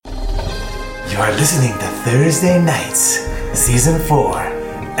are listening to Thursday Nights, Season 4,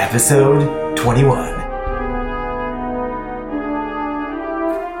 Episode 21.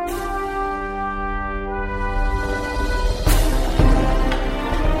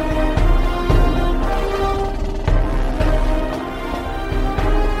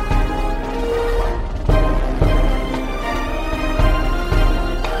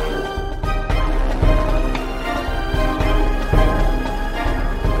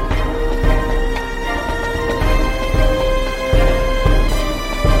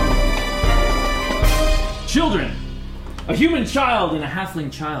 A human child and a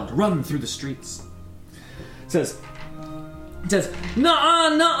halfling child run through the streets. It says,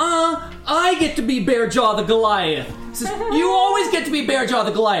 nuh-uh, I get to be Bearjaw the Goliath. It says, you always get to be Bearjaw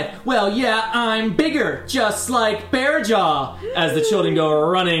the Goliath. Well, yeah, I'm bigger, just like Bearjaw, as the children go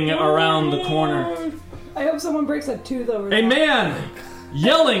running around the corner. I hope someone breaks a tooth over A man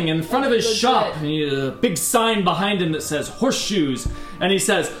yelling in front of his shop. And he has a big sign behind him that says horseshoes. And he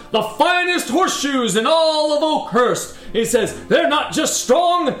says, the finest horseshoes in all of Oakhurst. He says, they're not just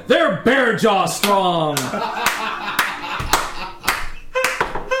strong, they're Bearjaw strong.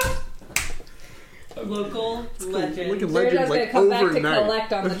 Local legend. Look at Bearjaw's legend gonna like come back to overnight.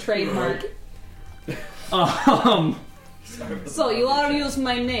 collect on the trademark. So, you ought to use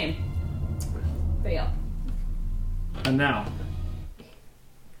my name. Fail. And now,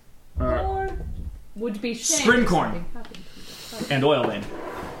 Or would be shame. Scrimcorn and Oilvein.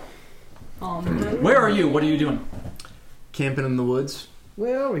 Where are you? What are you doing? Camping in the woods.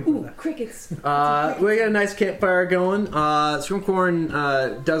 Well, Ooh, crickets. We got a nice campfire going.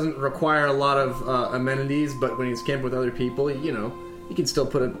 Scrimcorn doesn't require a lot of amenities, but when he's camping with other people, he can still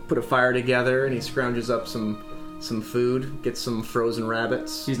put a fire together, and he scrounges up some food, gets some frozen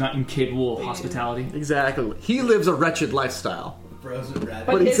rabbits. He's not incapable of hospitality. Exactly. He lives a wretched lifestyle. Frozen rabbit.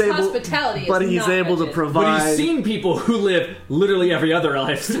 But his hospitality is But he's not able to wretched. provide. But he's seen people who live literally every other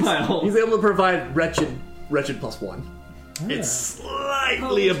lifestyle. He's able to provide wretched +1. It's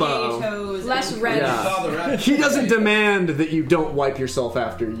slightly above. Potatoes, less red. Yeah. He doesn't demand that you don't wipe yourself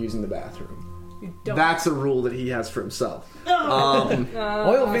after using the bathroom. That's a rule that he has for himself. Oil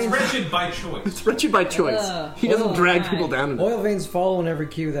It's veins. wretched by choice. It's wretched by choice. He doesn't drag people down. Oil veins following every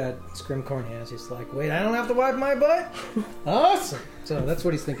cue that Scrimcorn has. He's like, wait, I don't have to wipe my butt? Awesome. So that's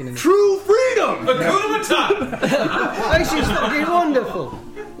what he's thinking. True freedom! Hakuna Matata! This is fucking wonderful.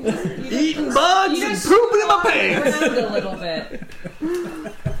 Eating bugs and pooping in my pants. Around a little bit.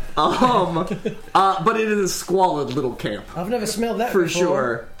 But it is a squalid little camp. I've never smelled that For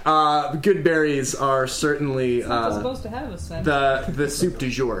before. sure. Good berries are certainly It's supposed to have a scent. the soup du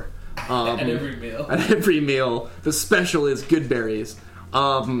jour. At every meal. At every meal. The special is good berries.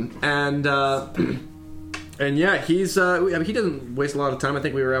 And yeah, he's he doesn't waste a lot of time. I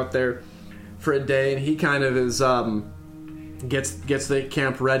think we were out there for a day, and he kind of is gets the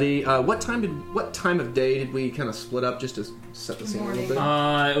camp ready. What time of day did we kind of split up just to set the scene a little bit?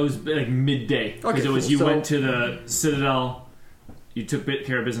 It was like midday. Because Okay, it was cool. you So- went to the Citadel, you took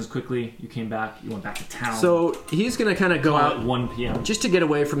care of business quickly, you came back, you went back to town. So he's gonna kind of go at out 1 p.m. just to get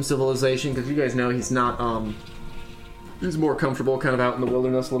away from civilization, because you guys know he's not. He's more comfortable, kind of out in the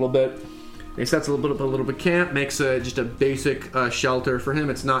wilderness a little bit. He sets a little bit camp, makes just a basic shelter for him.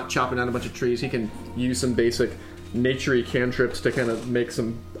 It's not chopping down a bunch of trees. He can use some basic naturey cantrips to kind of make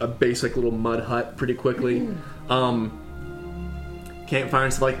a basic little mud hut pretty quickly. Campfire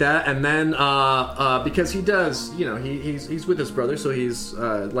and stuff like that, and then because he does, he's with his brother, so he's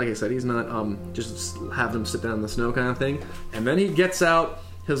like I said, he's not just have them sit down in the snow kind of thing. And then he gets out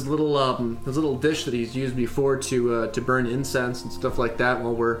his little dish that he's used before to burn incense and stuff like that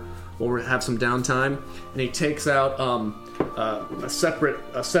while we have some downtime. And he takes out a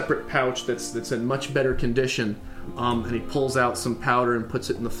separate pouch that's in much better condition, and he pulls out some powder and puts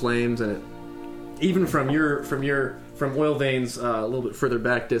it in the flames. And it, even from Oilvein's a little bit further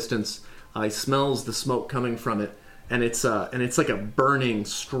back distance, he smells the smoke coming from it, and it's like a burning,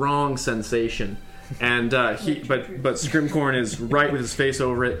 strong sensation. And but Scrimcorn is right with his face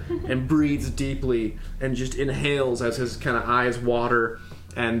over it and breathes deeply and just inhales as his kind of eyes water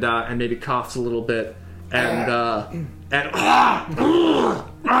and maybe coughs a little bit and That's where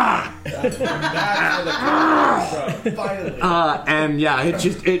the from. Finally. and yeah,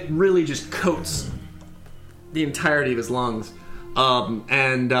 it really just coats the entirety of his lungs,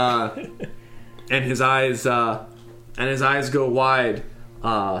 and his eyes go wide,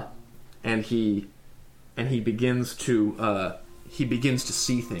 and he begins to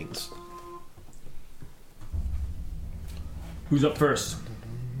see things. Who's up first?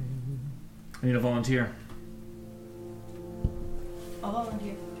 I need a volunteer. I'll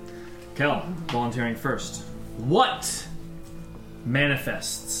volunteer. Kel, volunteering first. What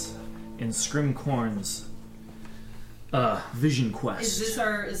manifests in Scrimcorn's vision quest? Is this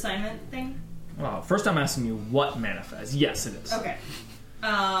our assignment thing? Well, first I'm asking you what manifests. Yes, it is. Okay.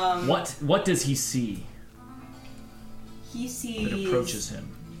 What does he see He sees... that approaches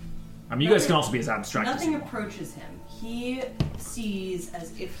him? I mean, you guys can also be as abstract as Nothing you want. approaches him. He sees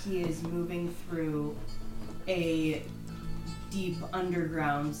as if he is moving through a deep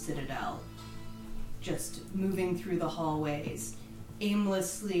underground citadel. Just moving through the hallways.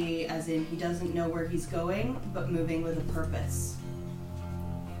 Aimlessly, as in he doesn't know where he's going, but moving with a purpose.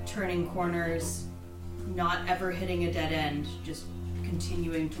 Turning corners, not ever hitting a dead end, just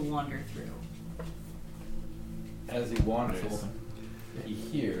continuing to wander through. As he wanders, he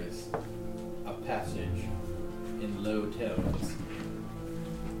hears a passage in low tones.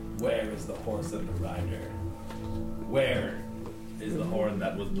 Where is the horse and the rider? Where is the horn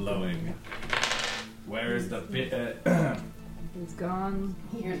that was blowing? Where is the He's gone.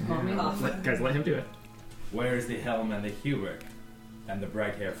 He hears mommy off. Guys, let him do it. Where is the helm and the hauberk, and the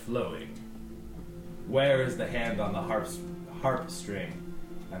bright hair flowing? Where is the hand on the harp string,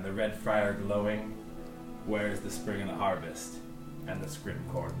 and the red friar glowing? Where is the spring and the harvest, and the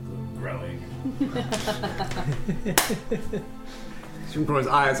scrimcorn growing? Scrimcorn's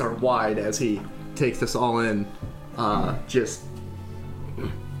eyes are wide as he takes this all in, just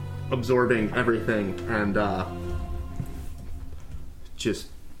absorbing everything, and just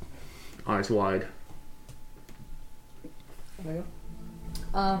eyes wide. There you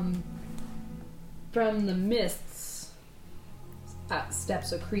go. From the mists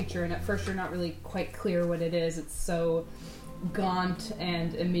steps a creature, and at first you're not really quite clear what it is. It's so gaunt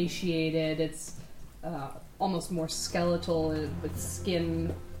and emaciated. It's almost more skeletal with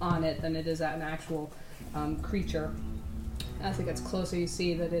skin on it than it is an actual creature. As it gets closer, you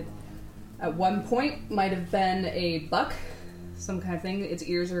see that it, at one point, might have been a buck, some kind of thing. Its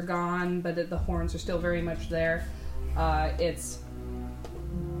ears are gone, but the horns are still very much there. It's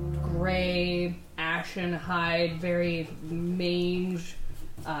gray, ashen hide, very mange,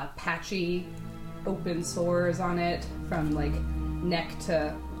 patchy, open sores on it from like neck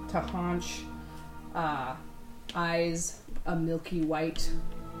to haunch. Eyes a milky white,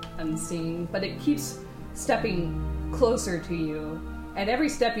 unseen, but it keeps stepping closer to you. At every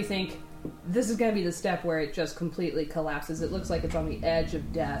step you think, this is going to be the step where it just completely collapses. It looks like it's on the edge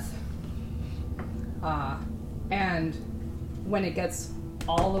of death. And when it gets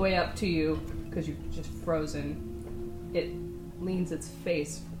all the way up to you, because you're just frozen, it leans its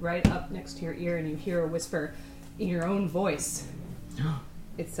face right up next to your ear, and you hear a whisper in your own voice.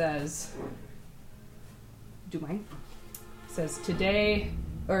 It says, do mine? It says,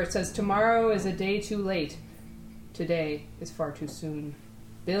 it says, tomorrow is a day too late. Today is far too soon.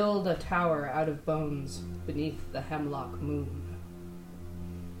 Build a tower out of bones beneath the hemlock moon.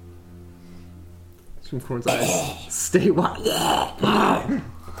 Scrimcorn's eyes stay wide.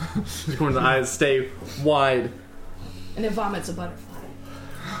 Scrimcorn's eyes stay wide. And it vomits a butterfly.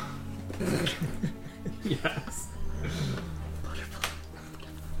 Yes.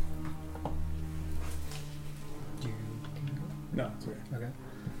 No, it's okay. Okay.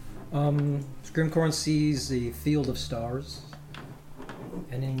 Scrimcorn sees the field of stars,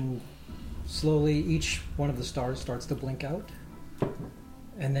 and then slowly each one of the stars starts to blink out.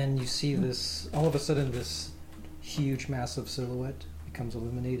 And then you see this, all of a sudden this huge massive silhouette becomes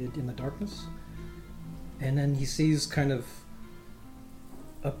illuminated in the darkness. And then he sees kind of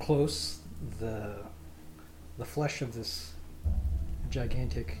up close the flesh of this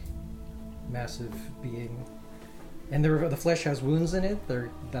gigantic, massive being. And the flesh has wounds in it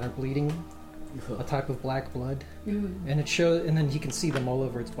that are bleeding, a type of black blood. And it shows, and then he can see them all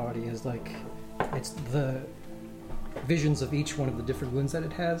over its body as like, it's the visions of each one of the different wounds that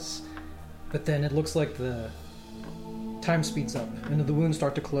it has. But then it looks like the time speeds up, and the wounds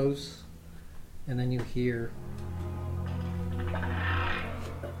start to close, and then you hear.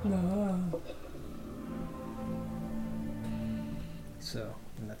 So,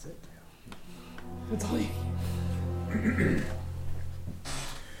 and that's it. That's all you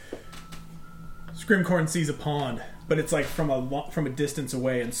Scrimcorn sees a pond, but it's like from a distance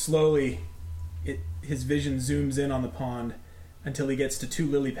away, and slowly his vision zooms in on the pond until he gets to two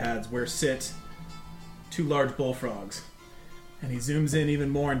lily pads where sit two large bullfrogs. And he zooms in even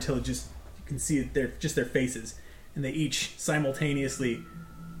more until you can see their faces, and they each simultaneously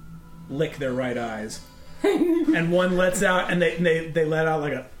lick their right eyes. And one lets out, and they let out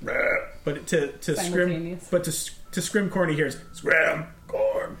like a, but to Scrimcorn he hears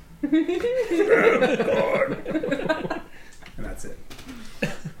Scrimcorn, Scrimcorn, and that's it.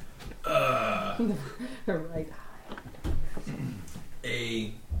 Her right eye.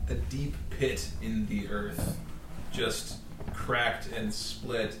 A deep pit in the earth just cracked and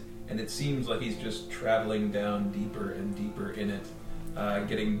split, and it seems like he's just traveling down deeper and deeper in it,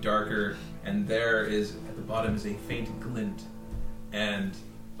 getting darker, and there is, at the bottom, is a faint glint, and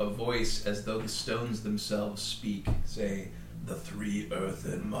a voice, as though the stones themselves speak, say, "The three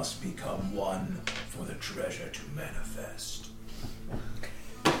earthen must become one for the treasure to manifest."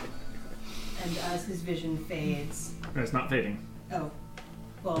 And as his vision fades... It's not fading. Oh.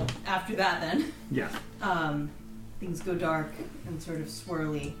 Well, after that then, Yeah. things go dark and sort of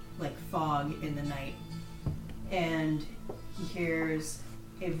swirly, like fog in the night. And he hears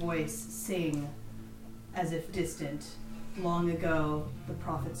a voice sing, as if distant. Long ago, the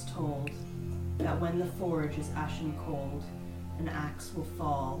prophets told that when the forge is ashen cold, an axe will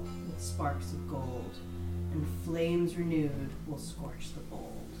fall with sparks of gold, and flames renewed will scorch the bold.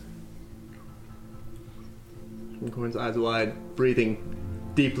 Scrimcorn's eyes wide, breathing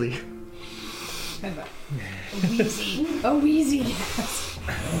deeply. Kind of a wheezy gasp.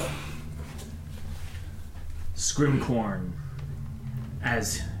 Scrimcorn,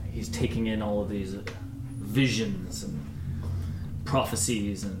 as he's taking in all of these visions and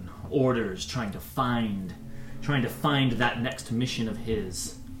prophecies and orders, trying to find that next mission of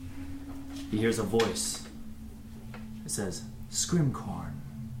his, he hears a voice. It says, "Scrimcorn."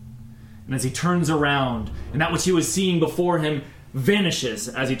 And as he turns around, and that which he was seeing before him vanishes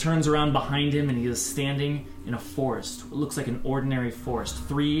as he turns around behind him, and he is standing in a forest. It looks like an ordinary forest.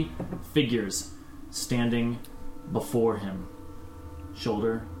 3 figures standing before him,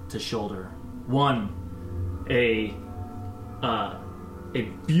 shoulder to shoulder. One, a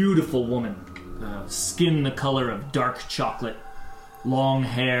beautiful woman, skin the color of dark chocolate, long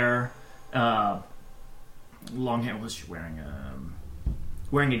hair. What was she wearing?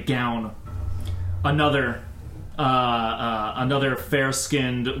 Wearing a gown. Another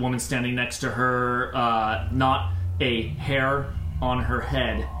fair-skinned woman standing next to her, not a hair on her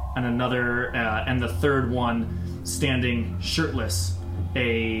head, and the third one standing shirtless,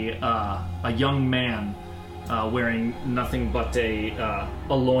 a young man wearing nothing but a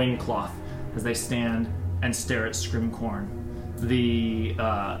loincloth, as they stand and stare at Scrimcorn. The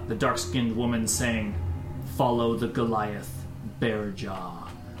dark-skinned woman saying, "Follow the Goliath, Bearjaw."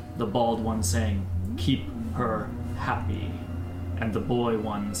 The bald one saying, "Keep her happy," and the boy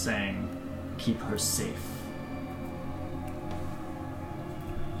one saying, "Keep her safe."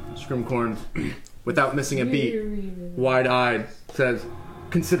 Scrimcorn, without missing a beat, wide-eyed, says,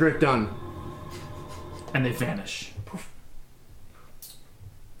 "Consider it done." And they vanish.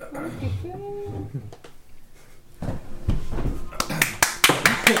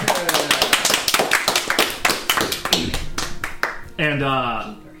 And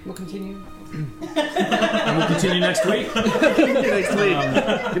We'll continue. and we'll continue next week.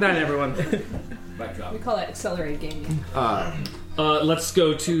 Good night, everyone. Mic drop. We call that accelerated gaming. Let's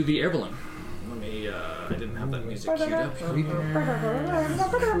go to the air balloon. Let me. I didn't have that music queued up.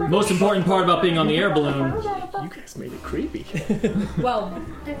 Most important part about being on the air balloon. You guys made it creepy. Well,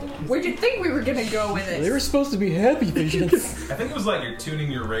 where'd you think we were gonna go with it? They were supposed to be happy visions. I think it was like you're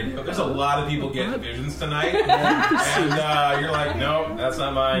tuning your radio. There's a lot of people getting visions tonight, and you're like, "No, that's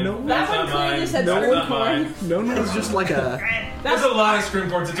not mine. No, that's that not one clearly mine. said That's not Scrimcorn. mine." No one's just like a... There's a lot of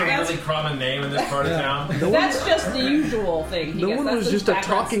Scrimcorns. It's a really common name in this part of town. That's just the usual thing. No one was just a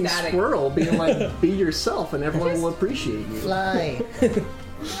talking squirrel being like, "Be yourself," and everyone will appreciate you. Fly.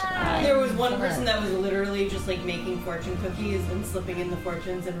 There was one person that was literally just like making fortune cookies and slipping in the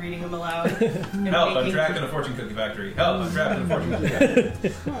fortunes and reading them aloud. And Help, I'm making- trapped in a fortune cookie factory. Help, I'm trapped in a fortune cookie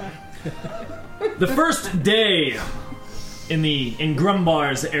factory. The first day in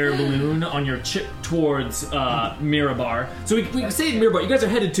Grumbar's air balloon on your trip towards Mirabar. So we say Mirabar. You guys are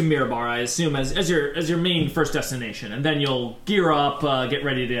headed to Mirabar, I assume, as your main first destination, and then you'll gear up, get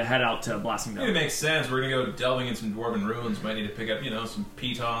ready to head out to Blasting It Dome. makes sense. We're gonna go delving in some dwarven ruins. Might need to pick up, some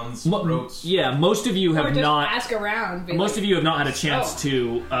pitons, some ropes. Yeah, most of you Or have just not. ask around. be Most like, of you have not had a chance those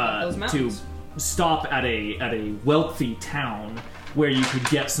to mountains. stop at a wealthy town where you could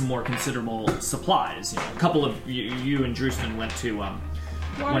get some more considerable supplies. A couple of you and Drewston went to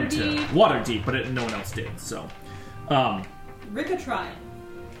Waterdeep, but no one else did. So, Rika tried.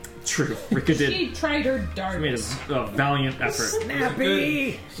 true. Rika did. She tried her Made darndest. a valiant effort.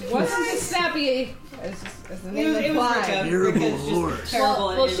 Wasn't as snappy as the It name was Rika. implied. Rika's just terrible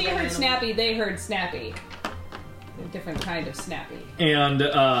Well, at she animal. heard snappy, they heard snappy. A different kind of snappy. And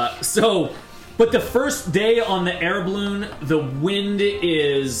so, But the first day on the air balloon, the wind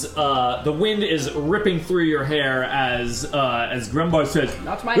is ripping through your hair as Grumbar says,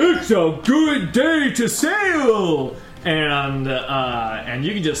 Not my "It's a good day to sail." And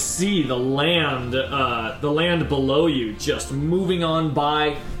you can just see the land below you just moving on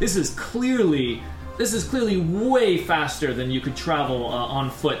by. This is clearly way faster than you could travel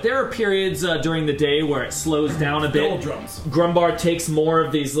on foot. There are periods during the day where it slows down a bit. Doldrums. Grumbar takes more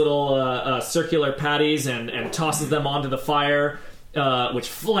of these little circular patties and tosses them onto the fire, which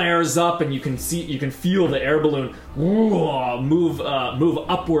flares up, and you can feel the air balloon move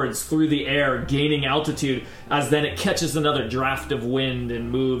upwards through the air, gaining altitude as then it catches another draft of wind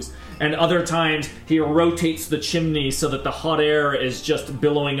and moves. And other times he rotates the chimney so that the hot air is just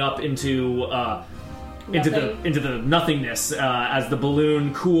billowing up into the nothingness as the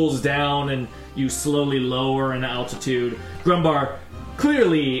balloon cools down and you slowly lower in altitude. Grumbar,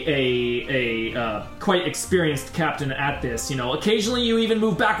 clearly a quite experienced captain at this. You know, occasionally you even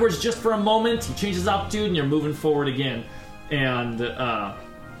move backwards just for a moment. He changes altitude and you're moving forward again. And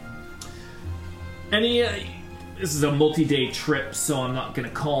this is a multi-day trip, so I'm not going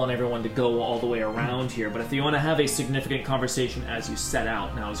to call on everyone to go all the way around here. But if you want to have a significant conversation as you set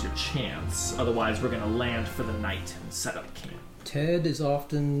out, now's your chance. Otherwise, we're going to land for the night and set up camp. Ted is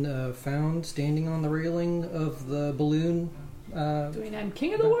often found standing on the railing of the balloon. Doing I'm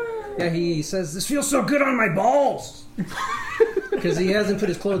king of the world. Yeah, he says, "This feels so good on my balls." Because he hasn't put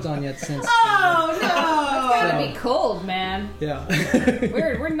his clothes on yet since. Oh no! It's gotta be cold, man. Yeah.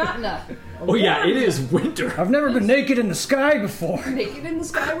 We're not in a Oh yeah, it is winter. I've never been naked in the sky before. naked in the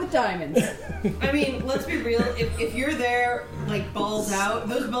sky with diamonds. I mean, let's be real. If you're there, like balls out,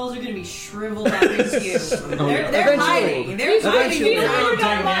 those balls are gonna be shriveled up into you. They're Eventually. hiding. They're hiding. You know, They're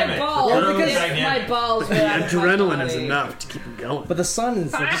not my dynamic. balls. They're Because dynamic. my balls were out of my Adrenaline is body. enough to keep him going. But the sun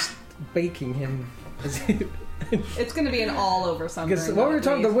is just baking him. It's gonna be an all-over summer. Because what we were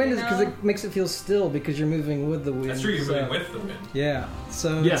talking, the wind is you because know? it makes it feel still because you're moving with the wind. That's true, you're so- moving with the wind. Yeah.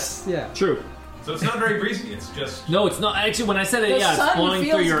 So Yes. yeah. True. So it's not very breezy, it's just... No, it's not. Actually, when I said it, The it's sun flowing through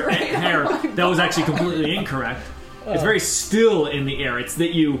feels your great hair. on my That was actually completely incorrect. It's very still in the air. It's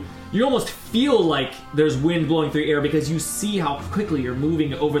that you almost feel like there's wind blowing through the air because you see how quickly you're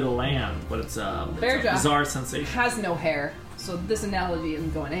moving over the land. But it's a Bearjaw bizarre sensation. has no hair, so this analogy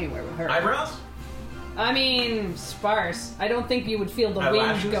isn't going anywhere with her. Eyebrows? I mean, sparse. I don't think you would feel the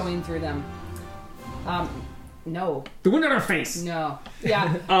Eyelashes? wind going through them. No. The wind on her face. No.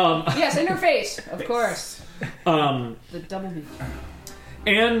 Yeah. Yes, in her face, of course. The double B.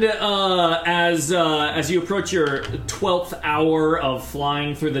 And as you approach your 12th hour of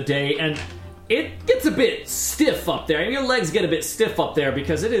flying through the day, and it gets a bit stiff up there. Your legs get a bit stiff up there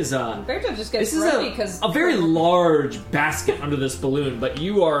because it is Bearjaw just gets this is grumpy because a very large basket under this balloon, but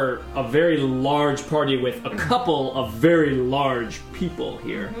you are a very large party with a couple of very large people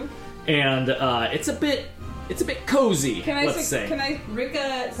here, and it's a bit cozy. Let's say. Can I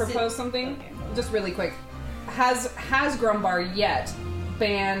Rika propose something? Just really quick. Has Grumbar yet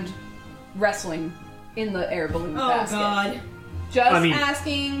banned wrestling in the air balloon Oh basket? god. Just I mean,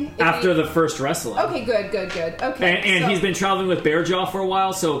 asking. If after he- the first wrestling. Okay, good. Okay. And so- he's been traveling with Bearjaw for a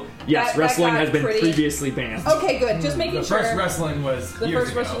while, so yes, That wrestling got has been pretty- previously banned. Okay, good. Just making The sure. first wrestling was The years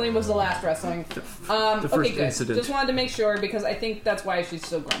first ago. wrestling was the last wrestling. the first Okay, good. incident. Just wanted to make sure because I think that's why she's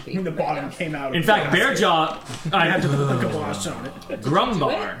so grumpy. The right bottom now. came out. In of fact, the basket. Bearjaw, I had to put a gloss on it. Do it?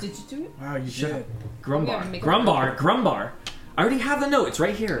 Grumbar, Did you do it? Wow, you did. Yeah, make it Grumbar. I already have the note. It's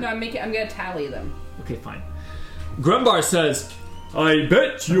right here. No, I'm gonna tally them. Okay, fine. Grumbar says, "I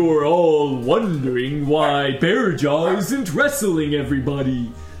bet you're all wondering why Bearjaw isn't wrestling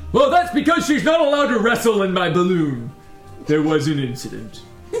everybody. Well, that's because she's not allowed to wrestle in my balloon. There was an incident.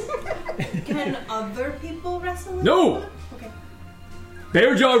 Can other people wrestle? in No! the- Okay.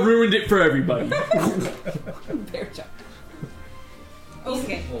 Bearjaw ruined it for everybody." Bearjaw.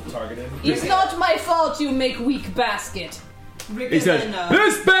 Okay. A little targeted. It's not my fault you make weak basket. Rika He says, then,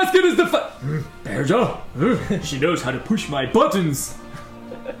 "This basket is the Bearjaw, she knows how to push my buttons."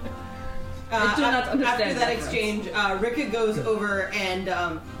 I do not understand After that that exchange, Rika goes over and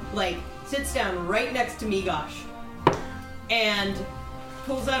sits down right next to Migosh and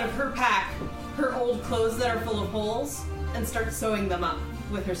pulls out of her pack her old clothes that are full of holes and starts sewing them up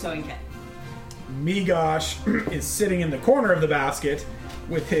with her sewing kit. Migosh is sitting in the corner of the basket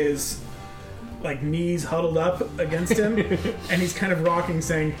with his knees huddled up against him, and he's kind of rocking,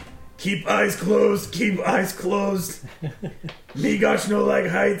 saying, "Keep eyes closed, keep eyes closed. Migosh no like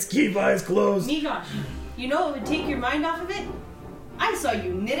heights, keep eyes closed." Migosh, you know what would take your mind off of it? I saw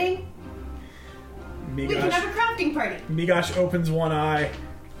you knitting. We can have a crafting party. Migosh opens one eye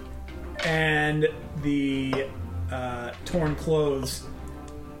and the torn clothes.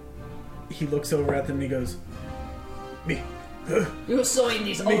 He looks over at them and he goes, You're sewing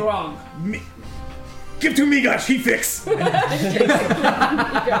these all wrong. give to Migash, he fix.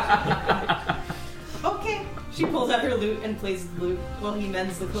 Okay. She pulls out her lute and plays the lute while he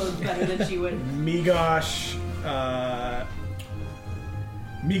mends the clothes better than she would.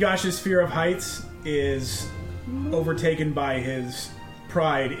 Migash's fear of heights is overtaken by his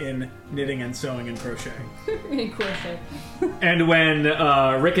pride in knitting and sewing and crocheting. Crochet. And when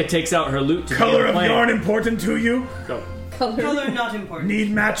Rika takes out her lute to Color of play, yarn important to you? Go. Color not important.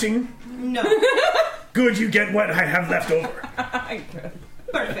 Need matching? No. Good, you get what I have left over.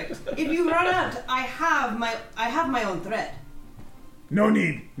 Perfect. If you run out, I have my own thread. No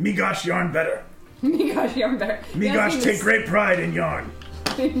need. Migash yarn better. Migash, you're better. Migash take great pride in yarn.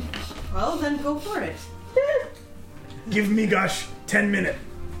 Well, then go for it. Give Migash 10 minutes.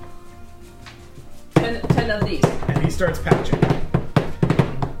 10 of these. And he starts patching.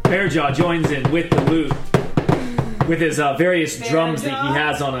 Bearjaw joins in with the lute. With his various drums that he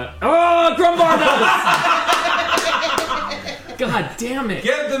has on it. Oh, Grumbar knows! God damn it.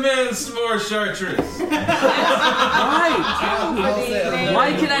 Get the man some more chartreuse. Why?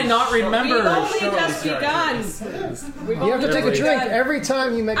 Why can I not remember? We've only just begun. You have to take a drink every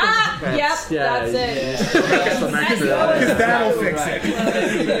time you make a... Yep, that's it. Because that'll fix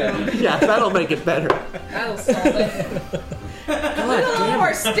it. Yeah, that'll make it better. That'll solve it. A little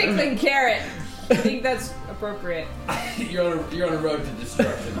more stick than carrot. I think that's appropriate. You're on a road to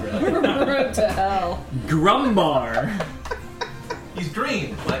destruction, bro. Road to hell. Grumbar He's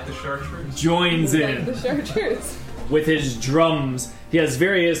green, like the chartreuse. joins Like in the chartreuse. with his drums. He has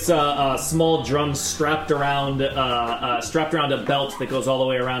various small drums strapped around a belt that goes all the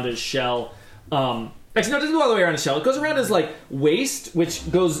way around his shell. Actually, no, it doesn't go all the way around his shell. It goes around his waist, which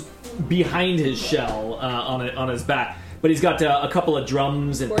goes behind his shell on his back. But he's got a couple of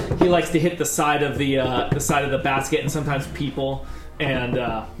drums, and he likes to hit the side of the basket, and sometimes people. And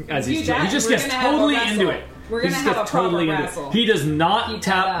as he just gets totally into it. We're gonna have a proper wrestle. He does not Keep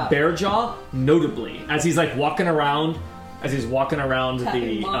tap that up. Bearjaw notably as he's walking around. As he's walking around the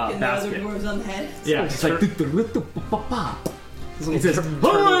Mocking the other basket. dwarves on the head. Yeah, it's like. He says,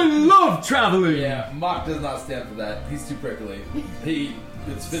 I love traveling! Yeah, Mock does not stand for that. He's too prickly. He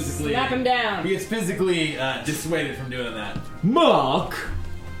gets physically... Snap him down. He gets physically dissuaded from doing that. Mark,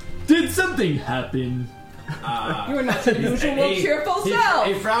 did something happen? You are not your usual cheerful self.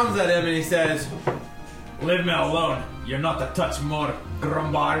 He frowns at him and he says, "Leave me alone. You're not to touch more,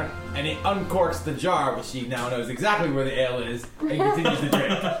 Grumbar." And he uncorks the jar, which he now knows exactly where the ale is, and continues to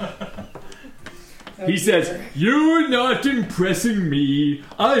drink. He says, you're not impressing me.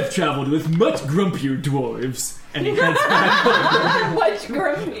 I've traveled with much grumpier dwarves. And he heads back over. Much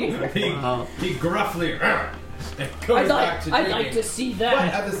grumpy. He gruffly goes back to I'd drinking. like to see But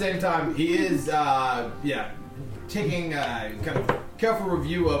that. at the same time, he is, taking kind of careful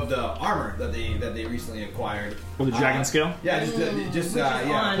review of the armor that they recently acquired. With the dragon scale? Yeah,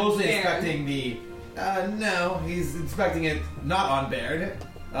 on closely Baird. inspecting the. No, he's inspecting it not on Baird.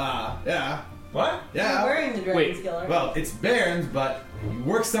 Yeah. What? You're Yeah. wearing the dragon Wait. skiller. Well, it's Bairn's, but he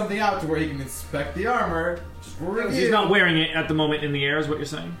works something out to where he can inspect the armor. Just for review. He's not wearing it at the moment in the air, is what you're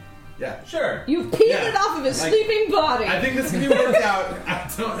saying? Yeah, sure. You've peeled Yeah. it off of his Like, sleeping body. I think this can be worked out. I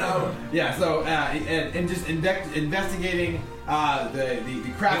don't know. Yeah, so and just investigating the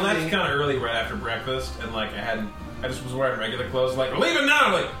He crafting. left kind of early right after breakfast, and I just was wearing regular clothes. We're leaving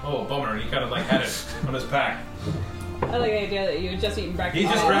now. Oh bummer. And he kind of had it on his pack. I like the idea that you had just eaten breakfast. He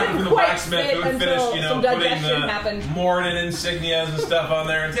just Oh, grabbed it from the quite blacksmith fit who had until finished, some putting digestion the happened. Morden insignias and stuff on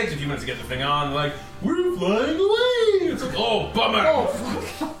there. It takes a few minutes to get the thing on. We're flying away. It's oh bummer. Oh,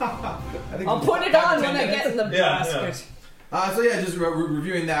 fuck. I'll put it on when I get in the Yeah, basket. So yeah, just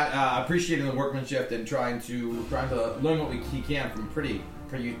reviewing that, appreciating the workmanship, and trying to learn what he can from pretty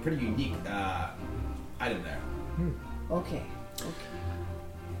unique item there. Okay.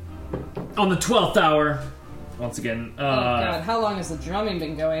 On the 12th hour, once again, Oh god, how long has the drumming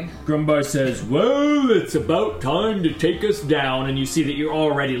been going? Grumbar says, well, it's about time to take us down. And you see that you're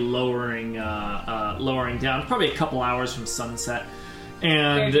already lowering down. Probably a couple hours from sunset.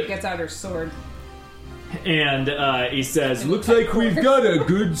 And Eric gets out her sword. he says, looks like we've got a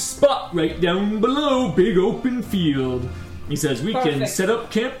good spot right down below, big open field. He says, we can Perfect. set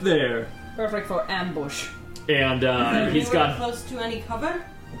up camp there. Perfect for ambush. And he's Anywhere got, close to any cover?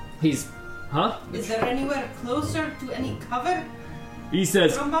 huh? Is there anywhere closer to any cover? He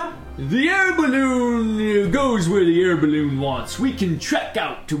says, Grumbar? the air balloon goes where the air balloon wants. We can trek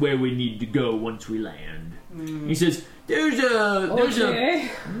out to where we need to go once we land. He says,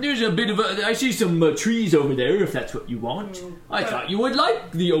 There's a bit of a. I see some trees over there. If that's what you want. I thought you would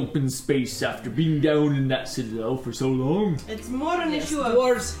like the open space after being down in that citadel for so long. It's more an issue of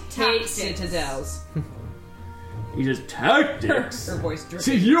Dwarves hate tactics. citadels. He says tactics. Her voice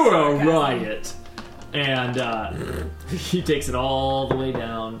See, dripping. you're a Sarcasm. riot, and he takes it all the way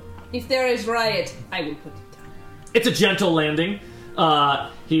down. If there is riot, I will put it down. It's a gentle landing.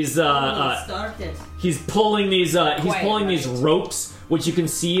 He's started. he's pulling these Quiet ropes, which you can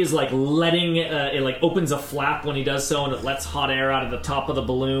see is like letting it like opens a flap when he does so, and it lets hot air out of the top of the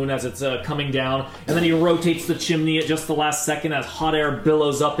balloon as it's coming down, and then he rotates the chimney at just the last second as hot air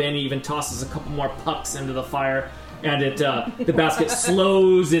billows up in. He even tosses a couple more pucks into the fire, and it the basket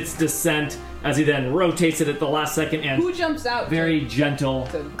slows its descent as he then rotates it at the last second and Who jumps out? very gentle.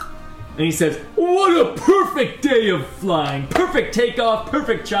 to And he says, "What a perfect day of flying! Perfect takeoff,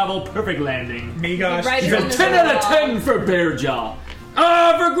 perfect travel, perfect landing." Migosh. Right He in says, the 10 out of middle. 10 for Bearjaw.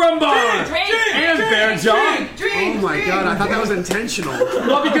 For Grumbar! And Bearjaw! Oh my god, I thought that was intentional.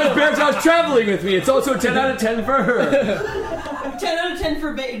 Well, because Bearjaw's traveling with me, it's also 10 out of 10 for her. 10 out of 10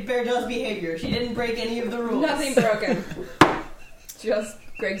 for Bearjaw's behavior. She didn't break any of the rules. Nothing broken. Just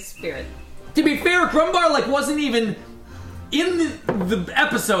Greg's spirit. To be fair, Grumbar wasn't even in the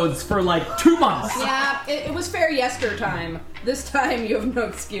episodes for 2 months. Yeah, it was fair yester time. This time you have no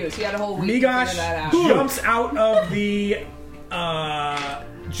excuse. You had a whole week to Migosh figure that out. jumps out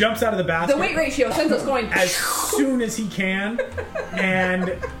of the basket The weight ratio sends us going. as soon as he can,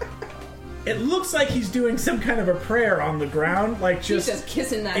 and it looks like he's doing some kind of a prayer on the ground, He's just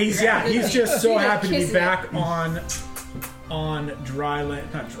kissing that. he's ground, he's isn't just he? so He's happy to be kissing back it. on dry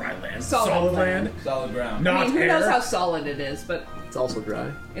land, not dry land, Solid solid land. land, Solid ground. not I mean, who air. knows how solid it is, but It's also dry.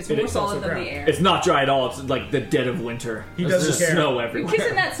 it's It more is solid also than ground. the air. It's not dry at all, it's like the dead of winter. He There's doesn't just care. snow You're everywhere.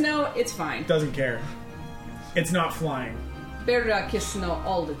 kissing that snow, it's fine. Doesn't care. It's not flying. Bear kiss snow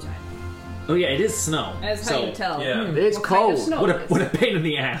all the time. Oh yeah, it is snow. That's so, how you tell. Yeah. It's what kind of cold. snow What it a is. what a pain in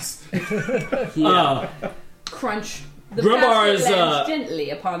the ass. Crunch. The Grumbar basket is, lands gently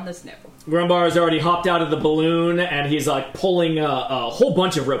upon the snow. Grumbar has already hopped out of the balloon and he's pulling a whole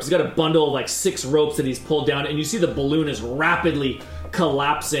bunch of ropes. He's got a bundle of 6 ropes that he's pulled down, and you see the balloon is rapidly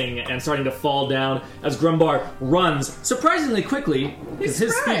collapsing and starting to fall down as Grumbar runs surprisingly quickly because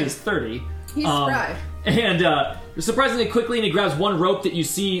his spry. speed is 30. He's spry. And surprisingly quickly, and he grabs one rope that you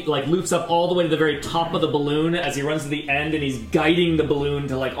see loops up all the way to the very top of the balloon as he runs to the end, and he's guiding the balloon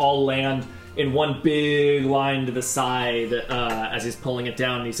to all land in one big line to the side as he's pulling it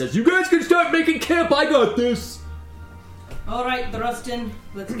down. And he says, "You guys can start making camp. I got this." Alright, Drustin,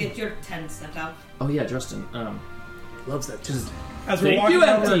 let's get your tent set up. Oh yeah, Justin. Loves that. Just As we're thank you,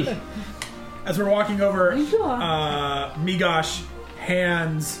 walking over, Empty. as we're walking over, You sure? Migosh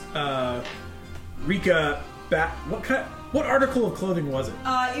hands Rika back. What article of clothing was it?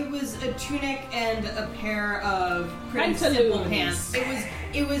 It was a tunic and a pair of pretty Pantaloons. simple pants.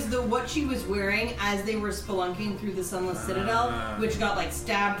 It was what she was wearing as they were spelunking through the Sunless Citadel, which got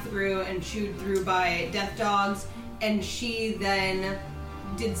stabbed through and chewed through by death dogs, and she then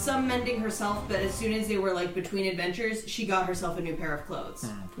did some mending herself, but as soon as they were between adventures, she got herself a new pair of clothes.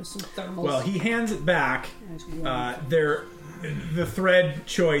 With some thermals. Well, he hands it back. Nice warm. The thread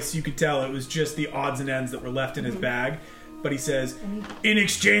choice, you could tell it was just the odds and ends that were left in his bag. But he says, "In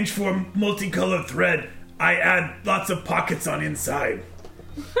exchange for multicolored thread, I add lots of pockets on inside.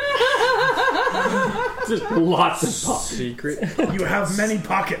 just lots of pop. Secret. You have many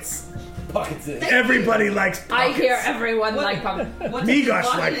pockets. Pockets in. Everybody likes I pockets." hear everyone like pockets. What Migosh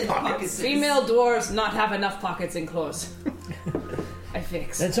what like his pockets. is. Female dwarves not have enough pockets in clothes. I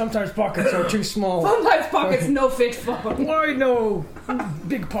fix. And sometimes pockets are too small. Sometimes pockets no fit for. Why no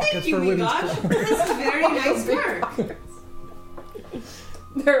big pockets Thank you, for women's Migosh. clothes? This is very nice work.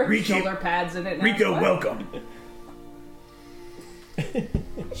 There are Rika- shoulder pads in it. now. Rika, What? welcome.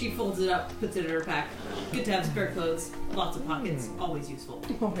 She folds it up, puts it in her pack. Good to have spare clothes. Lots of pockets. Always useful.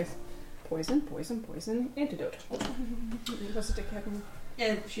 Always. Poison. Antidote. What's the tick happen?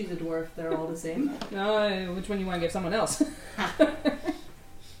 Yeah, she's a dwarf. They're all the same. No, which one you want to give someone else?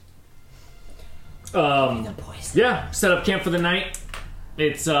 Yeah, set up camp for the night.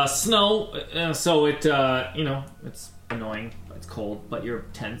 It's snow, so it it's annoying. It's cold, but your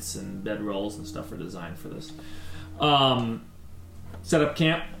tents and bedrolls and stuff are designed for this. Set up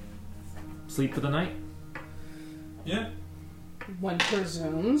camp, sleep for the night. Yeah. One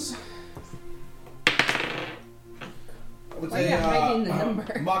presumes. I would Why say are you hiding the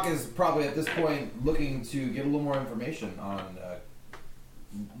number? Mock is probably at this point looking to get a little more information on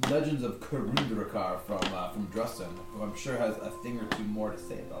legends of Karundrakar from Drustin, who I'm sure has a thing or two more to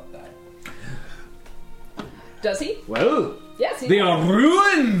say about that. Does he? Well, Yes, he they does. are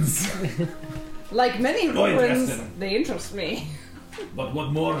ruins! Like many Lloyd ruins, Weston. they interest me. But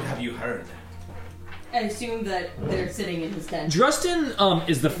what more have you heard? I assume that they're sitting in his tent. Justin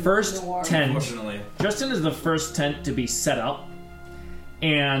is the first tent. Unfortunately. Justin is the first tent to be set up,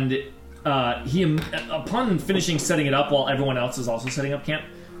 and he, upon finishing setting it up while everyone else is also setting up camp,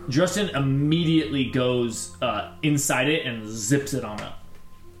 Justin immediately goes inside it and zips it on up.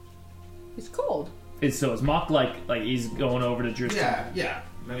 He's cold. So it's Mock like he's going over to Justin. Yeah.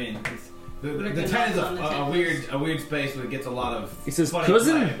 I mean, the Rick tent is on the tent a weird space where it gets a lot of. He says, funny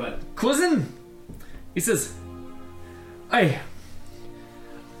 "Cousin, play, but cousin." He says, "I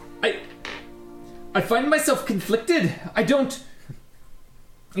find myself conflicted. I don't."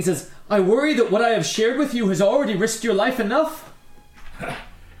 He says, "I worry that what I have shared with you has already risked your life enough."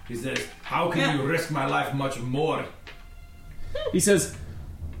 He says, how can you risk my life much more? He says,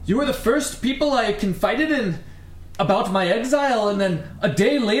 "You were the first people I confided in about my exile, and then a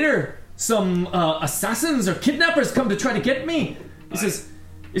day later, some assassins or kidnappers come to try to get me." He says,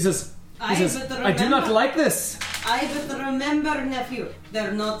 I better "I do not remember. like this." I better remember, nephew,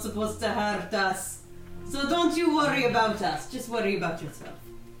 they're not supposed to hurt us. So don't you worry about us. Just worry about yourself.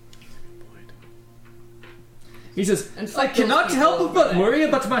 He says, And "I fuck those cannot people help over but there." worry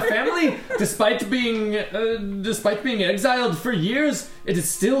about my family, despite being exiled for years. It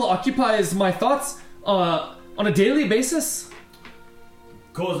still occupies my thoughts on a daily basis."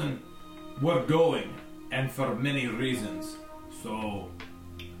 Cousin, we're going, and for many reasons. So,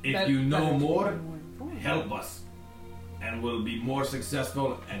 if you know more, help us, and we'll be more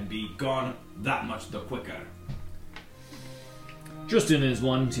successful and be gone that much the quicker. Justin is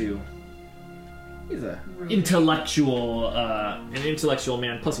one to. He's an intellectual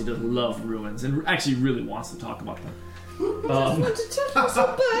man. Plus, he does love ruins and actually really wants to talk about them.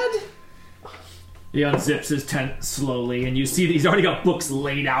 So bad. He unzips his tent slowly, and you see that he's already got books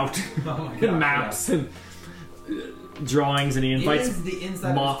laid out, and maps and drawings, and he invites is the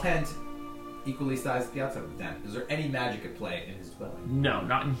inside Mock. of his tent equally sized to the outside of the tent? Is there any magic at play in his dwelling? No,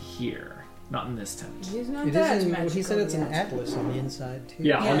 not in here. Not in this tent. He's not It that is in, magical he said it's an yet. atlas on the inside too.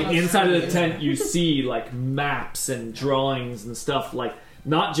 Yeah, on the that's inside of the true. tent, you see like maps and drawings and stuff. Like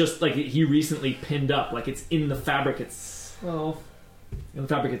not just like he recently pinned up. Like it's in the fabric itself. In the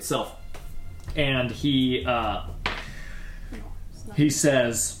fabric itself, and he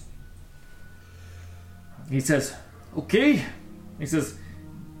says, "Okay." He says,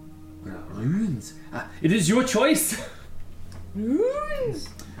 "Ruins. It is your choice." Ruins.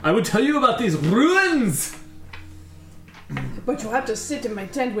 I would tell you about these ruins. But you'll have to sit in my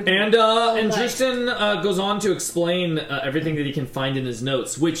tent with And me all and night. Tristan goes on to explain everything that he can find in his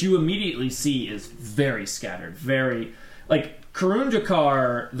notes, which you immediately see is very scattered, very like Karun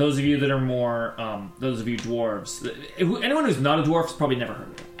Jakar. Those of you that are more, those of you dwarves, anyone who's not a dwarf has probably never heard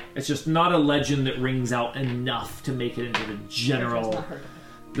of it. It's just not a legend that rings out enough to make it into the general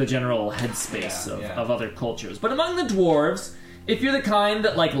headspace of other cultures. But among the dwarves, if you're the kind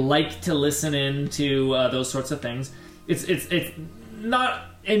that like to listen in to those sorts of things, it's not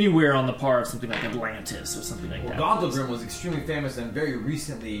anywhere on the par of something like Atlantis or something like that. Gondolgrim was extremely famous and very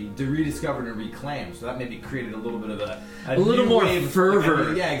recently rediscovered and reclaimed, so that maybe created a little bit of a little new more wave of-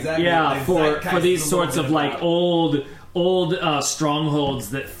 fervor. Yeah, exactly. Yeah, Like for zeitgeist these is a sorts little of bit like about- old strongholds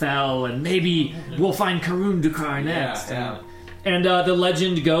that fell, and maybe we'll find Karun Dakar next. Yeah. And the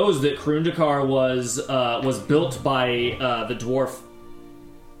legend goes that Karun Dakar was built by the dwarf.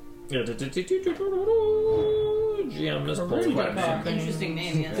 GM is pulling Karun Dakar. Interesting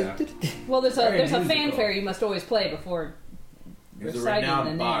name, yes. Well, there's Very a musical. fanfare you must always play before He was a reciting the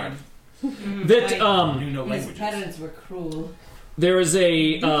renowned bard. name. That You know His languages. parents were cruel. there is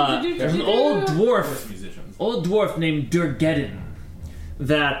there's an old dwarf Musicians. named Durgeddin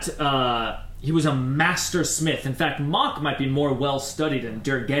that he was a master smith. In fact, Mock might be more well studied in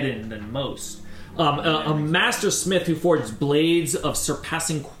Durgeddin than most. A master smith who forged blades of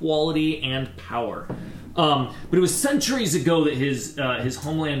surpassing quality and power. But it was centuries ago that his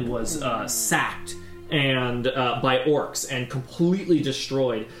homeland was sacked and by orcs and completely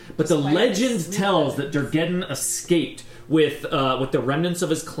destroyed. But the legend tells that Durgeddin escaped with the remnants of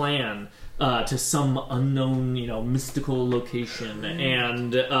his clan to some unknown, mystical location,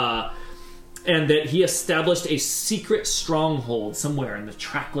 and that he established a secret stronghold somewhere in the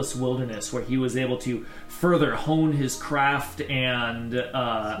trackless wilderness where he was able to further hone his craft and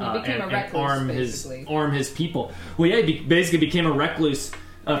became a recluse, arm basically. his people. Well, yeah, he basically became a recluse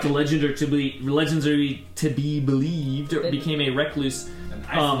legends are to be believed, became a recluse. An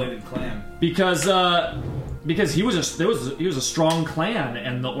isolated clan. Because he was a strong clan,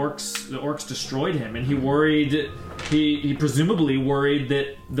 and the orcs destroyed him, and he presumably worried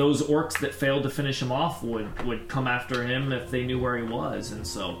that those orcs that failed to finish him off would come after him if they knew where he was, and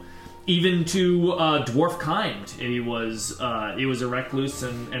so even to dwarf kind, he was a recluse,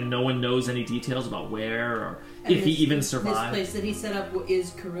 and no one knows any details about where or if he even survived. This place that he set up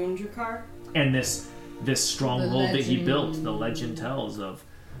is Karun Drakar? And this stronghold that he built, the legend tells of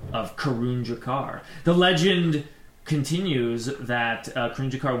Karun Drakar. The legend continues that Karun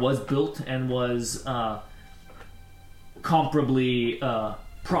Drakar was built and was comparably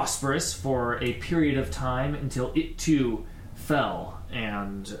prosperous for a period of time until it too fell,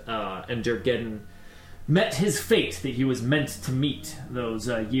 and Durgeddon met his fate that he was meant to meet those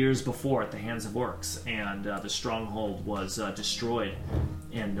years before at the hands of orcs, and the stronghold was destroyed,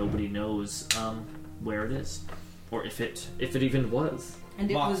 and nobody knows where it is, or if it even was. And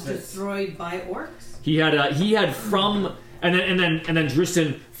it was destroyed by orcs? He had from, and then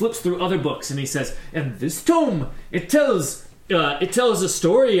Dristan flips through other books, and he says, and this tome, it tells a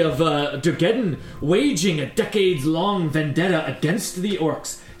story of Durgeddon waging a decades-long vendetta against the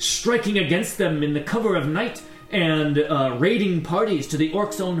orcs, striking against them in the cover of night, and raiding parties to the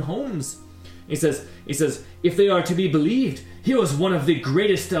orcs' own homes. He says, if they are to be believed, he was one of the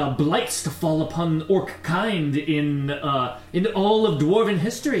greatest blights to fall upon orc kind in all of dwarven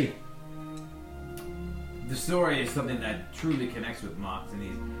history. The story is something that truly connects with Mox, and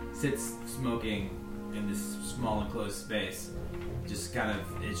he sits smoking in this small enclosed space. Just kind of,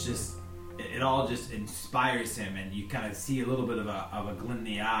 it all just inspires him, and you kind of see a little bit of a glint in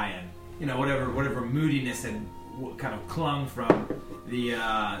the eye, and whatever moodiness had kind of clung from the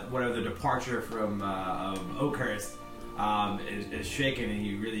the departure from of Oakhurst is shaken, and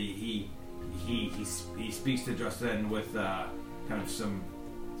he speaks to Dristan with kind of some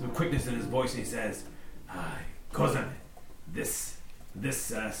quickness in his voice, and he says, "Cousin, this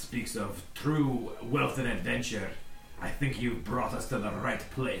speaks of true wealth and adventure. I think you've brought us to the right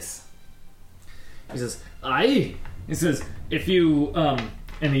place." He says, "Aye." He says, "If you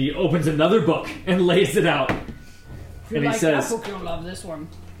and he opens another book and lays it out. If you and he like says, that book, you'll love this one.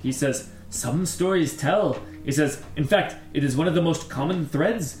 He says, some stories tell. He says, in fact, it is one of the most common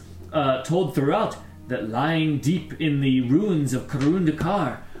threads told throughout that lying deep in the ruins of Karun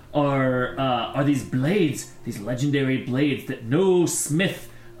Drakar are these blades, these legendary blades that no smith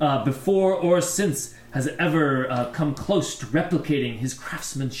before or since has ever come close to replicating his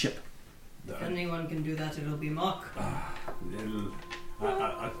craftsmanship. If anyone can do that, it'll be Mock.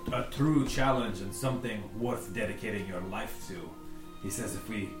 A true challenge and something worth dedicating your life to. He says if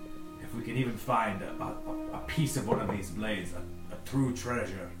we can even find a piece of one of these blades, a true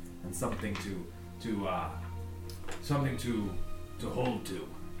treasure, and something to hold to.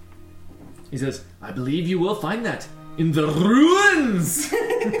 He says, I believe you will find that in the ruins.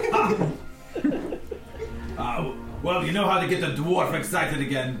 Well, you know how to get the dwarf excited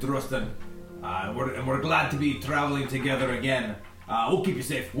again, Drustan. We're glad to be traveling together again. We'll keep you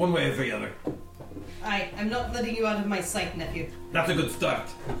safe, one way or the other. I'm not letting you out of my sight, nephew. That's a good start.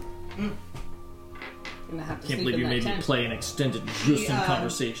 Gonna have to Can't sleep believe you in that made me tent. play an extended Drustan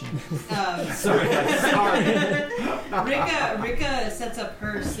conversation. Sorry. Rika sets up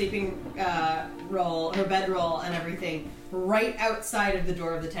her sleeping roll, her bedroll, and everything right outside of the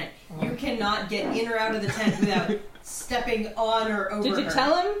door of the tent. You cannot get in or out of the tent without stepping on or over Did you her.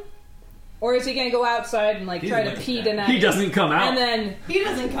 tell him? Or is he gonna go outside and He's try to looking pee at tonight? He doesn't come out. And then, He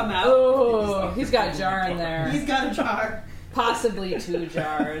doesn't come out. oh, he's got a jar in there. He's got a jar. Possibly 2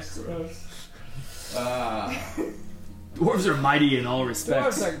 jars. Dwarves are mighty in all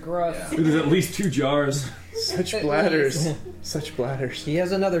respects. Dwarves are gross. There's at least 2 jars. Such At bladders. Such bladders. He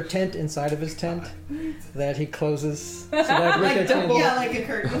has another tent inside of his tent that he closes so that Rika can... Yeah, like a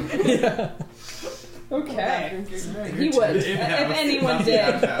curtain. Okay. He would. If anyone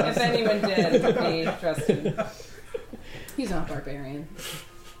did. If anyone did, it would be Justin. He's not a barbarian.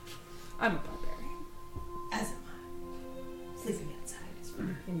 I'm a barbarian. As am I. Sleeping outside is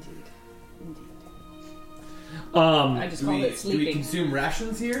fun. Indeed. Indeed. Um, I just Do called we, it do we sleeping. consume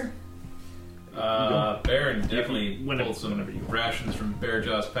rations here? Baron definitely Whenever- pulled some whenever you want. rations from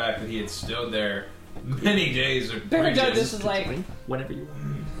Bearjaw's pack that he had stowed there many days or Barry Judge previous. is like, whenever you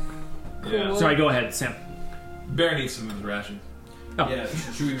want. Yeah. Sorry, go ahead, Sam. Baron needs some of his rations. Oh. Yeah,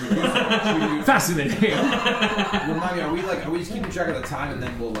 should we reduce it? Fascinating. Remind me, are we just keeping track of the time and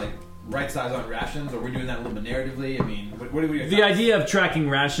then we'll right size on rations, or we're doing that a little bit narratively? I mean, what do we? The idea of tracking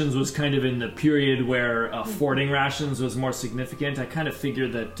rations was kind of in the period where fording rations was more significant. I kind of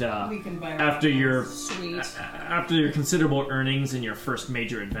figured that We can buy after your Sweet. after your considerable earnings in your first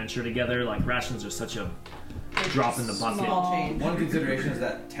major adventure together, like rations are such a drop in the bucket. Small change. One consideration is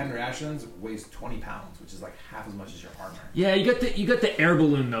that 10 rations weighs 20 pounds, which is like half as much as your armor. Yeah, you got the air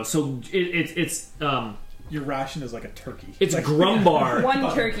balloon though, so it's Your ration is like a turkey. it's Grumbar.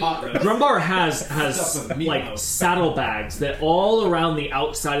 One turkey. Grumbar has Stuff with like meatloaf. saddlebags that all around the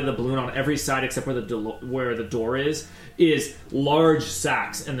outside of the balloon, on every side except where the door is large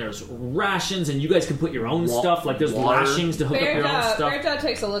sacks, and there's rations, and you guys can put your own stuff. Like there's water. lashings to hook up your own stuff. Berta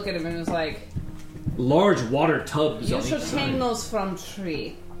takes a look at him and is like, Large water tubs. "You on should each hang side. those from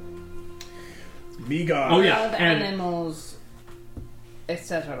tree. Me God. Oh yeah, Wild and animals,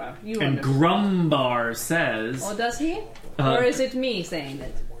 etc." You and understand. Grumbar says. Oh, does he? Uh, Or is it me saying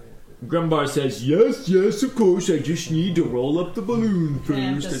it? Grumbar says, yes, of course. I just need to roll up the balloon first.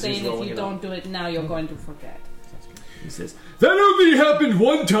 I'm as just he's saying, if rolling you it up. don't do it now, you're going to forget. He says, that only happened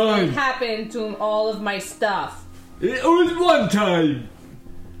one It time. happened to all of my stuff. It was one time.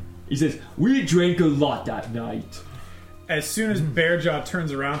 He says, we drank a lot that night. As soon as Bearjaw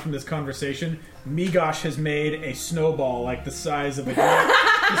turns around from this conversation, Migosh has made a snowball like the size of a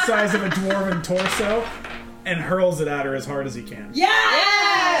dwarven torso, and hurls it at her as hard as he can.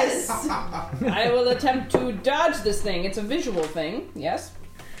 Yes! I will attempt to dodge this thing. It's a visual thing, yes?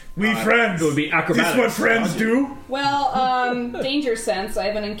 We friends. It would be This acrobatics. what friends do? Well, danger sense. I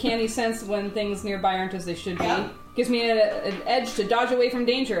have an uncanny sense when things nearby aren't as they should be. Yeah. Gives me an edge to dodge away from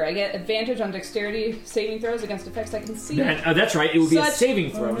danger. I get advantage on dexterity saving throws against effects I can see. That's right. It would be a Such-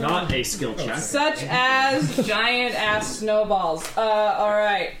 saving throw, not a skill check. Such as giant ass snowballs.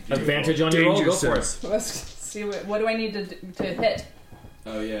 Alright. Advantage on your roll. Danger Go for it. Let's see what do I need to hit?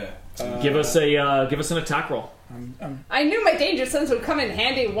 Oh yeah. Give us an attack roll. I knew my danger sense would come in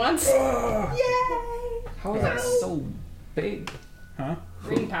handy once. How is that so big? Huh?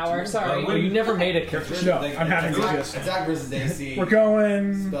 Green power, sorry. Oh, you never made a character. No, I'm having to just. Attack versus AC. We're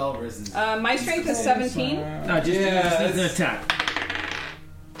going. Spell versus. My strength is 17. Just needs an attack.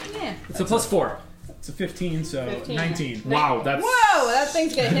 Yeah. It's a +4. It's a 15, so 15. 19. Wow, that's. Whoa, that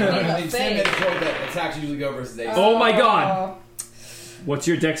thing's gonna hit me in I the mean, Sam made a face. point that attacks usually go versus AC. Oh my god! What's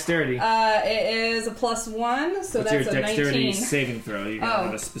your dexterity? It is a +1, so What's your that's a dexterity 19. saving throw? You Oh.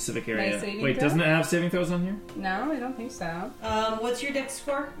 have a specific area. saving Wait, throw? doesn't it have saving throws on here? No, I don't think so. What's your dex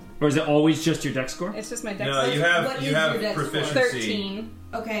score? Or is it always just your dex score? It's just my dex. No, you have What you is have your dex score? proficiency. 13.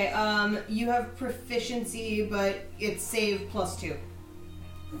 Okay, you have proficiency, but it's save +2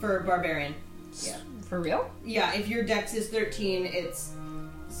 for barbarian. Yeah. For real? Yeah, if your dex is 13, it's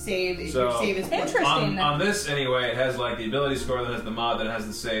save. If So- your save is +2. Interesting. On this anyway, it has like the ability score, then has the mod, then it has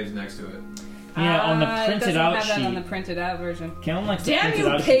the saves next to it. Yeah, on the It printed doesn't out have that on the sheet. printed out version. Cameron likes the Damn printed you,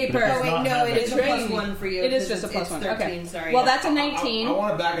 out sheet, but paper! it does Oh wait, not no, have it that. is a Betraying me. +1 for you. It is because just a it's +1. 13, Okay. sorry. Well, that's a 19. I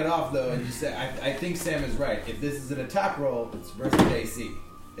want to back it off though and just say I think Sam is right. If this is an attack roll, it's versus AC.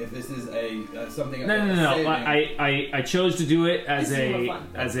 If this is a something. No. saving- I chose to do it as This is more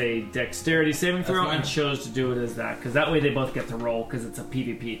a fun. dexterity saving throw, fine. and chose to do it as that because that way they both get to roll because it's a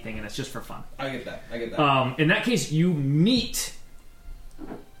PvP thing and it's just for fun. I get that. In that case, you meet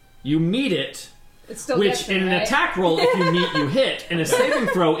it, It still which gets me, in an right? attack roll, if you meet, you hit, and a saving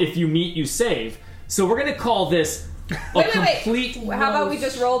throw, if you meet, you save. So we're gonna call this a Wait. complete. How about we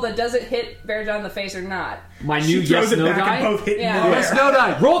just roll the does it hit Bearjaw in the face or not? My She new throws yes it no back and die? both hit Yeah. in the Yes, air. no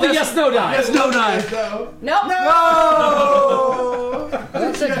die. Roll the yes no die. Yes, no die. Nope.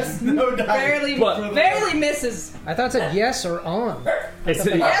 No die. Barely misses. I thought it said yes or on. It's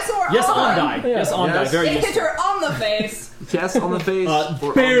Yes or yes on. on die. Yes on die. Yes. Very It hit useful. her on the face. Yes on the face. or on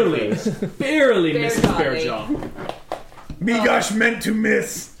the Barely, face. barely misses Bearjaw. Bearjaw. Migosh meant to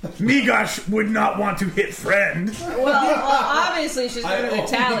miss. Migosh would not want to hit friend. Well, obviously she's I going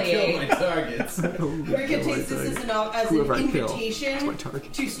to only kill my retaliate. targets. Rika takes this as Whoever an I kill, invitation my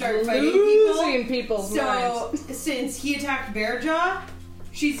target. to start fighting Losing people. people's So, minds. since he attacked Bearjaw,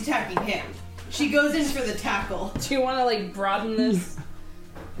 she's attacking him. She goes in for the tackle. Do you want to like broaden this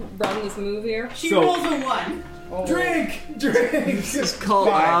move here? She So- rolls a 1. Drink. It's called.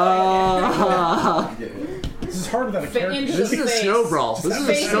 This is hard without a Fit character. into This the is a face. snow brawl. This is a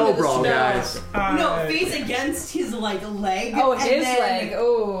Face snow into the brawl, snow. guys. No, face against his leg. Oh, and his then leg.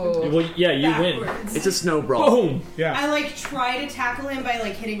 Oh. Well, yeah, you win. backwards. It's a snow brawl. Boom. Yeah. I like try to tackle him by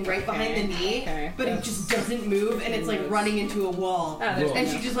like hitting right behind the knee, Okay. but it just doesn't move, and it's like running into a wall. Ah, there's And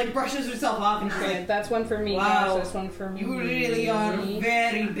no. she just like brushes herself off, and she's Okay, like, that's one for me. Wow. Gosh, that's one for me. "You really are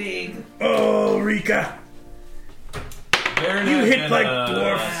very big." Oh, Rika. Baron You had hit been, like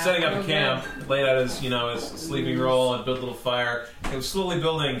dwarf. setting up a camp, laid out his, his sleeping roll and built a little fire. It was slowly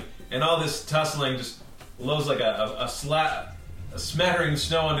building, and all this tussling just blows like a smattering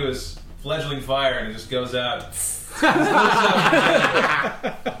snow onto his fledgling fire, and it just goes out.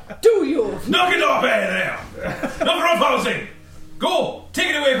 Do you? Knock it off, there! No roughhousing! Go! Take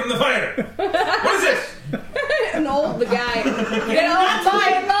it away from the fire! What is this? And the guy. Get off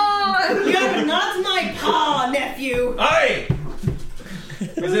my lawn! You're not my paw, nephew. Aye!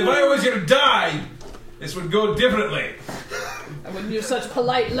 Because if I was to die, this would go differently. I wouldn't use such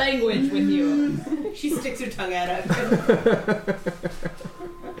polite language with you. She sticks her tongue out at him.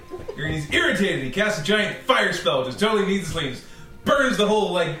 He's irritated. He casts a giant fire spell, just totally needlessly, burns the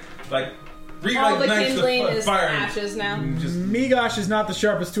whole All the kindling is fire. ashes now. Migosh is not the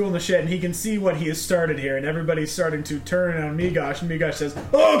sharpest tool in the shed, and he can see what he has started here, and everybody's starting to turn on Migosh, and Migosh says,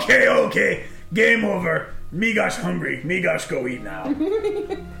 Okay, game over. Migosh hungry. Migosh go eat now.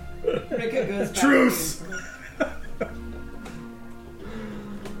 Rika goes back. Truce!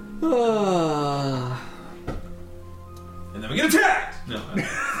 And then we get attacked! No.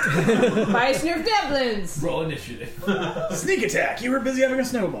 By Snurf Devlins! Roll initiative. Sneak attack. You were busy having a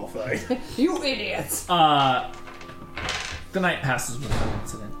snowball fight. You idiots! The night passes without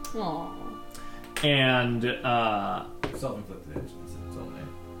incident. Aww. And, Self-inflicted injuries. It's all name.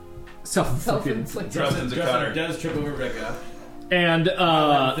 self-inflicted. Justin's a cutter. Does trip over Rika. And,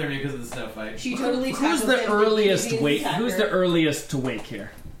 Because of the snow fight. She totally who's tackles the him earliest with the wake? attacker. Who's the earliest to wake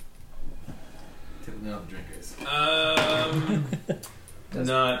here? Typically not the drinkers.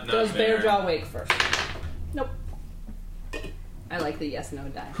 Not Does Baron. Bearjaw wake first? Nope. I like the yes no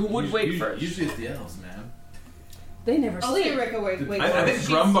die. Who would wake first? Usually it's the elves, man. They never I'll sleep. say Rika wake I think first.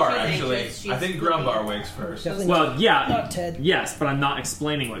 Grumbar, She's actually. anxious. I think She's Grumbar wakes first. Definitely Well, yeah. not Ted. Yes, but I'm not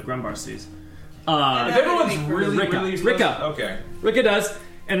explaining what Grumbar sees. If everyone's really, Rika. really... Rika. Okay. Rika does,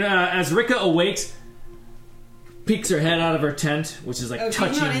 and as Rika awakes, peeks her head out of her tent, which is like Oh, she's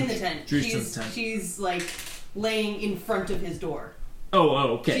touching not in the tent. Drewston's tent. She's like laying in front of his door. Oh,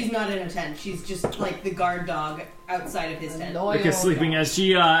 okay. She's not in a tent. She's just like the guard dog outside of his tent. Rika's sleeping. As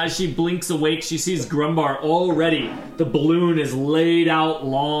she blinks awake, she sees Grumbar already. The balloon is laid out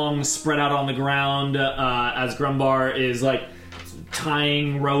long, spread out on the ground, as Grumbar is like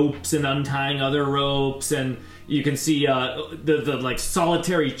tying ropes and untying other ropes, and you can see the like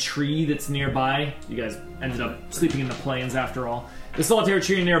solitary tree that's nearby. You guys ended up sleeping in the plains after all. The solitary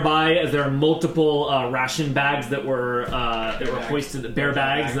tree nearby, as there are multiple ration bags that were hoisted, bear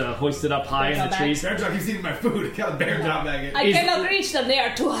bags hoisted up high in the trees. Bear Jaw keeps eating my food. Got a bear jaw bag in. I cannot reach them, they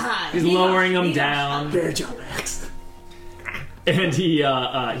are too high. He's lowering them down. Bear jaw bags. And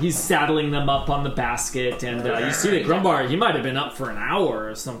he's saddling them up on the basket, and you see that Grumbar, he might have been up for an hour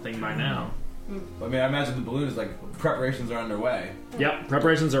or something by now. I mean, I imagine the balloon is like preparations are underway. Yep,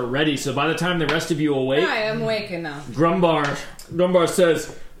 preparations are ready, so by the time the rest of you awake, I am waking now. Grumbar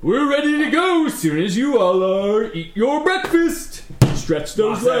says, "We're ready to go as soon as you all are. Eat your breakfast. Stretch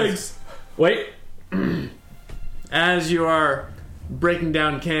those legs." Wait. As you are breaking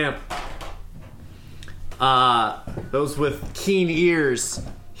down camp, those with keen ears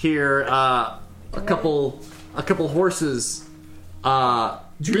hear a couple horses.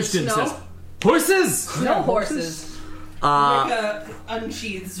 Drewston Snow? says, "Horses!" No horses. Rika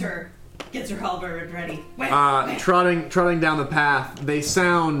unsheathes her, gets her halberd ready. Trotting down the path. They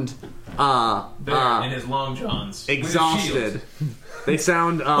sound Baron in his long johns. with his exhausted. shield. They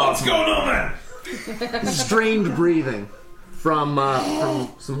sound What's going on, man? strained breathing from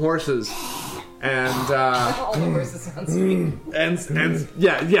some horses, and All the horses sound sweet. and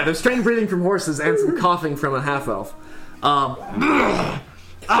yeah, there's strained breathing from horses and some coughing from a half elf.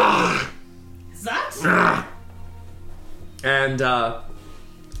 That? And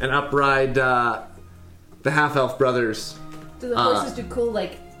up ride the half elf brothers. Do the horses do cool,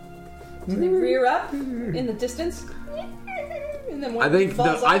 like, do they rear up in the distance? And then one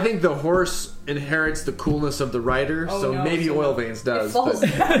falls I off? think the horse inherits the coolness of the rider, Oh, so no, maybe so Oil Veins does. It falls But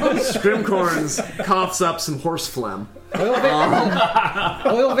down. Scrimcorns coughs up some horse phlegm.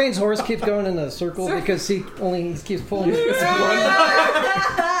 Oil Veins' horse keeps going in a circle because he keeps pulling his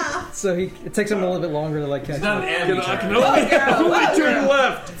blood. So it takes him a little bit longer to like catch It's not an up. ambi Only turn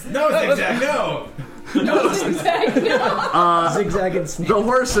left. No, zigzag, no! Zigzag and snake. The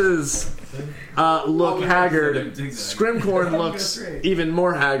horses look haggard. Zigzag. Scrimcorn looks even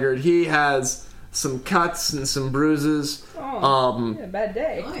more haggard. He has some cuts and some bruises. Yeah, bad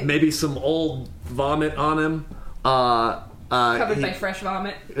day. Maybe some old vomit on him. Covered by fresh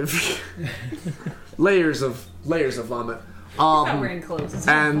vomit. layers of vomit. Not wearing clothes.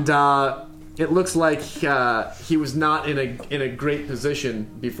 And it looks like he was not in a great position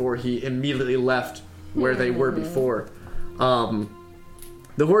before he immediately left where they were before.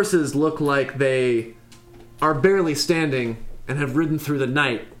 The horses look like they are barely standing and have ridden through the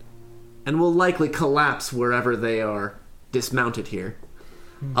night and will likely collapse wherever they are dismounted here.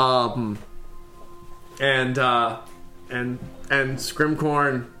 And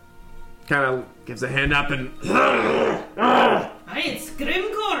Scrimcorn kind of gives a hand up and Hi, it's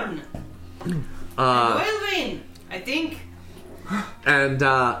Scrimcorn. Oilvein, I think. and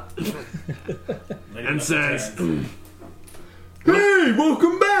says, Hey,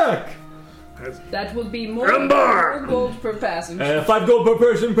 welcome back! That would be more Grumbar! 4 gold per passenger. 5 gold per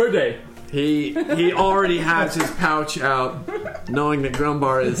person per day. he already has his pouch out, knowing that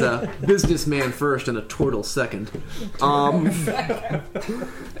Grumbar is a businessman first and a turtle second.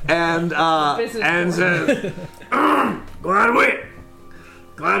 And says,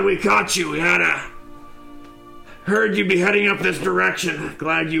 glad we caught you. We had heard you'd be heading up this direction.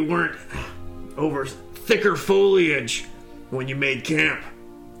 Glad you weren't over thicker foliage when you made camp.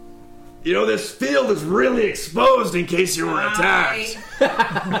 You know, this field is really exposed in case you were attacked.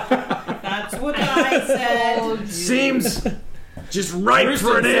 That's what I said. Seems just right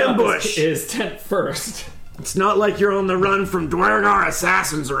for an ambush. Is tent first. It's not like you're on the run from Dwargar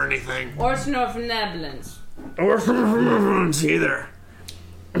assassins or anything. Or Snorf Neblins. Or from either.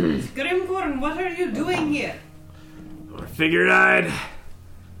 Scrimcorn, what are you doing here? I figured I'd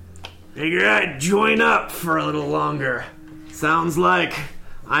join up for a little longer. Sounds like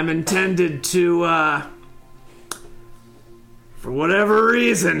I'm intended to, for whatever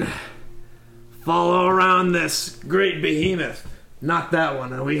reason, follow around this great behemoth. Not that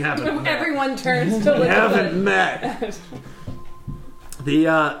one. We haven't met. Everyone turns to look We at haven't met.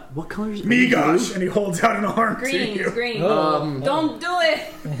 The, what color is it? Me gosh, and he holds out an arm to Green, you. green. Oh. Don't do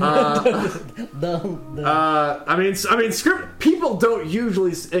it. People don't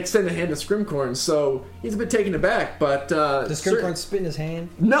usually extend a hand to Scrimcorn, so he's a bit taken aback, but, Does Scrimcorn spit in his hand?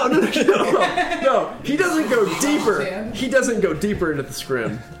 No, he doesn't go deeper. He doesn't go deeper into the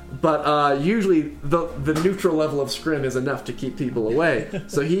scrim. But usually the neutral level of scrim is enough to keep people away.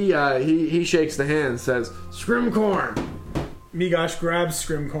 So he shakes the hand and says, Scrimcorn. Migosh grabs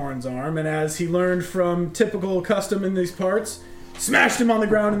Scrimcorn's arm, and as he learned from typical custom in these parts, smashed him on the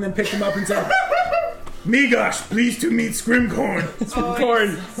ground and then picked him up and said, Migosh, pleased to meet Scrimcorn.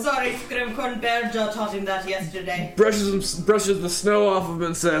 Scrimcorn. Sorry, Scrimcorn. Bearjaw taught him that yesterday. Brushes the snow off of him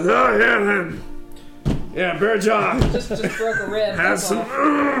and says, oh yeah then. Yeah, Bearjaw Just broke a rib. has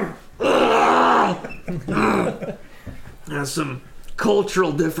that's some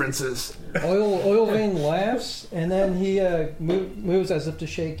cultural differences. Oilvein laughs, and then he moves as if to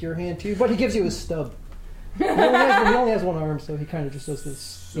shake your hand too, but he gives you a stub. He only has one arm, so he kind of just does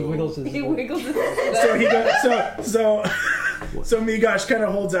this. He wiggles his. He wiggles his. So he goes, so Migosh kind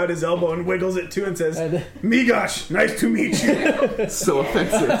of holds out his elbow and wiggles it too and says, Migosh, nice to meet you. So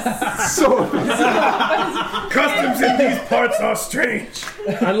offensive. So offensive. Customs in these parts are strange.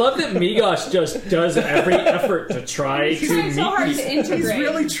 I love that Migosh just does every effort to try He's to trying so hard meet to people. integrate. He's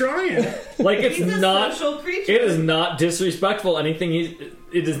really trying. Like it's He's a not. social creature. It is not disrespectful. Anything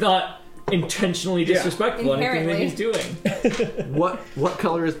it is not intentionally disrespectful. Anything that he's doing. What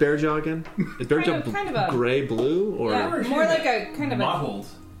color is Bearjaw again? Is Bearjaw kind of a- gray blue or? Yeah, more like a kind of a. Mottled.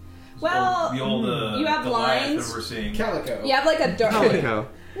 Well, The old you have the life lines. that we're seeing. Calico. You have like a dark. Calico.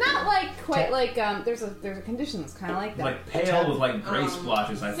 Not like quite like there's a condition that's kind of like that. Like pale with like gray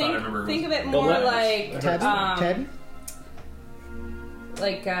splotches. I thought I remember. Think of it The more letters. like Tabby?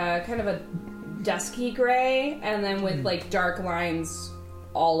 like kind of a dusky gray, and then with like dark lines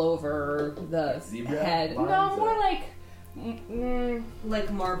all over the Zebra head. lines No, or- more like Like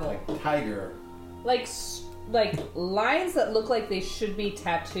marble. Like tiger. like lines that look like they should be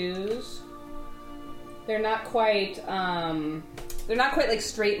tattoos. They're not quite like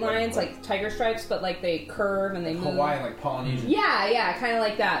straight lines like tiger stripes, but like they curve and they move. Hawaiian, like Polynesian. Yeah, kind of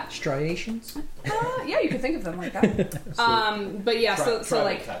like that. Striations? Yeah, you could think of them like that. But yeah, so Tribal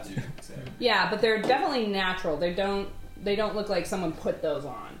like tattoo. So. yeah, but they're definitely natural. They don't look like someone put those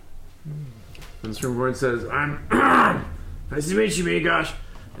on. And Scrimcorn says, "I'm nice to meet you, Migosh."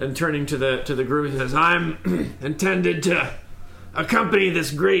 And turning to the group, he says, "I'm intended to accompany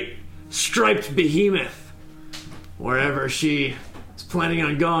this great striped behemoth wherever she is planning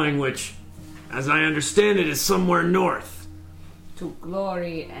on going, which, as I understand it, is somewhere north. To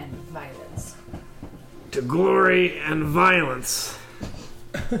glory and violence. To glory and violence."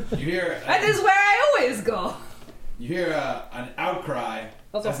 You hear. That is where I always go. You hear an outcry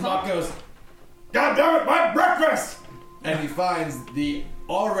Also, as Mott goes, God damn it, my breakfast! And he finds the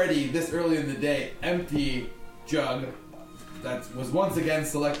already this early in the day empty jug that was once again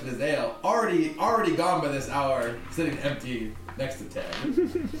selected as ale, already gone by this hour, sitting empty next to Ted.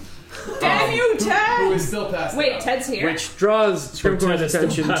 Damn you, Ted! Who is still passed Wait, out. Ted's here. Which draws Scrimcorn's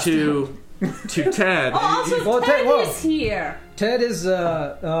attention to Ted. Oh, also, Well, Ted whoa. is here. Ted is,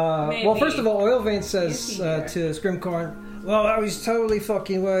 well, Maybe. first of all, Oilvein says Is he here? to Scrimcorn, well, that was totally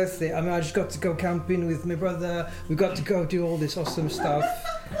fucking worth it. I mean, I just got to go camping with my brother. We got to go do all this awesome stuff.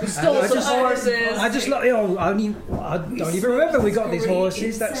 We stole I some just- horses. I just like, I don't even remember we got these great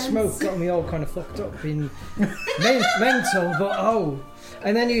horses. That incense. smoke got me all kind of fucked up in mental, but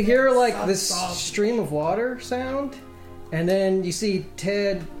and then you hear like this stream of water sound, and then you see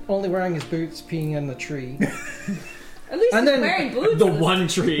Ted only wearing his boots peeing in the tree. At least And he's then wearing boots. The one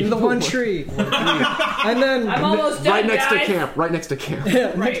tree. The one tree. And then I'm almost done, Right next guys. to camp. Right next to camp.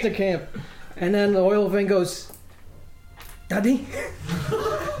 yeah, next to camp. And then the oil vein goes, Daddy?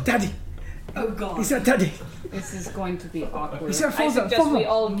 Daddy? Oh god. He said, Daddy. This is going to be awkward. Is there I father- suggest we father?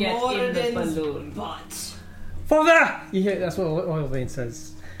 all get in the Moradin's balloon. butt. Father! You hear, that's what oil vein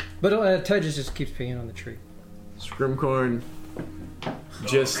says. But Ted just keeps peeing on the tree. Scrimcorn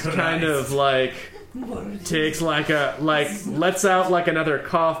just kind of like takes lets out like another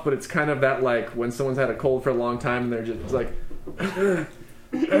cough, but it's kind of that like when someone's had a cold for a long time and they're just like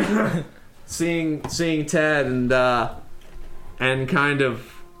seeing Ted and kind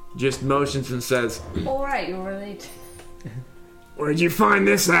of just motions and says, Alright, you were late. "Where'd you find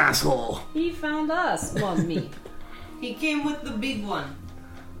this asshole?" He found us. Well, me. He came with the big one.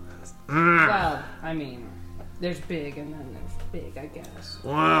 Well, I mean, there's big and then there's big, I guess.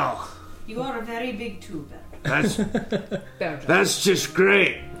 Wow, You are a very big tuber. that's just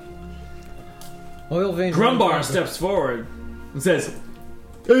great. Oil vein. Grumbar steps forward and says,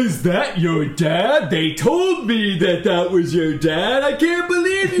 "Is that your dad? They told me that was your dad. I can't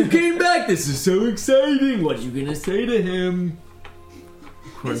believe you came back. This is so exciting. What are you gonna say to him?"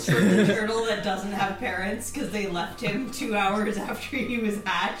 This turtle that doesn't have parents because they left him 2 hours after he was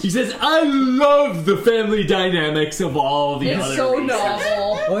hatched. He says, "I love the family dynamics of all the It's other so races."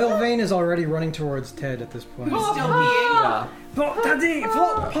 novel. Oil vein is already running towards Ted at this point. Still being. Daddy,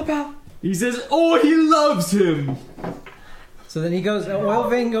 Papa. He says, "Oh, he loves him." So then he goes. Oil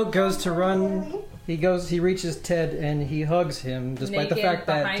vein goes to run. He reaches Ted and he hugs him, despite the Naked fact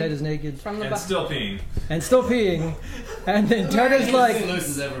that behind- Ted is naked From the And back. still peeing. and still peeing. And then Ted is like,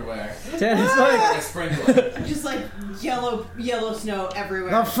 Looses everywhere. Ted is like, Like a sprinkler. Just like yellow snow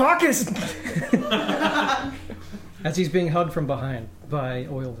everywhere. the fuck is? As he's being hugged from behind by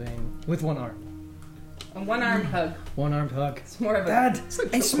Oil vein with one arm, A one-armed hug. one armed hug. It's more of a Dad,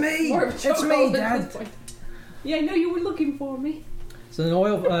 it's me. more of a It's chokehold me, at Dad. this point. Yeah, I know you were looking for me. So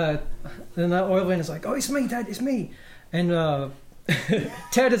then then that oil vein is like, oh, it's me, Dad, it's me. And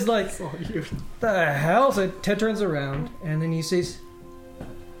Ted is like, the hell? So Ted turns around and then he says,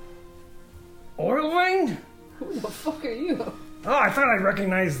 oil vein? Who the fuck are you? Oh, I thought I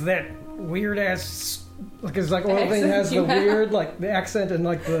recognized that weird ass. Because like oil vein Accent has the you have. weird, like the accent and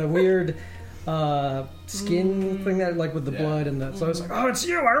like the weird skin thing that like with the blood and that. So I was like, oh, it's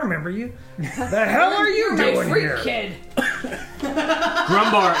you. I remember you. The hell are you You're my doing freak here? kid.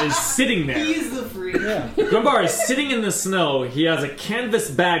 Grumbar is sitting there. He's the freak. Yeah. Grumbar is sitting in the snow. He has a canvas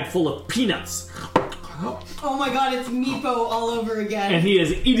bag full of peanuts, Oh my god, it's Meepo all over again. and he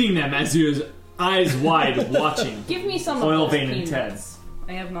is eating them as he is eyes wide watching. Give me some Oil of those vein and peanuts.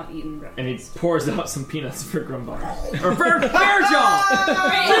 I have not eaten breakfast. And he pours out some peanuts for Grumbar. Or for Bearjaw!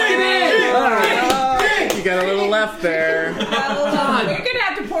 You got a little left there. We're gonna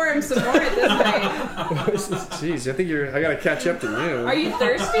have to pour him some more at this rate. Jeez, I think I gotta catch up to you. Are you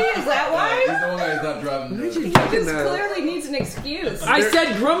thirsty? Is that He's why? the one guy's not driving. This clearly needs an excuse. I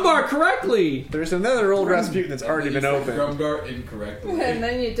said Grumbar correctly! There's another old Rasputin that's already been opened. Grumgar incorrectly. And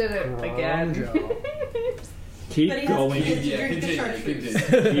then you did it again. But Keep he has going. kids to Yeah, drink the continue, chartreuse.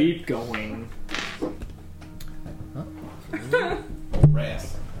 continue. Keep going.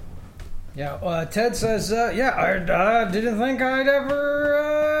 Ras. Yeah, Ted says, yeah, I didn't think I'd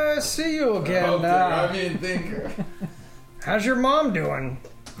ever see you again. Thinker. How's your mom doing?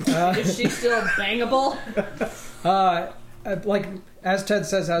 Is she still bangable? Like, as Ted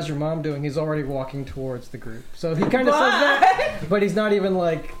says, how's your mom doing? He's already walking towards the group. So he kind of says that, but he's not even,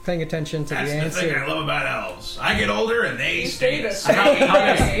 like, paying attention to That's the the thing I answer. love about elves. I get older and they stay the same. How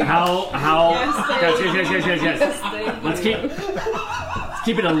Yes, they yes. Let's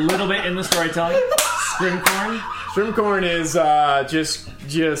keep it a little bit in the storytelling. Scrimcorn. Scrimcorn is just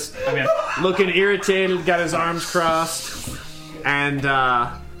looking irritated, got his arms crossed, and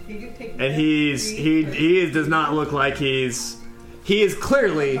he does not look like he's he is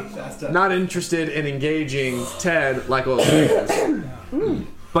clearly not interested in engaging Ted like Oil is.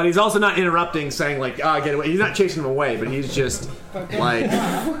 But he's also not interrupting, saying like, get away. He's not chasing him away, but he's just like,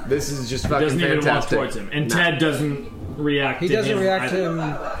 this is just fucking Doesn't even walk fantastic. towards him. And Ted doesn't react He to doesn't him. react to him.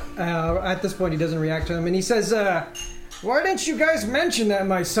 At this point, he doesn't react to him, and he says, "Why didn't you guys mention that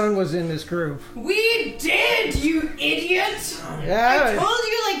my son was in this group?" We did, you idiot! I Yeah, told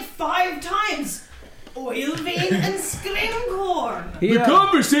you like 5 times. Oil vein and scrimcorn. he, The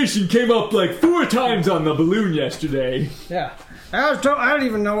conversation came up like 4 times on the balloon yesterday. yeah. I don't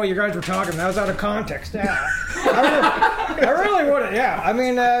even know what you guys were talking about. I was out of context. Yeah, I really would have. Yeah, I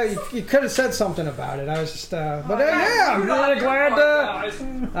mean, you could have said something about it. I was just, but yeah, I'm really glad.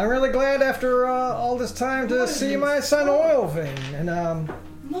 I'm really glad after all this time to see my son Oil Vein, and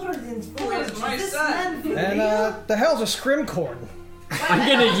Northern's is my son? the hell's a scrimcorn? I'm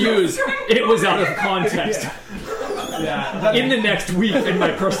gonna use it was out of context Yeah, in the next week in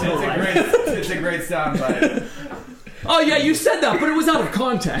my personal life. it's a great soundbite. Oh yeah, you said that, but it was out of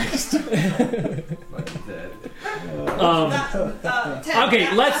context.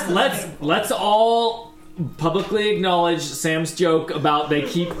 Okay, let's all publicly acknowledge Sam's joke about they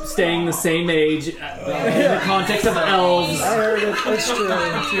keep staying the same age in the context of elves. I heard it. It's true.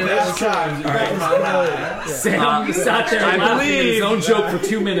 There's times you make my eye. Sam sat there I laughing at his believe- own joke for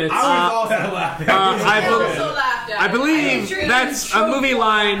 2 minutes. I was also laughing. I believe that's a movie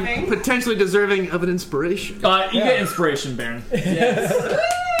line potentially deserving of an inspiration. You get inspiration, Baron.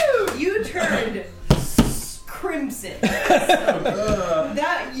 You turned crimson.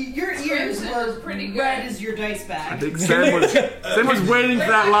 That your ears Crimson were is pretty good. red as your dice I bag. think Sam was waiting for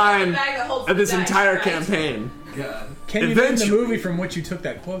that line Bag that holds of this the dice, entire right? campaign. Can you name the Eventually- movie from which you took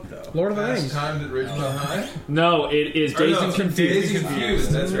that quote, though? Lord of the Last Rings. time at Ridgemont High? No, it is Or Dazed no, and Confused. Dazed and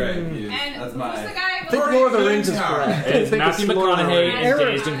Confused, that's right. And That's who's my- the guy? I think Lord of the Rings is correct. It's Matthew McConaughey and Eric-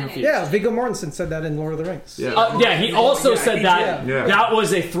 Dazed and Confused. Yeah, Viggo Mortensen said that in Lord of the Rings. Yeah. Yeah, he also said that Yeah. that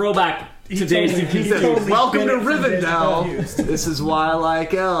was a throwback to Dazed and He Confused. said, "Welcome to bit from Dazed and Rivendell. Confused. This is why I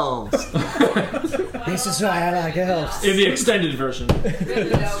like elves." This is why I like elves. In the extended version.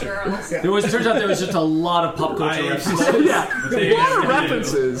 Girls. Turns out there was just a lot of pop culture references. Yeah, a lot of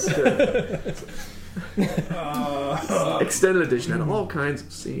references. Extended edition had all kinds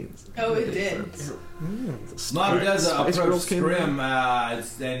of scenes. Oh, it did. Mom does Spice approach Girls came Scrim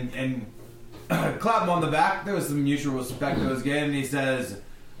and clap him on the back. There was some mutual respect that was given. And he says,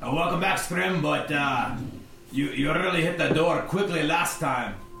 "Welcome back, Scrim, but you really hit the door quickly last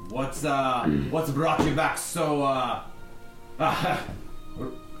time. What's brought you back so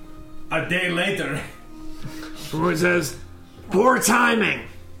a day later?" Roy says, "Poor timing.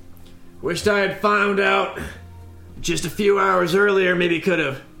 Wished I had found out just a few hours earlier. Maybe could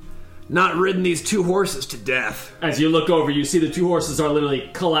have not ridden these 2 horses to death." As you look over, you see the 2 horses are literally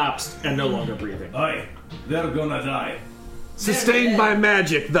collapsed and no longer breathing. Aye, they're gonna die. Sustained by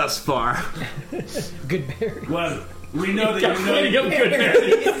magic thus far. Good berry. Well, we know that you know Cleaning up good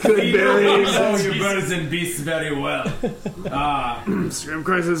berries. Good you berries. know your birds and beasts very well.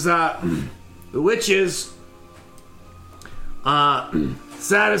 Scrimcross says, the witches,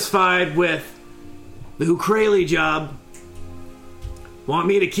 satisfied with the Hukrali job, want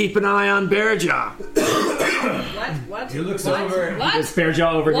me to keep an eye on Bearjaw. What? He looks over. Is What?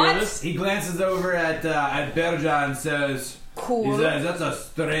 Fairjaw over What? this? He glances over at Berja and says, Cool. He says, "That's a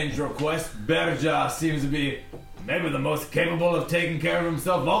strange request. Berja seems to be maybe the most capable of taking care of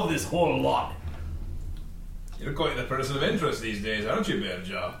himself of this whole lot." You're quite the person of interest these days, aren't you,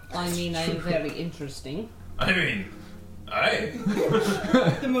 Bearjaw? I mean, I am very interesting. I mean, aye.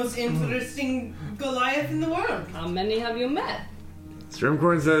 The most interesting Goliath in the world. How many have you met?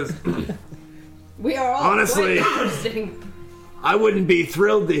 Scrimcorn says, We are all Honestly- quite interesting. I wouldn't be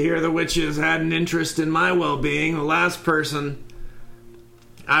thrilled to hear the witches had an interest in my well-being. The last person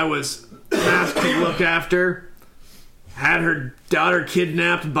I was asked to look after had her daughter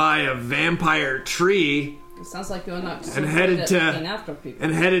kidnapped by a vampire tree It sounds like you're not so And good headed at to- looking after people.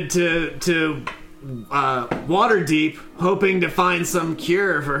 and headed to Waterdeep, hoping to find some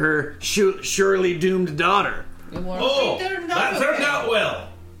cure for her surely doomed daughter. You were- Oh, They're not that turned okay. out well.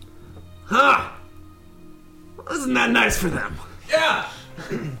 Huh? Isn't that nice for them? Yeah.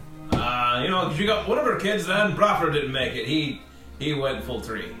 You know, 'cause you got one of her kids then, Bradford didn't make it. He went full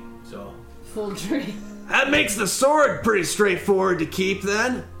 3. So full tree. That makes the sword pretty straightforward to keep,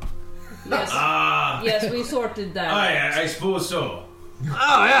 then. Yes. Yes, we sorted that. I suppose so.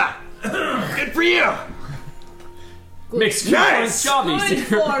 Oh, yeah. Good for you. Makes Nice. job Good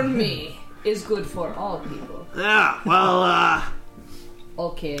easier. for me is good for all people. Yeah, well,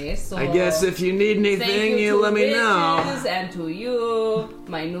 Okay, so I guess if you need thank anything, you you to let me know. bitches and to you,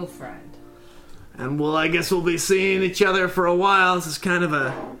 my new friend. And well, I guess we'll be seeing each other for a while. This is kind of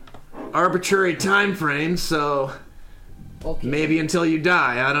a arbitrary time frame, so Okay. maybe until you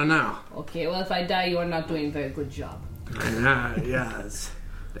die. I don't know. Okay, well, if I die, you are not doing a very good job. Yeah,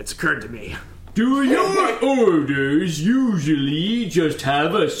 it's occurred to me. Do your orders usually just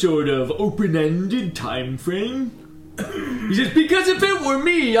have a sort of open-ended time frame? He says, because if it were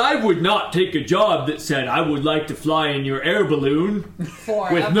me, I would not take a job that said I would like to fly in your air balloon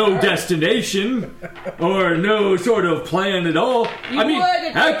with no destination or no sort of plan at all. You I mean, would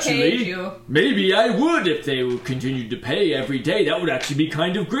if they paid actually, you. maybe I would if they continued to pay every day. That would actually be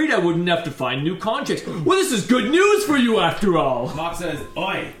kind of great. I wouldn't have to find new contracts. Well, this is good news for you after all. Mock says,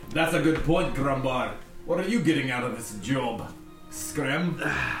 Oi, that's a good point, Grumbar. What are you getting out of this job? Scrim?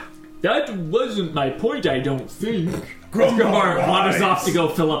 That wasn't my point, I don't think. Grumbar wanders off to go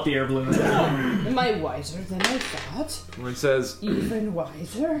fill up the air balloon. Am I wiser than I thought? One says, Even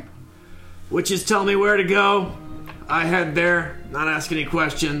wiser? witches tell me where to go. I head there, not ask any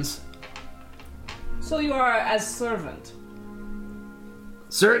questions. So you are as servant.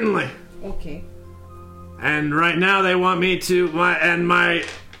 Certainly. Okay. And right now they want me to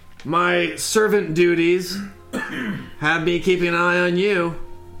my servant duties have me keeping an eye on you,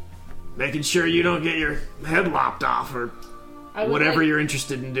 making sure you don't get your head lopped off or I would whatever like- you're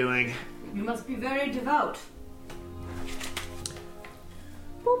interested in doing. You must be very devout.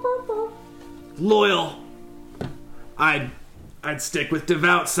 Boop, boop, boop. Loyal. I'd stick with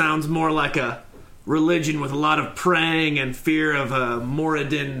devout. Sounds more like a religion with a lot of praying and fear of a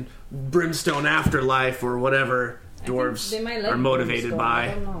Moradin brimstone afterlife or whatever dwarves they might like are motivated brimstone, I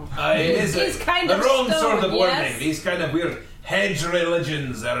by. don't know. It is It's kind the of wrong stone, sort of wording. yes? These kind of weird hedge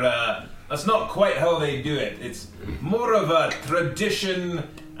religions are, that's not quite how they do it. It's more of a tradition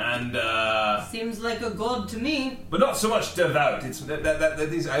and, Seems like a god to me. but not so much devout. It's,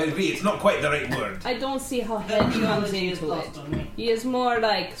 I agree, it's not quite the right word. I don't see how head comes Theology is into it. lost on me. He is more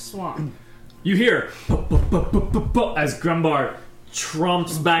like swamp. You hear as Grumbar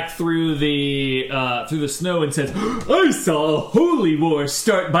tromps back through the snow and says, I saw a holy war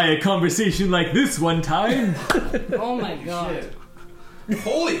start by a conversation like this one time. Oh my god.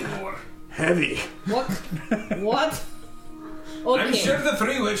 Holy war! Heavy. What? What? Okay. I'm sure the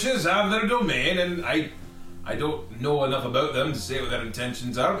three witches have their domain, and I don't know enough about them to say what their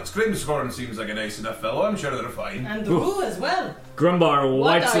intentions are, but Scrimscorn seems like a nice enough fellow. I'm sure they're fine. And the Roo as well. Grumbar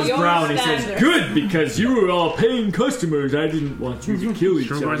wipes are his your brow and he says, standards? good, because you were all paying customers. I didn't want you to kill each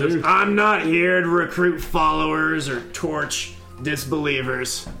Grumbar other. says, I'm not here to recruit followers or torch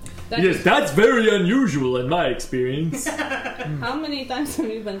disbelievers. Yes, that's very unusual in my experience. How many times have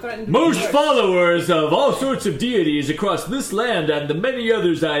you been threatened? to Most be murdered? followers of all sorts of deities across this land and the many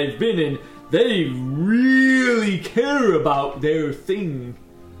others I've been in, they really care about their thing.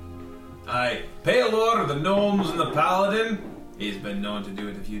 Aye. Paelor, the gnomes, and the paladin, he's been known to do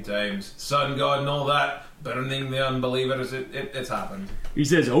it a few times. Sun god and all that, burning the unbelievers, it's happened. He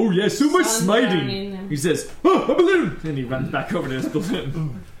says, oh yeah, so much Sun smiting. burning. He says, oh, a balloon! And he runs back over to his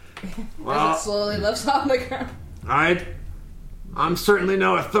balloon. As it slowly lifts off the ground. I'm certainly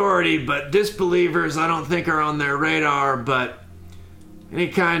no authority, but disbelievers I don't think are on their radar, but any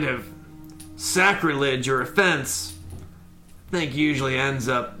kind of sacrilege or offense I think usually ends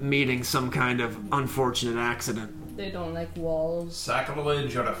up meeting some kind of unfortunate accident. They don't like walls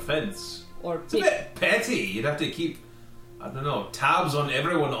Sacrilege or offense. or It's a bit petty. You'd have to keep, I don't know, tabs on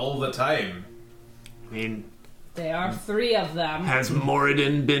everyone all the time. I mean, There are 3 of them. has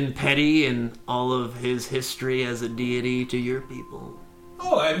Moradin been petty in all of his history as a deity to your people?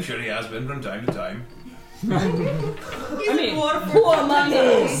 Oh, I'm sure he has been from time to time. I mean, who among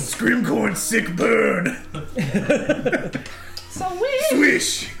us? Scrimcorn sick burn. So weird.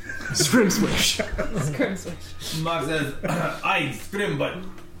 Swish. Scrim swish. Scrim switch. Mark says, aye, Scrim, but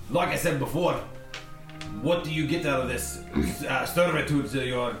like I said before, what do you get out of this servitude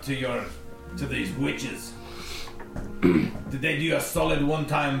to these witches? Did they do a solid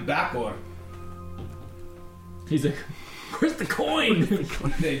one-time back, or He's like, where's the coin?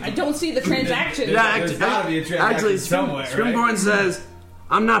 I don't see the transaction. Yeah, There's gotta be a transaction actually, somewhere, Scrimborn right? says,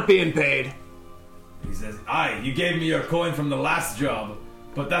 I'm not being paid. He says, aye, you gave me your coin from the last job,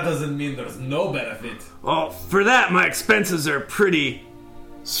 but that doesn't mean there's no benefit. Well, for that, my expenses are pretty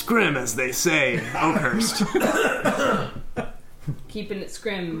scrim, as they say in Oakhurst. Keeping it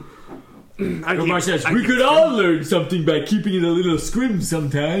scrim. Grumbar says, we could all learn something by keeping it a little scrim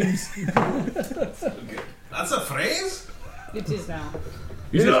sometimes. That's a phrase? It is now.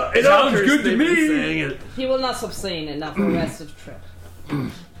 He says, In sounds Oakhurst, good to they've been me. saying it. He will not stop saying it now for the rest of the trip.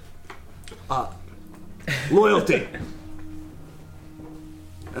 Loyalty.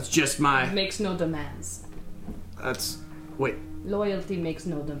 That's just my. Makes no demands. That's. Wait. Loyalty makes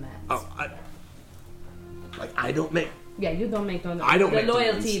no demands. Oh, I don't make. Yeah, you don't make no demands. I don't the make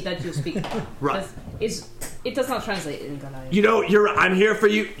loyalty demands. that you speak of Right. it does not translate into loyalty. You know, I'm here for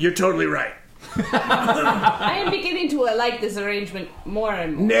you. You're totally right. I am beginning to like this arrangement more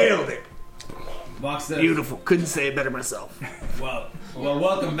and more. Nailed it. Mox says, Beautiful. Couldn't say it better myself. Well,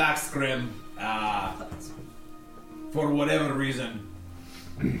 welcome back, Scrim. For whatever reason,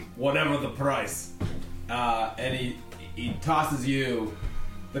 whatever the price, and he tosses you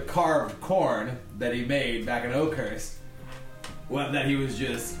the carved corn that he made back in Oakhurst. Well, that he was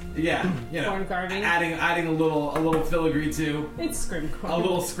just Corn carving. adding a little filigree to, It's scrim corn. a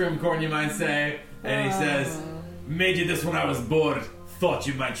little scrim corn, you might say, and he says, "Made you this when I was bored. Thought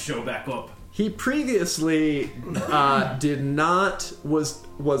you might show back up." He previously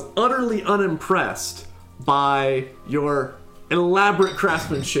was utterly unimpressed by your elaborate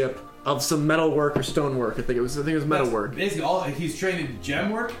craftsmanship of some metalwork or stonework. I think it was metalwork. Basically, he's trained in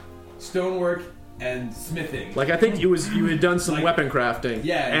gemwork, stonework, and smithing. Like I think you had done some weapon crafting.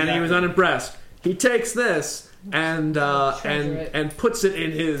 Yeah, and he was exactly. unimpressed. He takes this and puts it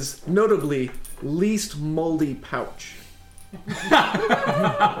in his notably least moldy pouch.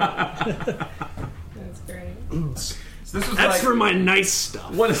 That's great. So this was That's like for my nice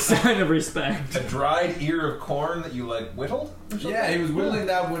stuff. What a sign of respect. a dried ear of corn that you like whittled? Or something? Yeah, he was whittling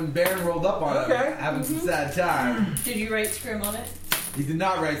that when Baron rolled up on Okay. him, having some sad time. Did you write scrim on it? He did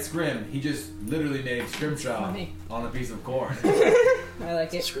not write scrim. He just literally made scrimshaw Funny. on a piece of corn. I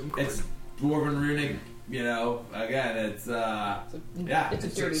like it. It's dwarven runic. You know, again, it's yeah, It's a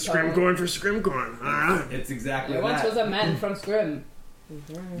dirty Scrimcorn for Scrimcorn. All right. it's exactly There once that. was a man from Scrim.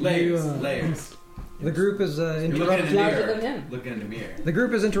 Layers, You, layers. The group is You're looking in interrupted. the Larger mirror. than him. Looking in the mirror. The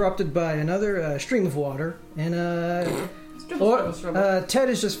group is interrupted by another stream of water, and Ted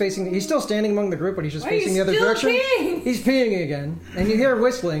is just facing. He's still standing among the group, but he's just Why are you facing the other still direction. peeing? He's peeing again, and you hear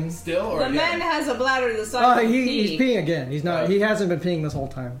whistling. Still or The again? man has a bladder the size of a He's pea. peeing again. He's not. Oh. He hasn't been peeing this whole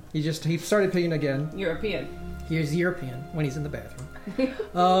time. He started peeing again. European. He's European when he's in the bathroom.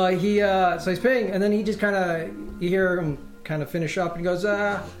 So he's peeing, and then he just kind of you hear him kind of finish up, and he goes,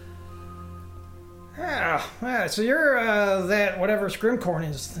 so you're that whatever Scrimcorn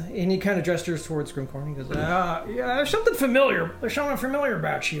is, and he kind of gestures towards Scrimcorn. He goes, yeah, there's something familiar. There's something familiar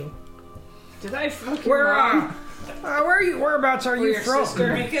about you. Did I fucking Where are you? Whereabouts are you your from?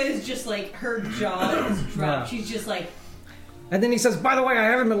 sister. Rika is just like, her jaw is dropped. Yeah. She's just like, And then he says, by the way, I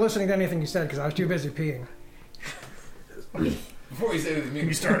haven't been listening to anything you said because I was too busy peeing. Before you say anything,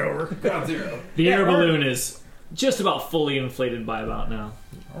 You start over. ground zero. The air balloon is just about fully inflated by about now.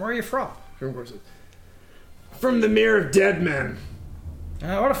 Where are you from? Scrimcorn says, "From the Mirror of Dead Men."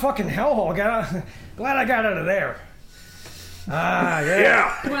 What a fucking hellhole. Glad I got out of there.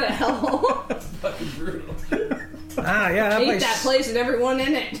 Yeah. What the hell? Fucking brutal. Yeah, that Hate place. that place and everyone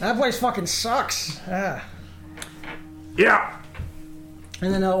in it. That place fucking sucks. Yeah.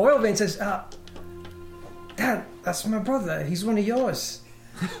 And then Oil Vein says, Dad, that's my brother. He's one of yours.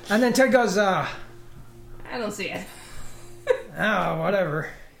 And then Ted goes, I don't see it. whatever.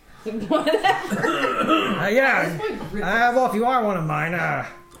 Whatever. Well, if you are one of mine, I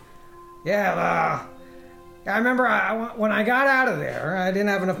remember when I got out of there, I didn't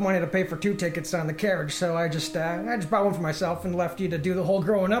have enough money to pay for 2 tickets on the carriage, so I just bought one for myself and left you to do the whole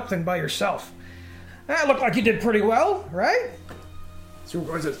growing up thing by yourself. That looked like you did pretty well, right?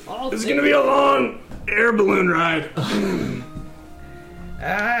 Scrimcorn says, "This is gonna be a long air balloon ride."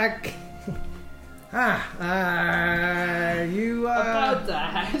 About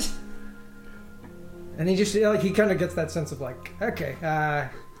that. And he just he kind of gets that sense of like, okay, Yeah,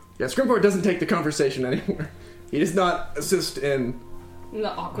 Scrimcorn doesn't take the conversation anymore. He does not assist in The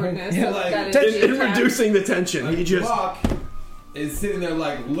awkwardness. Yeah, of that like- is in the attack. reducing the tension. He just Buck is sitting there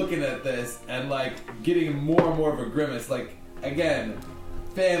like looking at this and like getting more and more of a grimace. Like again,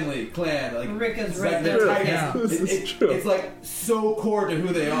 family, clan, like Rika's it's right like there. the tightest. Yeah. This is It's true. like so core to who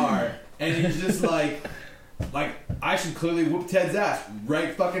they are, and he's just like I should clearly whoop Ted's ass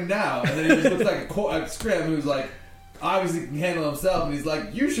right fucking now. And then he just looks like a Scrim who's like obviously can handle himself, and he's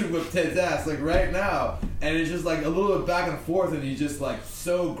like, you should whip Ted's ass like right now. And it's just like a little bit back and forth, and he's just like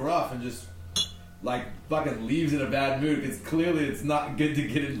so gruff and just like fucking leaves in a bad mood because clearly it's not good to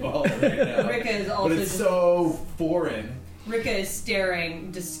get involved right now. Rika is also but it's just, so foreign. Rika is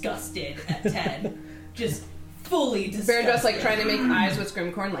staring disgusted at Ted. Just fully disgusted. Bear just like trying to make eyes with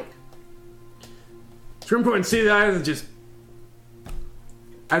Scrimcorn, like Scrimcorn see the eyes and just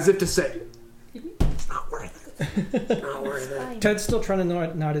as if to say, "It's not worth it." Ted's still trying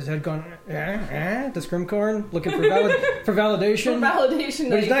to nod his head, going, to Scrimcorn, looking for validation. For validation,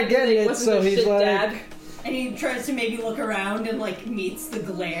 But he's not getting it, wasn't so a he's shit like, dad. And he tries to maybe look around and like meets the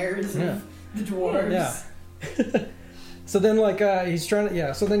glares of the dwarves. yeah. So then, like, he's trying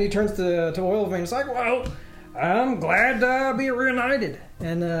to, so then he turns to Oilvein. He's like, well, I'm glad to be reunited.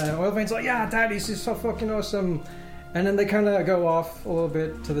 And Oilvein's like, yeah, Dad, he's just so fucking awesome. And then they kind of go off a little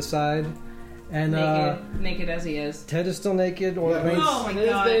bit to the side. And Naked as he is. Ted is still naked. Oilvein's, Oh my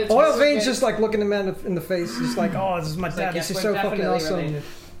god. Oilvein's just like looking the man in the face. He's like, oh, this is my dad. like, This yes, is we're so fucking definitely awesome. related.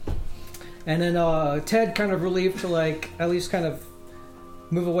 And then Ted, kind of relieved to like at least kind of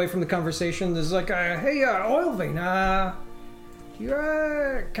move away from the conversation. There's like, hey, Oilvein,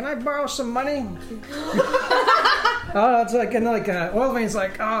 can I borrow some money? It's like, and like Oilvein's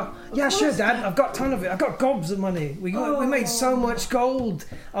like, yeah, sure, Dad. I've got a ton of it. I've got gobs of money. We made so much gold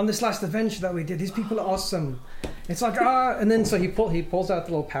on this last adventure that we did. These people are awesome. It's like, and then so he pulls out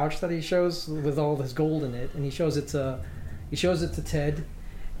the little pouch that he shows with all this gold in it, and he shows it to Ted.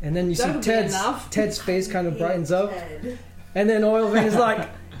 And then you see Ted's face kind of brightens up. And then Oilvein is like,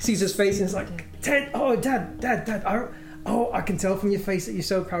 sees his face and is like, Ted, oh, Dad, I can tell from your face that you're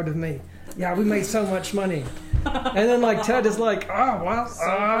so proud of me. Yeah, we made so much money. And then like Ted is like, oh, well,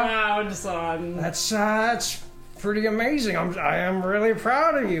 Proud son. that's pretty amazing. I am really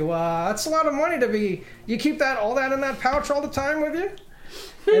proud of you. That's a lot of money to be, you keep all that in that pouch all the time with you?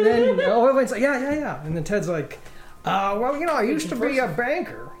 And then Oilvein's like, yeah. And then Ted's like, well, I used to be a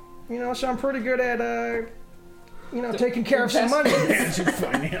banker, so I'm pretty good at, taking care of some money.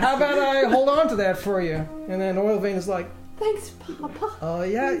 How about I hold on to that for you? And then Oilvein is like, Thanks, Papa.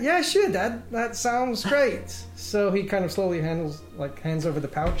 yeah, sure, Dad. That sounds great. So he kind of slowly hands over the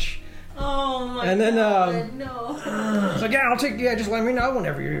pouch. Oh my And then, god, no. It's like, just let me know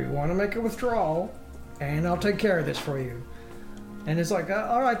whenever you want to make a withdrawal, and I'll take care of this for you. And it's like,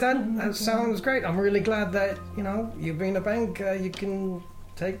 all right, Dad, that sounds great. I'm really glad that, you being a bank, you can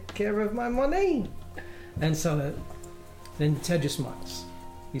take care of my money. And so then Ted just smiles.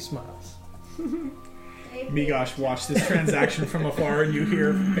 He smiles. Migosh watched this transaction from afar, and you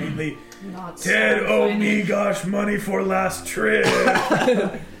hear faintly, Not Ted so owe funny. Migosh money for last trip.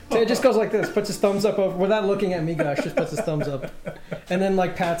 Ted just goes like this, puts his thumbs up over, without looking at Migosh, just puts his thumbs up. And then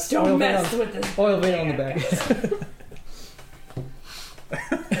pats Don't Oilvein mess on, with this. Oilvein on the back.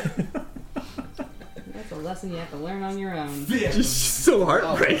 That's a lesson you have to learn on your own. Just so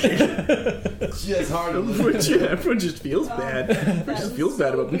heartbreaking. Just hard to Everyone just feels bad. Everyone just feels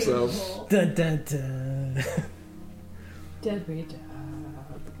bad about themselves. Dun, dun, dun. Deadbeat.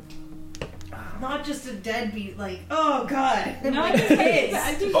 Not just a deadbeat, like, oh god. Not Like kids.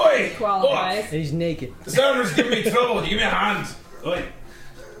 I think Oi! qualifies. He's naked. The Sounders giving me trouble. Give me a hand. Oi!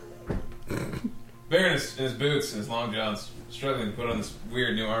 Bear in his boots and his long johns, struggling to put on this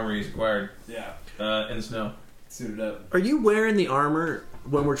weird new armor he's acquired. Yeah. In the snow. Suited up. Are you wearing the armor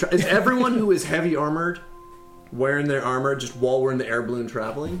when we're is everyone who is heavy armored wearing their armor just while we're in the air balloon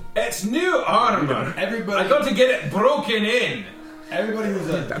traveling? It's new armor. Everybody. I got to get it broken in. Everybody who's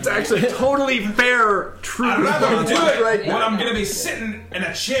a. That's actually a totally fair, true I'd rather do it right when now. I'm gonna be sitting in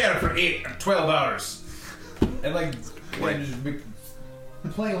a chair for 8 or 12 hours. And just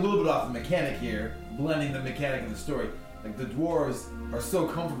playing a little bit off the mechanic here, blending the mechanic and the story. Like the dwarves are so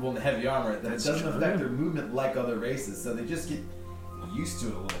comfortable in the heavy armor that it doesn't affect their movement like other races, so they just get used to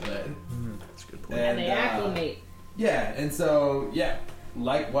it a little bit. That's a good point. And they acclimate. Yeah, and so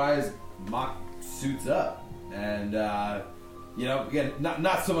likewise, Mock suits up, and again,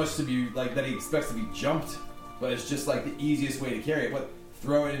 not so much to be like that he expects to be jumped, but it's just like the easiest way to carry it. But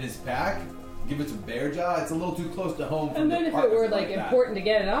throw it in his pack, give it to Bearjaw. It's a little too close to home. And then if it were important to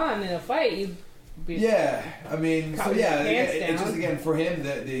get it on in a fight, you'd be I mean, Cutting your pants it's just down. again for him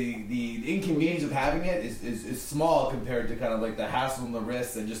the inconvenience of having it is small compared to kind of like the hassle and the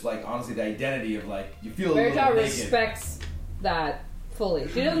risks and just like honestly the identity of like you feel a little Bearjaw naked. respects that fully.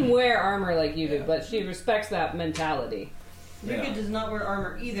 She doesn't wear armor like you do, but she respects that mentality. Yuka does not wear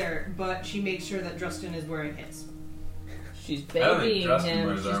armor either, but she makes sure that Drustin is wearing his. She's I don't think babying Justin him.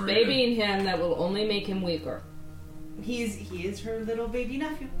 wears She's armor babying him. That will only make him weaker. He is her little baby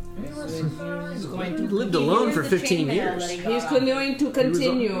nephew. He's going He to. lived alone for 15 years. He's continuing to He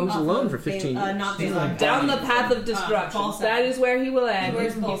continue was alone for 15 years. Not down the path of destruction. Paul said. That is where he will end. He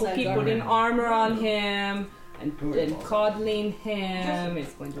wears People Paul keep said putting armor. armor on him and coddling him.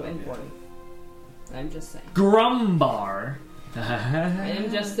 It's going to end poorly. I'm just saying. Grumbar I am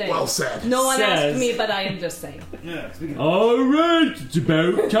just saying. Well said. No one Says- asked me, but I am just saying. Yeah, speaking of Alright, it's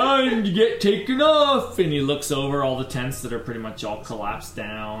about time to get taken off. And he looks over all the tents that are pretty much all collapsed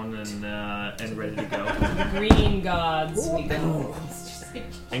down and ready to go. Green gods, we go.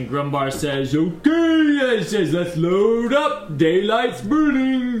 And Grumbar says, okay, he says, let's load up. Daylight's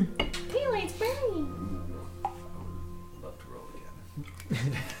burning. Daylight's burning. love to roll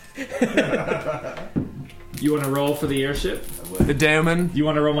again. You want to roll for the airship? The Daemon. You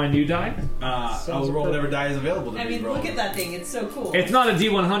want to roll my new die? I'll roll whatever die is available to I me. mean, roll. look at that thing. It's so cool. It's not a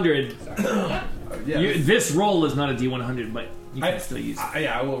D100. Yeah, This roll is not a D100, but you can still use it.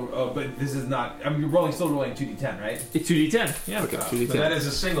 yeah, I will. But this is not. I'm still rolling 2d10, right? It's 2D10. Yeah. Okay, So that is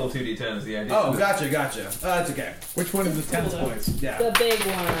a single 2d10 is the idea. Oh, gotcha. That's okay. Which one is the 10th place? Yeah, The big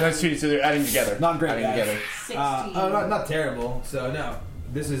one. That's two, so they're adding together. not great. Adding Guys. together. 16. Not terrible. So no,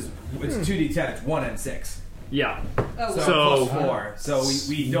 it's 2d10. It's 1 and 6. Yeah. Oh, So, So- plus 4. So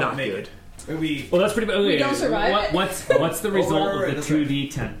we don't Not make good. it. We Well, that's pretty bad. We don't survive it. What's the result right, of the that's right.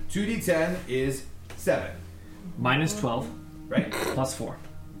 2D10? 2d10 is 7, Minus 12 right? plus 4.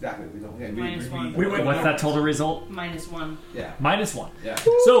 Exactly. We don't. Yeah, Minus one. We went. What's that total result? -1. Yeah. Minus 1. Yeah.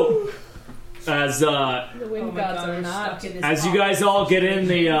 So, as The Oh wind my gods god, are we're not. stuck in this as you box. guys all get in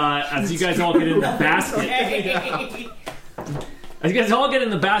the basket, as you guys all get in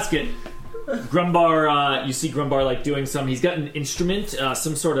the basket, Grumbar, you see Grumbar like doing some. He's got an instrument,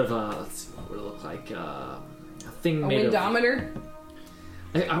 some sort of let's see, what would it look like? A thing A made of. windometer?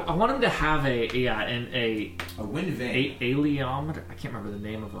 I want him to have a wind vane. aliometer. I can't remember the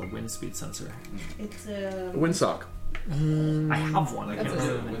name of a wind speed sensor. It's a. Windsock. I have one. I can't That's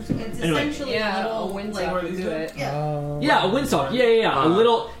remember the name. It's Anyway. essentially Yeah, a a little wind like, sock would do it. Yeah, a windsock. Yeah. A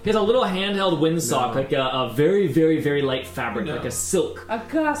little. He has a little handheld windsock, like a very, very, very light fabric, like a silk, A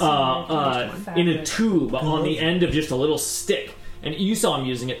gossamer. in a tube on the end of just a little stick. And you saw him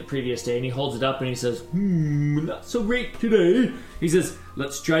using it the previous day, and he holds it up and he says, not so great today. He says,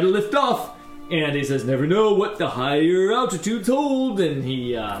 let's try to lift off. And he says, never know what the higher altitudes hold. And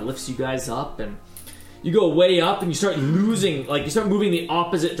he lifts you guys up, and you go way up, and you start losing, like, you start moving the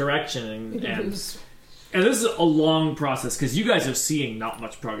opposite direction. And this is a long process, because you guys are seeing not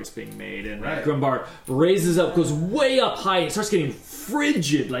much progress being made. And Right. Grumbar raises up, goes way up high, and starts getting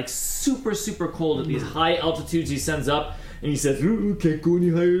frigid, like super, super cold at these high altitudes he sends up. And he says, "Ooh, can't go any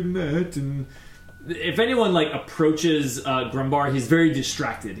higher than that." And if anyone like approaches Grumbar, he's very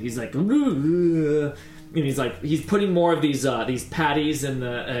distracted. He's like, "Ooh," and he's putting more of these patties in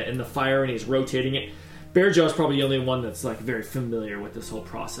the fire, and he's rotating it. Bearjaw's probably the only one that's like very familiar with this whole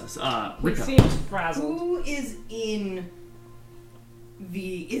process. He Rika. seems frazzled. Who is in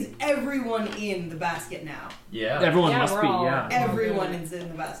is everyone in the basket now? Yeah. Everyone Yeah, must we're be, all- yeah. Everyone is in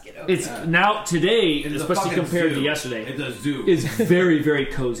the basket. Okay. It's now today, It's a especially fucking compared zoo. to yesterday, It's a zoo. is very, very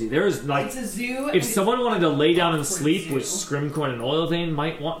cozy. There is like. It's a zoo. and If it's someone wanted to lay down and awkward sleep, zoo. which Scrimcorn and Oilvein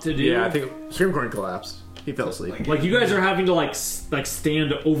might want to do, Yeah, I think Screamcorn collapsed. He fell asleep. like you guys are having to like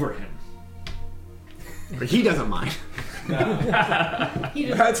stand over him. But he doesn't mind. He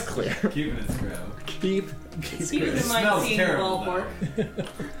just That's clear. Keeping it scrub. he doesn't mind smells seeing terrible, the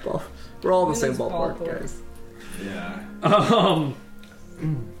ballpark. We're all in the same Women's ballpark, ballpark. guys. Yeah.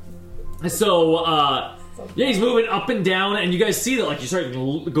 So yeah, he's moving up and down, and you guys see that like you start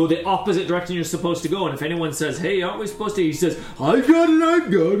to go the opposite direction you're supposed to go. And if anyone says, "Hey, aren't we supposed to?" He says, "I got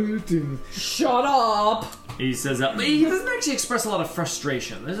it," and Shut up! he says that. But he doesn't actually express a lot of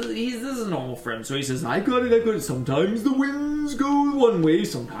frustration. This is normal for him. So he says, "I got it." Sometimes the winds go one way,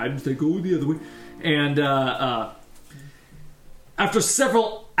 sometimes they go the other way, and after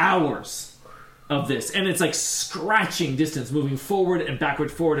several hours of this, and it's like scratching distance, moving forward and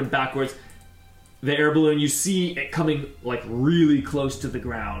backwards, the air balloon, you see it coming like really close to the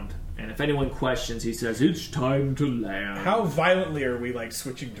ground. And if anyone questions, he says, "It's time to land." How violently are we like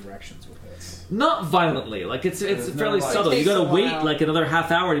switching directions with this? Not violently, like it's fairly no, like, subtle. You takes gotta a wait while. like another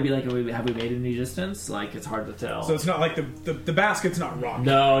half hour to be like, have we made any distance? Like it's hard to tell. So it's not like the basket's not rocking.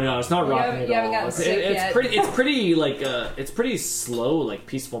 No, it's not rocking you at haven't all. gotten It's, sick it's yet. pretty like it's pretty slow, like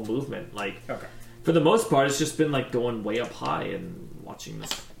peaceful movement. Like Okay. for the most part, it's just been like going way up high and watching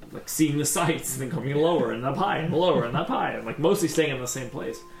this, like seeing the sights, and then coming lower and up high and lower and up high, and like mostly staying in the same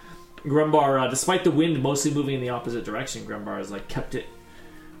place. Grumbar, despite the wind mostly moving in the opposite direction, Grumbar has like kept it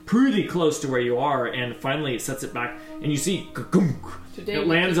pretty close to where you are, and finally it sets it back, and you see Today it we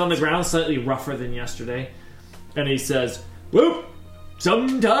lands on the ground slightly rougher than yesterday, and he says, "Well,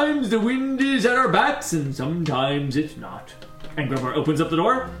 sometimes the wind is at our backs, and sometimes it's not." And Grumbar opens up the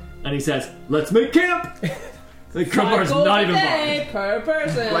door, and he says, "Let's make camp." The Grumbar's Gold not a even day per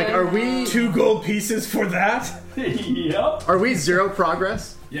person. Like, are we 2 gold pieces for that? bothered. Yep. are we 0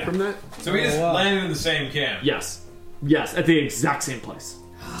 progress Yeah. from that? So we just landed in the same camp. Yes. Yes, at the exact same place.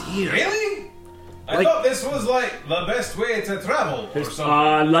 Really? I Like- thought this was like the best way to travel or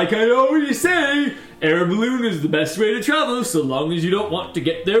something. Like I already say, air balloon is the best way to travel so long as you don't want to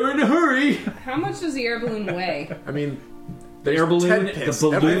get there in a hurry. How much does the air balloon weigh? I mean, The air balloon, tent the pits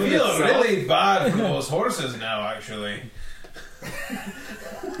balloon I feel itself. really bad for those horses now, actually.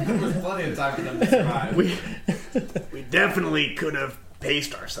 There was plenty of time for them to survive. we definitely could have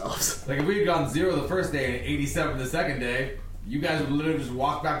paced ourselves. Like if we had gone 0 the first day and 87 the second day, you guys would literally just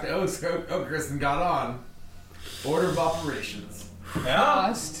walk back to Oakhurst and got on. Order of operations. Yeah.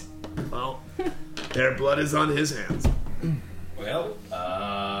 Cost. Well, their blood is on his hands. Well,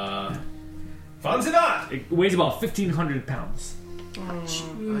 fun to not. It weighs about 1,500 pounds.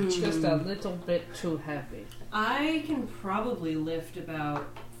 Just a little bit too heavy. I can probably lift about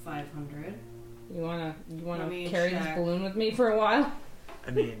 500. You wanna Let me carry this check. balloon with me for a while?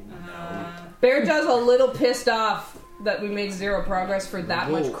 I mean, Bearjaw's a little pissed off that we made 0 progress for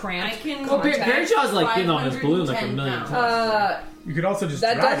that much I cramped can. Oh, Bearjaw's like been on his balloon like a 510 million pounds. times. You could also just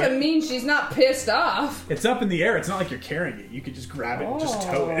That drive doesn't it. mean she's not pissed off. It's up in the air. It's not like you're carrying it. You could just grab it and just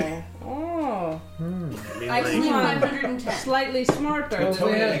tow it. Oh, I mean, I can lift Like- 510. slightly smarter.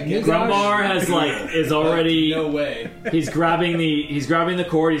 Grumbar has is already No way. he's grabbing the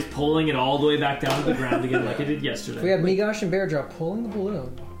cord, he's pulling it all the way back down to the ground again like he did If we yesterday. have Migosh and Bearjaw pulling the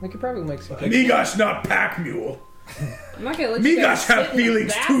balloon, we could probably make some. Migosh, not pack mule. I'm not gonna let you guys Migosh have sit in the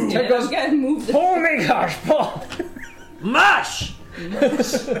feelings too. basket. There I'm gonna move the Pull Migosh, pull! Mush!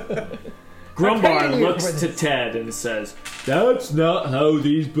 Grumbar Okay, looks for to this. Ted and says, "That's not how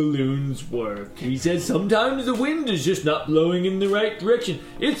these balloons work." He says, "Sometimes the wind is just not blowing in the right direction.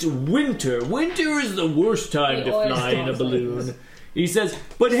 It's winter. Winter is the worst time He to always fly in a talks like balloon." He says,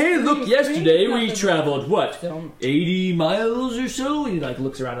 "But hey, look, yesterday we traveled, what, Don't. 80 miles or so?" He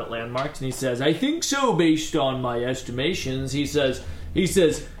looks around at landmarks and he says, "I think so based on my estimations." He says,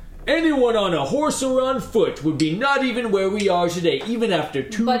 "Anyone on a horse or on foot would be not even where we are today, even after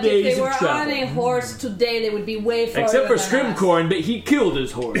 2 But days if they were of travel." on a horse today, they would be way farther Except for than us. Scrimcorn, but he killed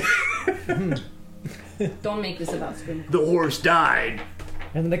his horse. Don't make this about Scrimcorn. the horse died.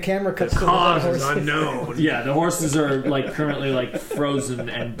 And then the camera cuts to the Cause horse is unknown. Yeah, the horses are currently frozen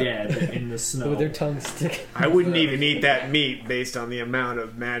and dead in the snow. with their tongues sticking. I wouldn't even eat that meat based on the amount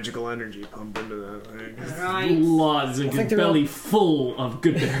of magical energy pumped into that thing. Right. Lots of think good they're belly all- full of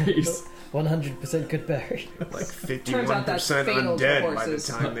good berries. 100% good berry. Like Turns out that's 51% fatal to undead by the horses.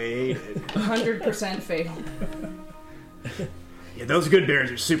 time they ate it. 100% fatal. Yeah, those good berries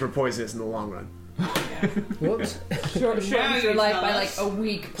are super poisonous in the long run. Whoops. Shortens your you life by fellas. like a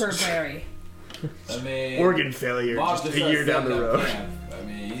week per berry. I mean, Organ failure Bob just just a year down the road. I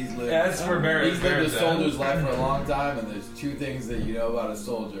mean, he's lived. Yeah, that's where Barry's He's lived a Barry's at. soldier's life for a long time, and there's 2 things that you know about a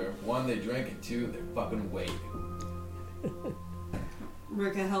soldier: 1, they drink, and 2, they're fucking waiting.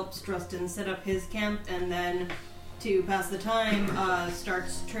 Rika helps Drustin set up his camp, and then, to pass the time,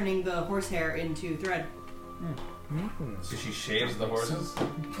 starts turning the horsehair into thread. So she shaves the horses?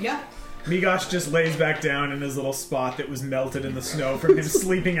 Yeah. Migosh just lays back down in his little spot that was melted in the snow from him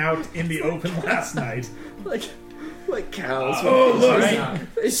sleeping out in the open last night. Like cows. Oh,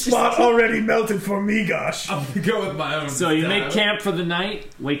 look! Spot already melted for Migosh. I'm gonna go with my own. So you style. make camp for the night,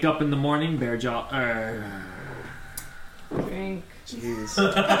 wake up in the morning, Bearjaw. Drink. Jeez.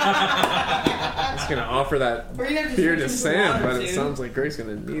 I was gonna offer that We're gonna have to beer switch to into Sam, water but it soon. sounds like Grace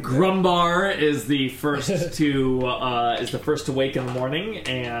gonna need that. Grumbar is the first to wake in the morning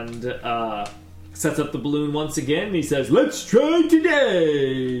and sets up the balloon once again. He says, "Let's try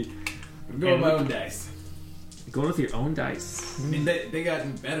today." I'm going with my own dice. Going with your own dice. I mean, they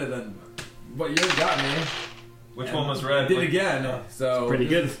got better than what you got me. Which one was red? I did again. So Pretty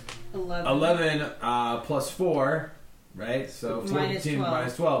good. 11. 11 plus 4, right? So Minus 14 12.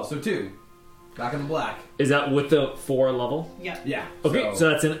 minus 12, so 2. Back in the black. Is that with the 4 level? Yeah. Yeah. Okay, so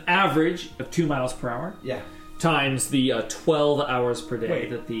that's an average of 2 miles per hour yeah. times the 12 hours per day Wait,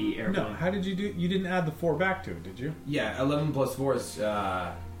 that the air No, balloon. how did you do? You didn't add the 4 back to it, did you? Yeah, 11 plus 4 is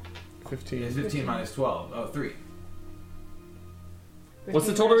 15. 15 minus 12. Oh, 3. What's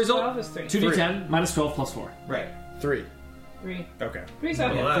the total result? 12 is 3. 2d10 minus 12 plus 4. Right. 3. 3. Okay. 3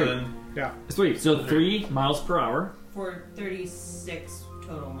 so 11. Yeah. It's 3. So 3 miles per hour For 36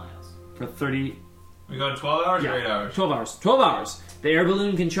 total miles. for 30. We going 12 hours or 8 hours? 12 hours. 12 hours. The air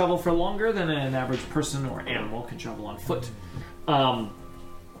balloon can travel for longer than an average person or animal can travel on foot.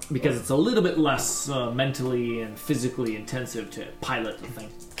 Because it's a little bit less mentally and physically intensive to pilot the thing.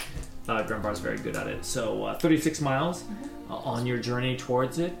 Grumbar's very good at it. So 36 miles on your journey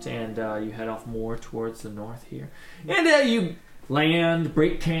towards it, and you head off more towards the north here. And you land,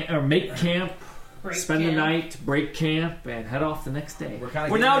 make camp, spend the night, break camp, and head off the next day.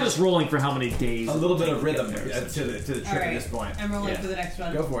 We're now just rolling for how many days. A little bit of rhythm to the trip All right. at this point. I'm rolling for the next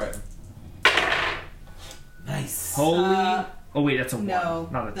one. Go for it. Nice. Holy! Oh wait, that's a 1, No,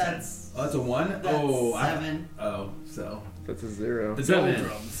 not a 10. that's Oh, it's a 1? that's Oh, 7. So. That's a 0. The 7.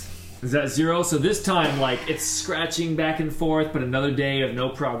 doldrums. Is that 0? So this time, like, it's scratching back and forth, but another day of no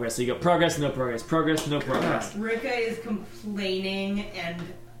progress. So you got progress, no progress, progress, no progress. Rika is complaining and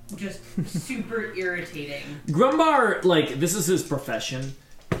just super irritating. Grumbar, like, this is his profession.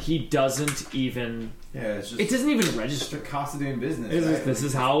 He doesn't even... Yeah, it's just. It doesn't even just register. the cost of doing business. This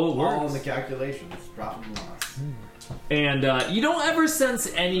is how it works. All in the calculations. Profit and loss. And you don't ever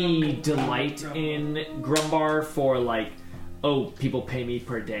sense any delight in Grumbar for, like, oh, people pay me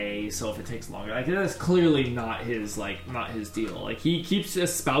per day, so if it takes longer. Like, that's clearly not his deal. Like, he keeps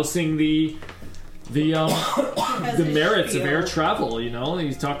espousing the merits of air travel, you know?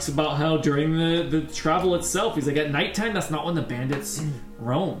 He talks about how during the travel itself, he's like, at nighttime, that's not when the bandits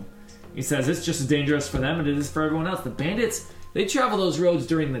roam. He says it's just as dangerous for them as it is for everyone else. The bandits, they travel those roads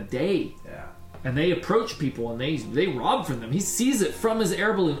during the day. Yeah. And they approach people and they rob from them. He sees it from his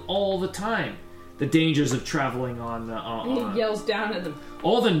air balloon all the time. The dangers of traveling on And he yells down at them.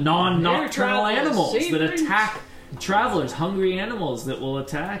 all the non-nocturnal Air travelers, animals safe that routes. attack travelers, hungry animals that will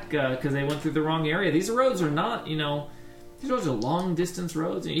attack because they went through the wrong area. These roads are not, these roads are long-distance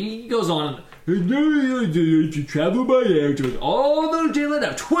roads. And he goes on, to travel by air to all those daily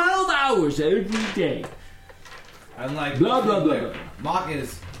hours, 12 hours every day. And like, Blah, blah, blah, blah. Mock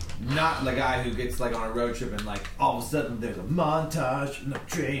is not the guy who gets like on a road trip and like all of a sudden there's a montage, no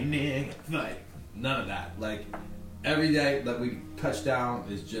training, like none of that. Like every day that we touch down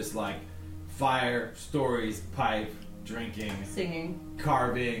is just like fire, stories, pipe, drinking, Singing.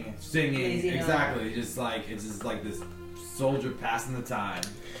 carving, singing. Lazy exactly. Just like it's just like this soldier passing the time.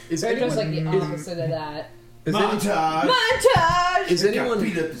 Is They're just anyone, like the opposite of that. Montage. Montage! is Got anyone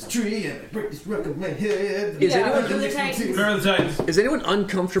beat up this tree and I break this rock of my head. Is Yeah, anyone- Remember the Titans? Remember the Titans. is anyone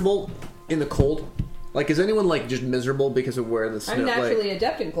uncomfortable in the cold? Like, is anyone like just miserable because of where the snow? I'm naturally like,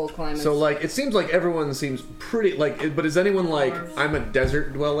 adept in cold climates. so like, it seems like everyone seems pretty like. But is anyone like, I'm a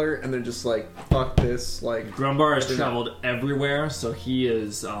desert dweller, and they're just like, fuck this, like. Grumbar has traveled everywhere, so he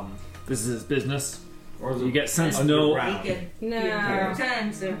is, this is his business. Or You get sense no... We could No. be a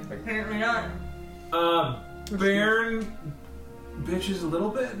time, so apparently not. Baron bitches a little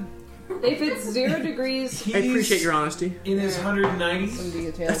bit. If it's 0 degrees, I appreciate your honesty. In his 190s. some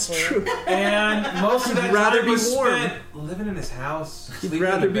details That's for you. true. And most of that He'd rather time be was warm. spent living in his house. He'd sleeping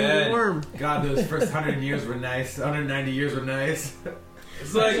rather in be bed. warm. God, those first 100 years were nice. 190 years were nice.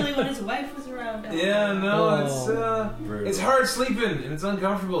 It's like, Especially when his wife was around. yeah, no, Brutal. it's hard sleeping and it's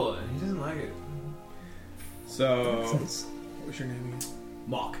uncomfortable and he doesn't like it. So, what's your name again?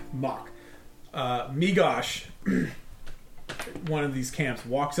 Mock. Mock. Migosh, one of these camps,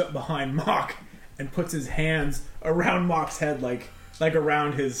 walks up behind Mock and puts his hands around Mock's head, like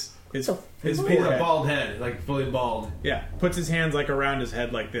around his He's a forehead. bald head, like fully bald. Yeah, puts his hands like around his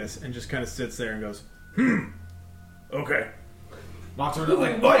head like this, and just kind of sits there and goes, okay. Mock's sort of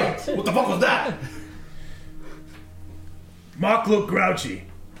like, "Oi, what the fuck was that?" Mock look grouchy.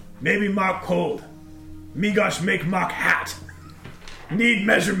 Maybe Mock cold. Migosh make Mock hat. Need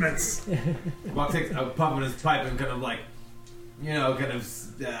measurements. Mock takes a puff in his pipe and kind of like,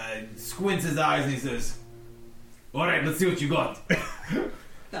 squints his eyes and he says, "All right, let's see what you got."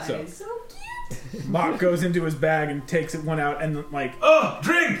 That So- is so cute. Mock goes into his bag and takes one out and like, Oh,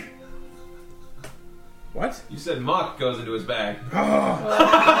 drink! what? You said Mock goes into his bag. I'm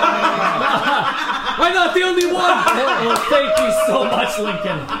not the only one! Oh, thank you so much,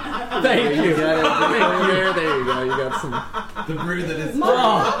 Lincoln. Thank you. You got it. There you go. You got some. The brew that is.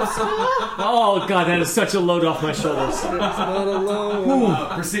 Oh, God, that is such a load off my shoulders. It's not alone.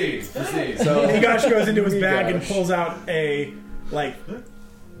 Proceed. So Migosh goes into his bag and pulls out a,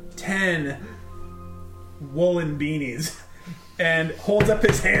 10 woolen beanies and holds up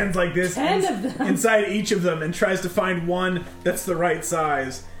his hands like this 10 of them. inside each of them and tries to find one that's the right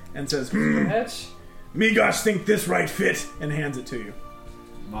size and says, Bitch. Migosh think this right fit, and hands it to you.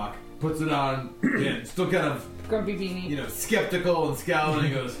 Mock puts it on, and still kind of, Grumpy beanie. skeptical and scowling.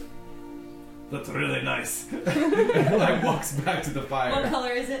 He goes, "That's really nice." And like walks back to the fire. What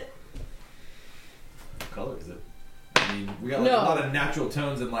color is it? What color is it? I mean, we got No. a lot of natural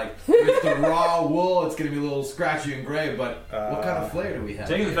tones, and like with the raw wool, it's gonna be a little scratchy and gray. But what kind of flair do we have?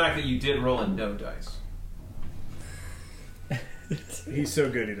 Taking the fact that you did roll a no dice. He's so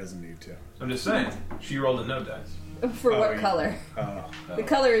good he doesn't need to. I'm just saying. She rolled a no dice. For what yeah. color? Oh. The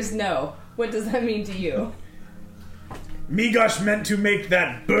color is no. What does that mean to you? Migosh meant to make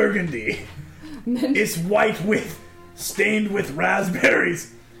that burgundy. It's white with stained with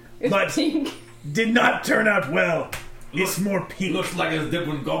raspberries, but Pink. did not turn out well. It's more pink. Looks like it's dipped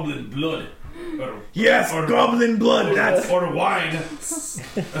in goblin blood. Yes, goblin blood. That's Or wine.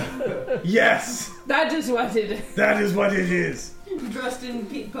 yes. That is what it is. That is what it is.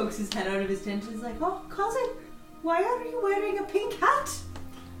 Drustin pokes his head out of his tent and is like, "Oh, cousin, why are you wearing a pink hat?"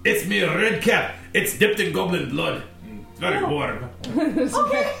 It's me, a red cap. It's dipped in goblin blood. It's very warm.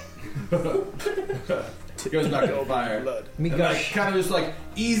 Okay. Goes back to the fire. And like, Migosh, kind of just like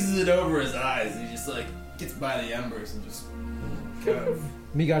eases it over his eyes. And he just like gets by the embers and just kind of.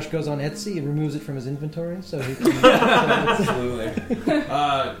 Migosh goes on Etsy and removes it from his inventory, so he can. Absolutely.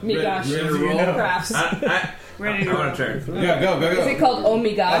 Me gosh. Ready to roll? Crafts. Ready to I want to turn. Yeah, go. Is it called Oh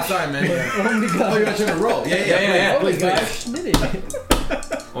Me Oh, Gosh? sorry, man. Oh, you got to roll. Yeah. Oh my Please. gosh. Did he? I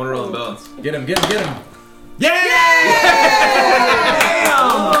want to roll the balance. Get him.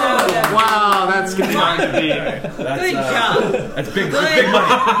 Wow, that's going to be. Good job. That's big money.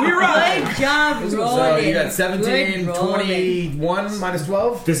 Good job, So rolling. you got 17, Good rolling. 21 minus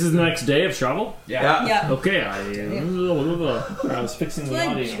 12? This is the next day of travel? Yeah. Yeah. Okay, I was fixing the Good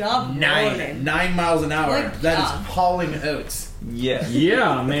audio. job, rolling. 9 miles an hour. Good That job. is hauling oats. Yeah.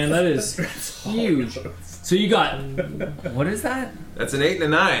 Yeah, man, that is huge. So you got, what is that? That's an 8 and a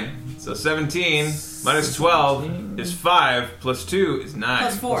 9. So 17 minus 12 is 5 plus 2 is 9.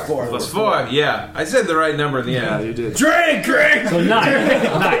 Plus 4. Plus 4, yeah. I said the right number in the end. Yeah, you did. Drink. So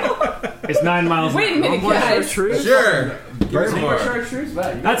 9. It's 9 miles. Wait a minute, guys. Sure. Burn more.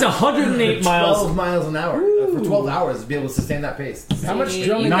 That's 108 miles. 12 miles an hour. For 12 hours to be able to sustain that pace. How much You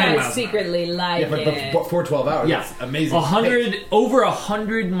drum? 9 guys miles. secretly like Yeah, it. but for 12 hours. Yeah. That's amazing. 100, over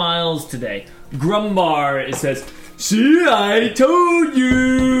 100 miles today. Grumbar, it says, see, I told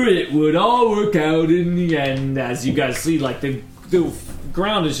you it would all work out in the end. As you guys see, like, the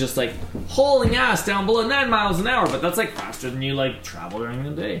ground is just, like, hauling ass down below 9 miles an hour, but that's, like, faster than you, like, travel during the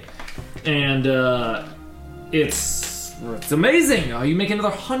day. And, it's amazing. Oh, you make another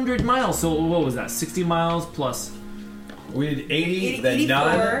 100 miles. So, what was that? 60 miles plus... We did 80, then 84,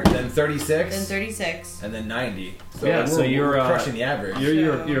 9, then 36, Then 36. and then 90. So Yeah, so you're, crushing the average.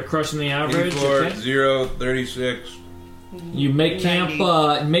 You're crushing the average. 84, okay? 0, 36. You make camp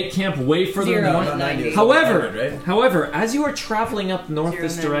way further 0, north. 90. However, however, as you are traveling up north 0,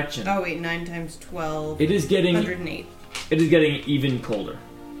 this 9. direction, Oh, wait, 9 times 12. it is getting 108. even colder.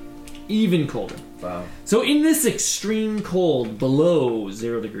 Even colder. Wow. So in this extreme cold, below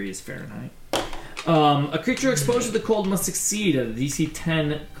 0 degrees Fahrenheit, a creature exposed to the cold must succeed at a DC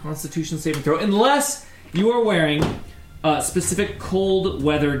 10 Constitution saving throw, unless you are wearing specific cold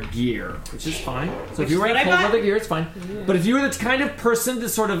weather gear, which is fine. So if you're wearing cold weather gear, it's fine. But if you're the kind of person to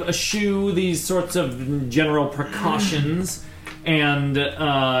sort of eschew these sorts of general precautions and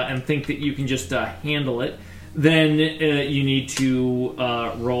think that you can just handle it, then you need to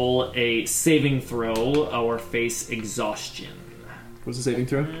roll a saving throw or face exhaustion. What's the saving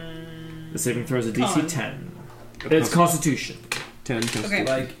throw? The saving throw is a DC Con. 10. It's Constitution. 10. Okay.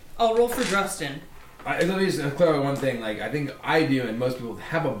 Like, I'll roll for Drustin. let me just clarify one thing. Like, I think I do, and most people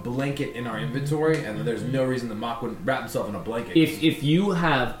have a blanket in our inventory, and there's no reason the Mock wouldn't wrap himself in a blanket. If you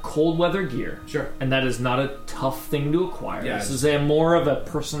have cold weather gear, Sure. and that is not a tough thing to acquire. Yeah, This is a more of a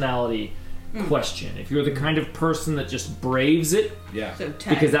personality question. If you're the kind of person that just braves it Yeah. So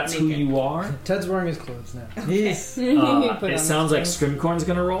 10. because that's who make it. you are, Ted's wearing his clothes now. Put it on sounds like Scrimcorn's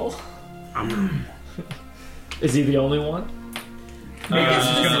gonna roll. Is he the only one? Specifically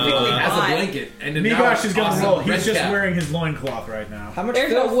As a why. blanket. And then Migosh is gonna awesome roll. red He's just cap. wearing his loincloth right now. How much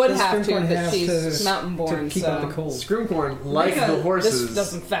There's filth a wood does have to, Scrimcorn but have she's to mountain born, keep so out the cold? Scrimcorn, like Because the horses. this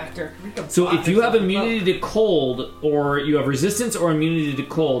doesn't factor. So if you have immunity to cold, or you have resistance or immunity to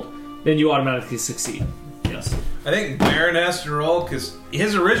cold, then you automatically succeed. Yes. I think Baron has to roll because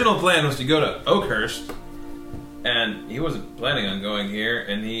his original plan was to go to Oakhurst, and he wasn't planning on going here,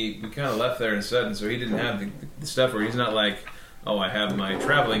 and we kind of left there instead, and so he didn't have the stuff where he's not like, oh, I have my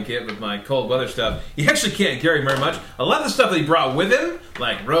traveling kit with my cold weather stuff. He actually can't carry very much. A lot of the stuff that he brought with him,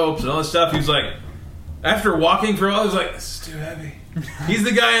 like ropes and all this stuff, he was like, after walking for a while, he was like, this is too heavy. He's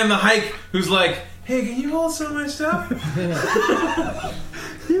the guy on the hike who's like, hey, can you hold some of my stuff?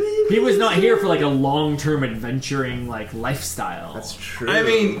 He was not here for like a long-term adventuring like lifestyle. That's true. I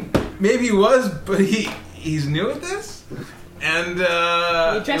mean, maybe he was, but he's new at this, and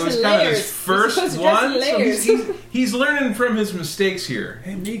it dress was in kind of layers. his You're first supposed to dress in one. So layers. he's learning from his mistakes here.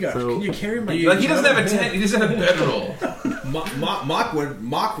 Hey, Migosh, So- can you carry my? Like he doesn't have a tent, he doesn't have a bedroll.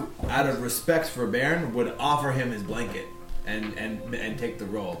 Mock out of respect for Baron, would offer him his blanket and take the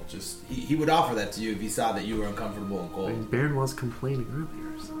role. Just he would offer that to you if he saw that you were uncomfortable and I cold. mean, Baron was complaining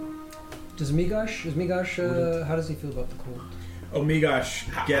earlier, so. Does Migosh, how does he feel about the cold? Oh, Migosh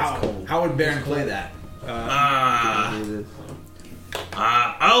gets cold. How would Baron play that?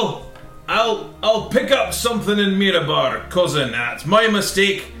 I'll pick up something in Mirabar, cousin. It's my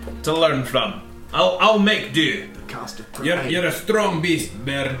mistake to learn from. I'll make do. You're a strong beast,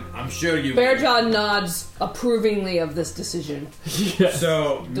 Baron. I'm sure you. Bearjaw nods approvingly of this decision.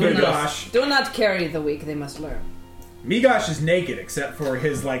 So Migosh, Do not carry the weak; they must learn. Migosh is naked except for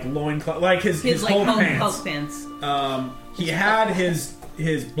his like loincloth, like his like whole Hulk pants. pants. He had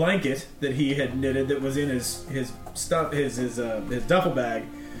his blanket that he had knitted that was in his stuff, his duffel bag,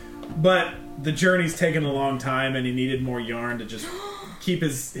 but the journey's taken a long time and he needed more yarn to just keep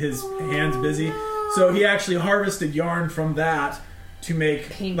his hands busy. So he actually harvested yarn from that to make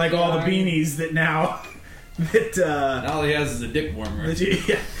Pink like all the yarn. beanies that now that all he has is a dick warmer.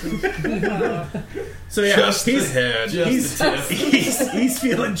 So yeah, Just the head. he's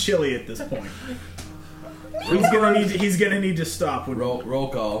feeling chilly at this point. He's gonna need to stop when Roll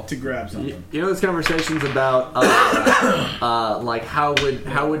call. to grab something. You know, this conversation's about like how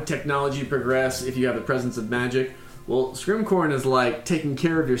would technology progress if you have the presence of magic? Well, Scrimcorn is like taking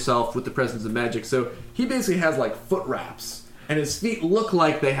care of yourself with the presence of magic. So he basically has like foot wraps, and his feet look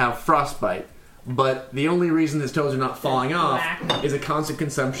like they have frostbite. But the only reason his toes are not falling off is a constant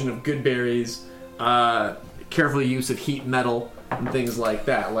consumption of good berries, careful use of heat metal, and things like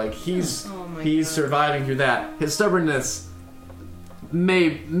that. Like he's surviving through that. His stubbornness may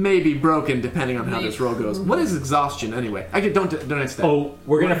be broken depending on how this roll goes. What is exhaustion anyway? Don't answer that. Oh,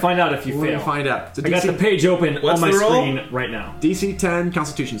 we're gonna find out if you We're fail. gonna find out. So I got the page open on What's my the roll? screen right now. DC 10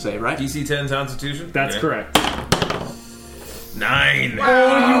 Constitution save, right? DC 10 Constitution? That's Okay. correct. 9.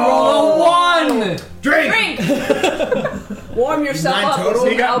 Oh, you roll a 1! Drink! Warm yourself Nine up. total?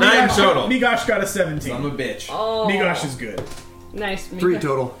 Nine total. Migosh got a 17. I'm a bitch. Oh, Migosh is good. nice. 3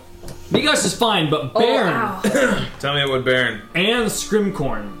 total. Migosh is fine, but Baron wow. Tell me what Baron. and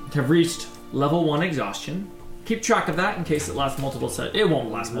Scrimcorn have reached level 1 exhaustion. Keep track of that in case it lasts multiple sessions. It won't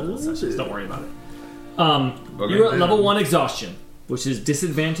last multiple sessions, don't worry about it. Okay. You're at level 1 exhaustion, which is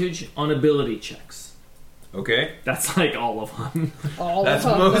disadvantage on ability checks. Okay. That's like all of them. That's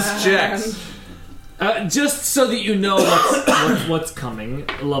most checks. Just so that you know what's coming,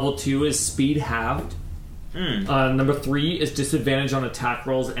 level 2 is speed halved. Number 3 is disadvantage on attack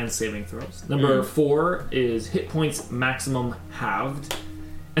rolls and saving throws. Number 4 is hit points maximum halved.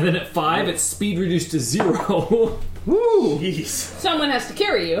 And then at 5, it's speed reduced to 0. Woo! Jeez. Someone has to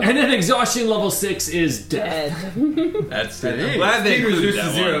carry you. And then exhaustion level 6 is death. Dead. That's I'm it. glad they Speed included reduced that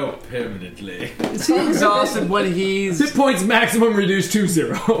to 0. one. Permanently. Is he exhausted when he's Hit points maximum reduced to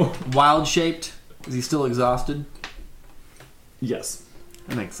 0. wild shaped? Is he still exhausted? Yes.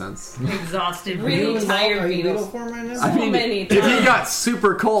 That makes sense. Exhausted, Really really tired Are you beetle beetles. form right now? I mean, many if he times. got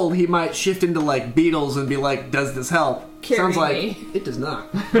super cold, he might shift into like beetles and be like, "Does this help?" Carry Sounds like me. it does not.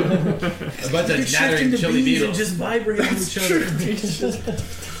 A bunch of Shift nattering into chili bees beetles. and just vibrate on each other.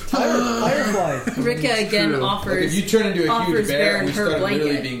 Firefly. Rika again True. offers. If you turn into a huge offers bear Baron and we her start blanket,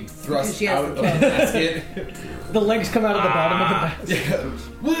 literally being thrust she has out the of the basket. The legs come out of the bottom of the basket.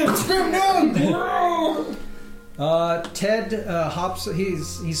 Ted hops.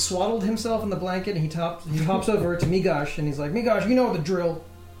 He's swaddled himself in the blanket, and he hops over to Migosh, and he's like, "Migosh, you know the drill."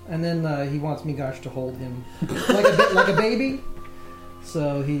 And then he wants Migosh to hold him like a baby.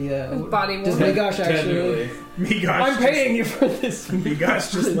 So he Body does warmer. Migosh actually? Migosh I'm paying you for this.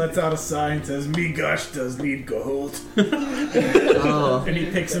 Migosh just lets out a sigh and says, "Migosh does need gold." Oh. And he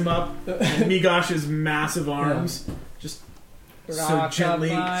picks him up. And Migosh's massive arms just so gently.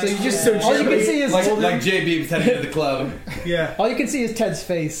 So you just so all you can gently see is like JB heading to the club. Yeah. all you can see is Ted's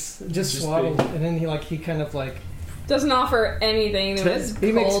face, just swaddled, and then he kind of like Doesn't offer anything to his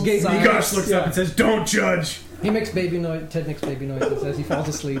He makes cold gay side. Migosh looks up and says, "Don't judge." he makes baby noise. Ted makes baby noises as he falls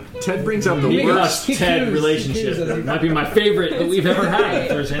asleep. Ted brings out the Migosh worst. He Ted cues relationship as he- might be my favorite that we've ever had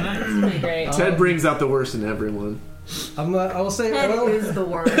Thursday night. Pretty great. Ted brings out the worst in everyone. I will say Ted is the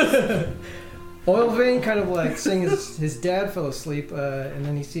worst. Oil Vein kind of like seeing his dad fell asleep, and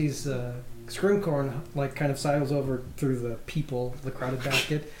then he sees Scrimcorn like kind of sidles over through the crowded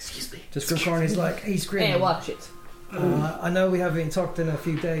basket. Excuse me. To Scrimcorn, he's like, "Hey, Scrim, Hey, watch it. I know we haven't talked in a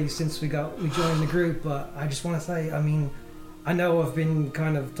few days since we joined the group, but I just want to say, I mean, I know I've been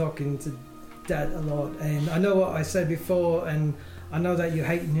kind of talking to Dad a lot, and I know what I said before, and I know that you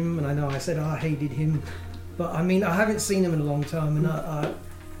hate him, and I know I said I hated him, but I mean, I haven't seen him in a long time, and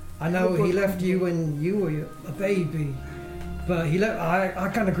I know he left you when you were a baby, But I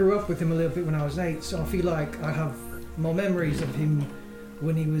kind of grew up with him a little bit when I was 8, so I feel like I have more memories of him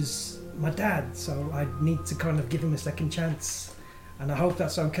when he was my dad. So I need to kind of give him a second chance, and I hope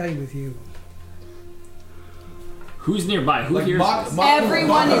that's okay with you. Who's nearby? Who hears this?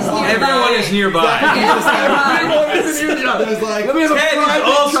 Everyone is nearby. Everyone is nearby. There's like Ted is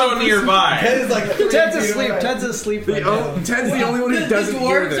also nearby. Ted is like Ted's asleep. Ted's asleep. Right now. Ted's the only one who The doesn't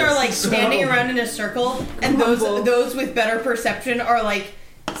hear dwarves this. are like standing around in a circle, and those with better perception are like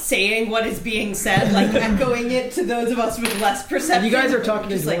saying what is being said, like echoing it to those of us with less perception. You guys are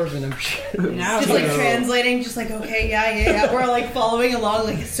talking in Just like- Dwarven, I'm sure. Just like translating, just like okay, yeah. We're like following along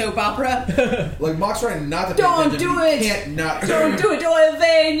like a soap opera. like Mock's trying not to. Don't do it. Can't not. Don't do it, Oil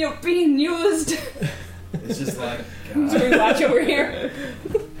Vein. You're being used. It's just like. Should we watch over here?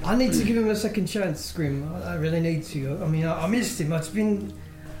 I need to give him a second chance, Scrim. I really need to. I mean, I missed him. Last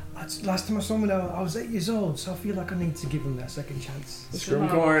time I saw him, I was 8 years old, so I feel like I need to give him that second chance.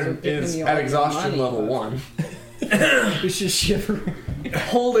 Scrimcorn is at exhaustion level 1. It's just shivering.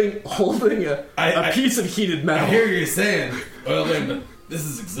 holding a piece of heated metal. I hear you saying, well then, this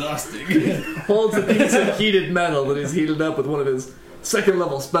is exhausting. Holds a piece of heated metal that is heated up with one of his second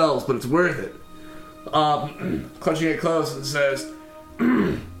level spells, but it's worth it. Clutching it close and says,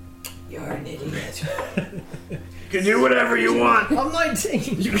 You're an idiot. You can do whatever you want. I'm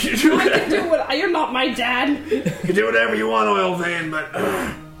 19. You can do I can do what. You're not my dad. You can do whatever you want, Oil Vein, but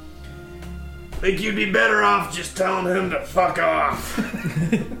I think you'd be better off just telling him to fuck off.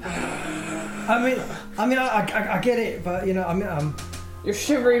 I get it, but you know, I'm You're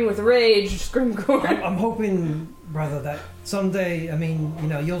shivering with rage, Scrimcorn. I'm hoping, brother, that someday, I mean, you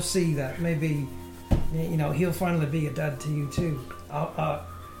know, you'll see that maybe, you know, he'll finally be a dad to you too.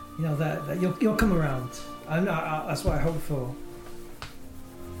 You know that you'll come around. That's what I hope for.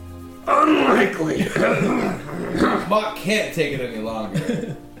 Unlikely. Mock can't take it any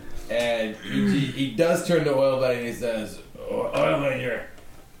longer. And he does turn to Oil Vein and he says, Oil Vein,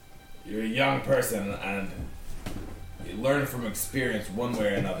 you're a young person and you learn from experience one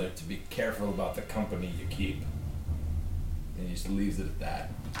way or another to be careful about the company you keep. And he just leaves it at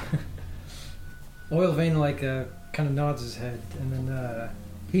that. Oil Vein kind of nods his head, and then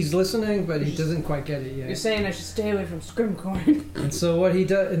he's listening, but he doesn't quite get it yet. You're saying I should stay away from Scrimcorn. And so what he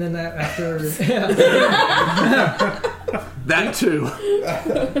does, and then after that too,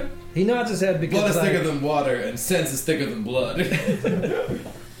 he nods his head because Blood is thicker than water and sense is thicker than blood.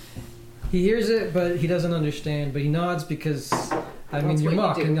 he hears it, but he doesn't understand. But he nods because I mean, you're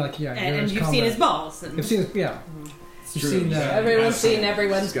what you mocking, do. like yeah, And you've seen his balls. And You've seen, yeah. You've seen that. Everyone's seen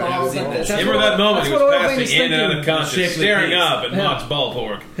everyone's balls. seen at that. this. Remember that moment he That's was what Oil Vein passing is in and out of thinking. conscious, Shapely staring piece. up at Yeah. Mock's ball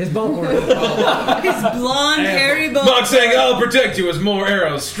pork. His ball work. his blonde, hairy balls. Mock saying, I'll protect you as more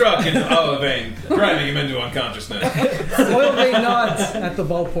arrows struck into Oil Vein, driving him into unconsciousness. Oil Vein nods at the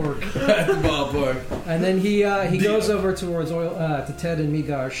ball pork. Ballpark. And then he goes over towards to Ted and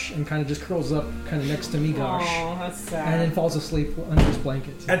Migosh and kind of just curls up kind of next to Migosh Oh, that's sad. and then falls asleep under his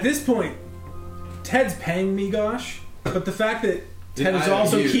blanket. At this point, Ted's paying Migosh, but the fact that Ted is I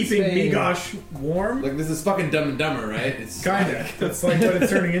also use. keeping Paying. Migosh warm, Like, this is fucking Dumb and Dumber, right? It's kinda. That's like what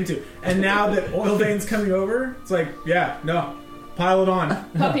it's turning into. And now that Oil Vein's coming over, it's like, yeah, no, pile it on.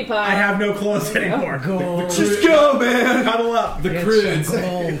 Puppy pie. I have no clothes anymore. Go. just go, man. Cuddle up. the Get crudes. some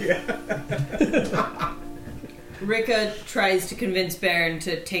gold. Rika tries to convince Baron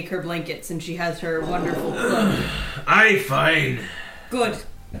to take her blankets, and she has her wonderful cloak. Aye, fine. Good.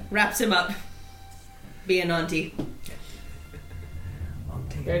 Wraps him up. Be an auntie.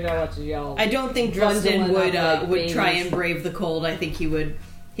 Here's how much y'all. I don't think Bundling Drustin up like would try babies. and brave the cold. I think he would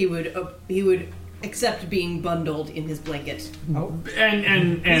accept being bundled in his blanket.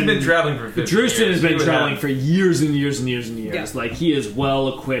 And He's been traveling for 50 Drustin years. has been He would traveling have- for years and years and years and years. Yeah. Like, he is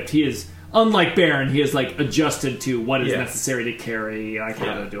well equipped. He is, unlike Baron, he is like adjusted to what is Yeah. necessary to carry, like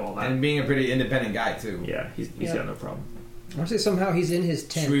how to do all that. And being a pretty independent guy, too. Yeah, he's Yeah. got no problem. I want to say somehow he's in his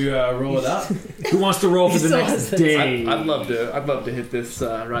tent. Should we roll it up? Who wants to roll for He the still next has it. day? I'd love to hit this,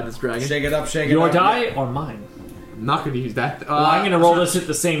 ride this dragon. Shake it up, shake it Your up. die or mine? I'm not going to use that. Well, I'm going to roll this at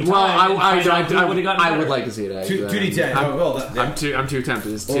the same time. Well, and find out who would've gotten I better. would like to see it. Actually. 2d10. I'm, Well, that, I'm too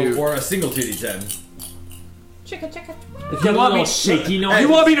tempted. It's too. or a single 2d10. Chicka. If you want me shaky noise. You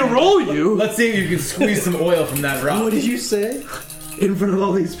want me to roll you Let's see if you can squeeze some oil from that rock. What did you say? in front of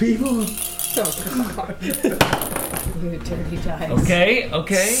all these people? You dirty dice. Okay.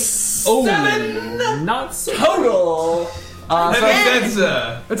 Oh, not so. Total. That's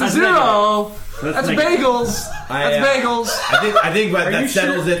It's a zero. That's bagels. I, That's bagels. I think that you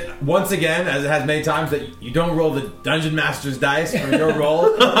settles it once again, as it has many times, that you don't roll the Dungeon Master's dice for your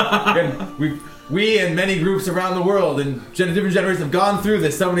roll. Again, We and many groups around the world and different generations have gone through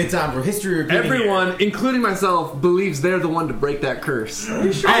this so many times. We're history repeating. Everyone, including myself, believes they're the one to break that curse. I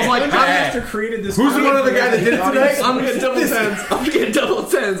was like, Master created this. Who's the one other guy that did it today? I'm gonna get double tens. I'm gonna get double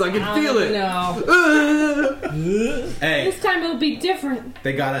tens. I can feel it. No. Hey, This time it'll be different.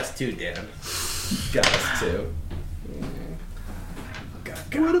 they got us too, Dan. Got us too.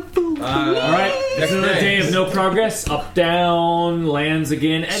 What a fool. Alright, this is a day of no progress. Up, down, lands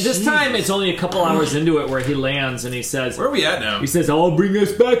again. And this time it's only a couple hours into it where he lands and he says, Where are we at now? He says, I'll bring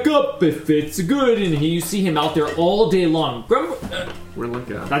us back up if it's good. And you see him out there all day long. We're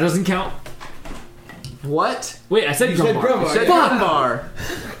looking at That doesn't count. what? Wait, I said Grumbar. Grumbar, Said Grumbar.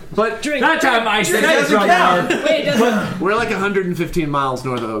 But That time I said doesn't Grumbar. Wait, it doesn't. we're like 115 miles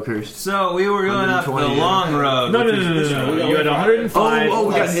north of Oakhurst. So we were going up the 120, yeah. long road. No. You had 105. Oh,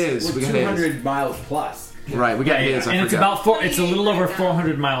 we got his. We got his. 200 miles plus. Right, we got his. I And it's forgot. about it's a little over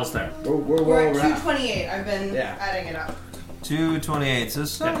 400 miles there. We're at 228. I've been adding it up. 228. So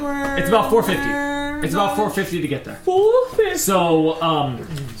somewhere. It's about 450. It's about 450 to get there. 450. So,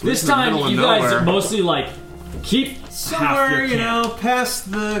 this in the time middle of you guys nowhere. are mostly like keep half Somewhere, your you camp. know,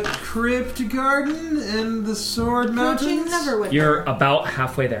 past the Crypt Garden and the Sword Mountains. You're about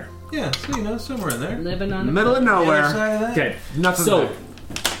halfway there. Yeah, so you know, somewhere in there. Living on In the middle of The other nowhere. side of that. Okay. Nothing So,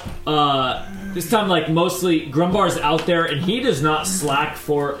 there. this time, like, mostly Grumbar's out there, and he does not slack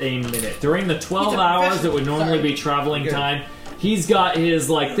for a minute. During the 12 hours that would normally be traveling time, he's got his,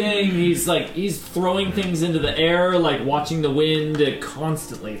 like, thing. He's throwing things into the air, like, watching the wind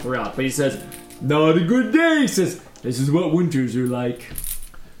constantly throughout. But he says, not a good day. He says, this is what winters are like.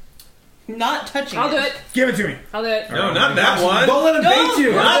 Not touching I'll do it. Give it to me. I'll do it. No, not that one. Don't let him bait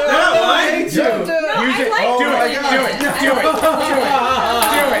you. Not that one. Bait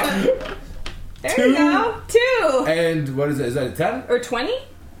you. There you go. 2. And what is it? Is that a 10? Or 20?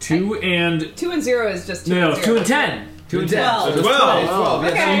 2 and... 2 and 0 is just 2 No, and 0. 2 and 10. 2 and 10. 12. So So it's 12. 12.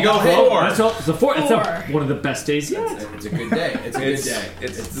 Okay. So you go Oh, 4. that's all. It's a 4. It's Four. one of the best days yet. It's a good day. It's a good day.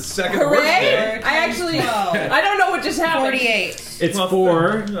 It's the second worst Hooray! day. I actually... 12. I don't know what just happened. 48. It's Well,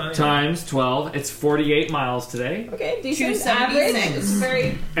 4 yeah. times 12. It's 48 miles today. Okay, decent 276. average. It's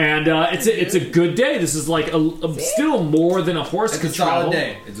very... And it's a good day. This is like still more than a horse It's could a solid travel.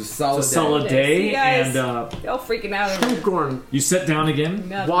 day. It's a solid It's a day. solid See day. you guys. And Y'all freaking out over Screwcorn you sit down again.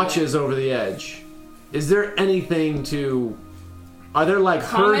 nothing. watches over the edge. Is there anything to... Are there like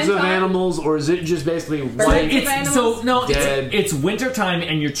herds Comment of on? animals, or is it just basically Birds? white? It's- So no, Dead. it's wintertime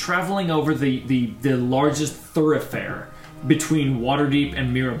and you're traveling over the largest thoroughfare between Waterdeep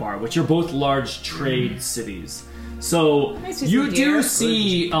and Mirabar, which are both large trade cities. So I see you some do deer.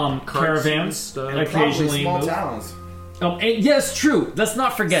 see and caravans stuff. and occasionally Probably small move. towns. And yes, true. Let's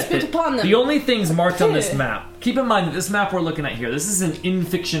not forget Spit that upon them. the only things marked on this map. Keep in mind that this map we're looking at here. This is an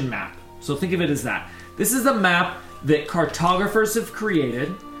in-fiction map, so think of it as that. This is a map that cartographers have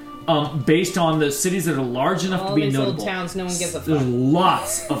created, based on the cities that are large enough All to be these notable. little towns no one gives a There's fuck.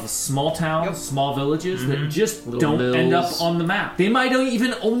 lots of small towns, small villages that just Little don't end up mills. on the map. They might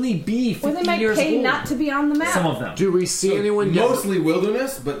even only be 50 Or they might years pay old. not to be on the map. Some of them. Do we see anyone get... Mostly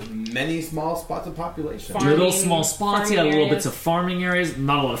wilderness, but many small spots of population. Farm. Little Farming- small spots, farming yeah, little areas. bits of farming areas.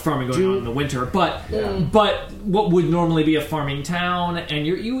 Not a lot of farming going on in the winter, but what would normally be a farming town, and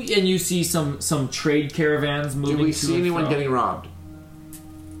you see some trade caravans moving. Do we to see and anyone fro. getting robbed?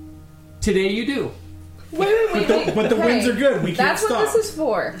 Today you do. Wait. But the winds are good. We can't That's stop. what this is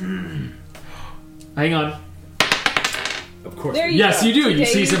for. Hang on. Of course. There you Yes, go. you do. You Today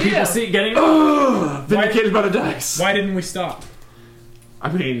see some people getting. Vindicated by the dice. Why didn't we stop?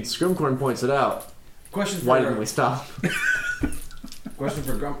 I mean, Scrimcorn points it out. Question for Why didn't we stop? Question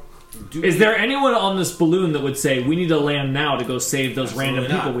for Grump. Is there anyone on this balloon that would say we need to land now to go save those random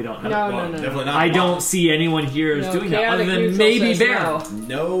not. people we don't know? No. Definitely not. I don't see anyone here who's No, doing that chaotic other than neutral maybe says Bear. no.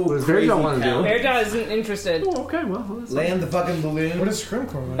 No. What does crazy Bearjaw wanna town. do? Bearjaw isn't interested. Okay, well, Land the fucking balloon What does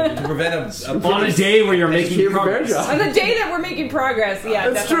Scrimcorn want to do? to prevent a On a day where you're making Here for progress. Bearjaw. On the day that we're making progress, yeah,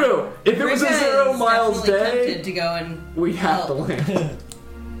 That's definitely. true. If it was a Rika 0 is miles definitely day, tempted to go and we have to help. land.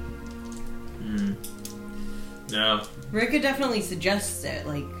 No. Rika definitely suggests it.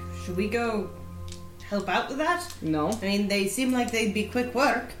 Like, should we go help out with that? No. I mean, they seem like they'd be quick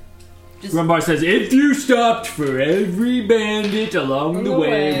work. Just Grumbar says, if you stopped for every bandit along the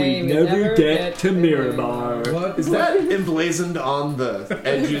way, we'd never get to Mirabar. What is that emblazoned on the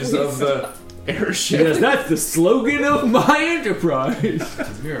edges of the airship? Yes, that's the slogan of my enterprise.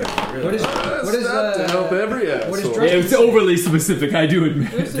 What is to help every what is asshole. Yeah, it's overly specific, I do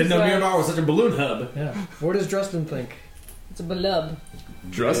admit. This Didn't is, know Miramar was such a balloon hub. Yeah. What does Drustin think? It's a balub.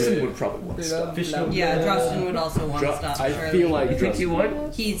 Drustin would probably want to stop. Yeah, Drustin would also want to stop. I surely. feel like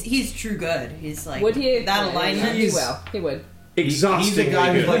Drustin He's true good. He's like Would he? that alignment. He will. He would. He's a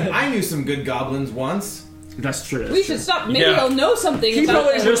guy who's like, I knew some good goblins once. That's true. We should stop. Maybe he'll know something He about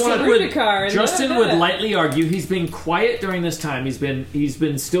probably just wanna- Rudikar. and Justin blah, would blah, blah. lightly argue he's been quiet during this time. He's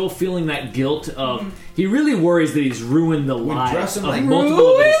been still feeling that guilt of. He really worries that he's ruined the lives Justin, of like,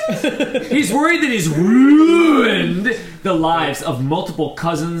 multiple. He's worried that he's ruined the lives of multiple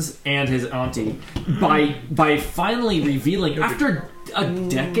cousins and his auntie by finally revealing after a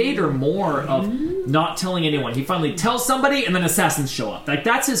decade or more of not telling anyone. He finally tells somebody, and then assassins show up. Like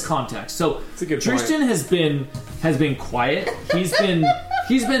that's his context. So a good Tristan has been quiet. He's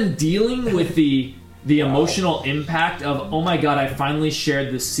been dealing with the emotional impact of, oh my god, I finally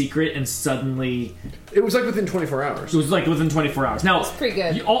shared this secret, and suddenly It was like within 24 hours. it was like within 24 hours. Now, pretty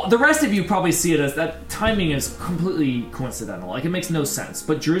good. the rest of you probably see it as that timing is completely coincidental. Like it makes no sense.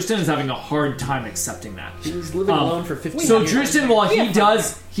 But Drustin is having a hard time accepting that. He was living alone for 15 So years. Drustin, while he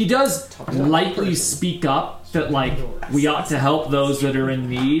does lightly speak up that like we ought to help those that are in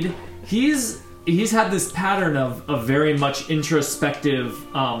need, he's had this pattern of very much introspective,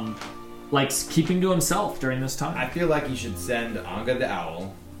 like keeping to himself during this time. I feel like you should send Anga the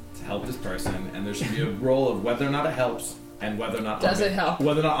Owl to help this person, and there should be a roll of whether or not it helps and whether or not Does Anga, it help?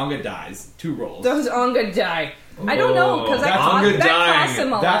 Whether or not Anga dies. 2 rolls. Does Onga die? I don't know because that, That's cost, Onga that dying. costs him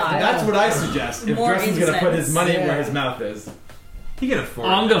a lot. That's what I suggest. If More Justin's gonna put his incense. money where his mouth is. He can afford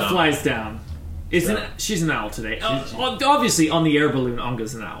Anga it. flies down. She's an owl today. Obviously, on the air balloon,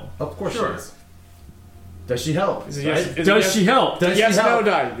 Anga's an owl. Of course Sure. she is. Does she help? Is it yes- Right? is it Does yes- she help? Does yes, she help?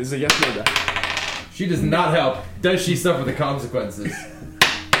 no, die. This is a yes, no, die. She does not help. Does she suffer the consequences?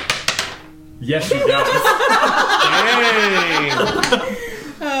 Yes, she does.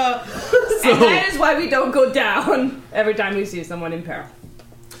 And that is why we don't go down every time we see someone in peril.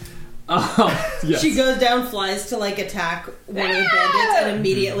 Yes. She goes down, flies to like attack one of the bandits, and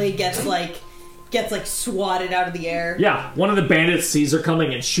immediately gets like swatted out of the air. Yeah, one of the bandits sees her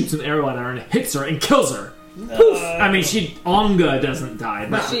coming and shoots an arrow at her and hits her and kills her. Poof! I mean, Anga doesn't die,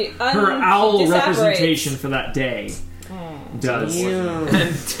 but her owl she disapparates. representation for that day does.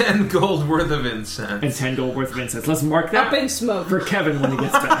 And 10 gold worth of incense. And 10 gold worth of incense. Let's mark that Up in smoke for Kevin when he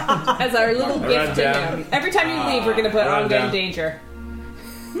gets back. as our little gift to down. him. Every time you leave, we're gonna put Run Onga down. in danger.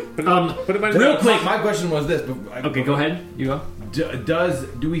 Put it in Real quick. My question was this. Okay, go ahead. You go.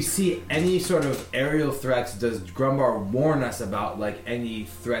 Do we see any sort of aerial threats? Does Grumbar warn us about like any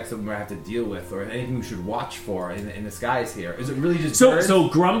threats that we might have to deal with, or anything we should watch for in the skies here? Is it really just birds? So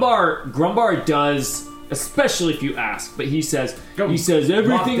Grumbar does, especially if you ask, but he says Rock everything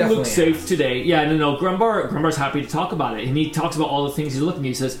definitely looks safe asks. today. Yeah, no. Grumbar's happy to talk about it, and he talks about all the things he's looking.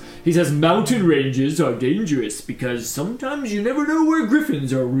 He says mountain ranges are dangerous because sometimes you never know where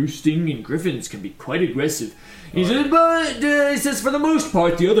griffins are roosting, and griffins can be quite aggressive. He says, but he says for the most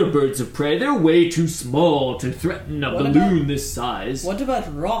part, the other birds of prey, they're way too small to threaten a balloon this size. What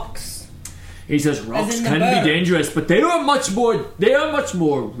about rocks? He says rocks in the can bird. be dangerous, but they are much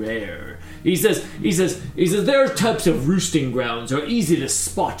more rare. He says there are types of roosting grounds are easy to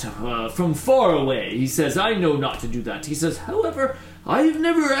spot from far away. He says I know not to do that. He says, however, I have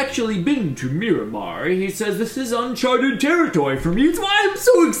never actually been to Miramar. He says this is uncharted territory for me. It's why I'm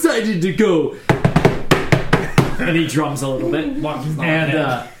so excited to go. And he drums a little bit,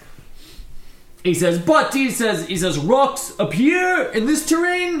 and he says rocks appear in this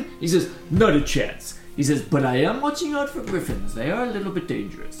terrain. He says not a chance. He says, but I am watching out for griffins. They are a little bit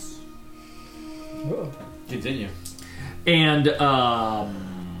dangerous. Continue. And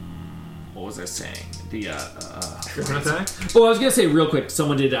what was I saying? Griffin attack? Oh, I was gonna say real quick.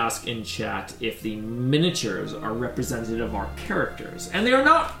 Someone did ask in chat if the miniatures are representative of our characters, and they are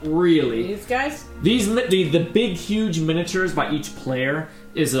not really. These guys? The big huge miniatures by each player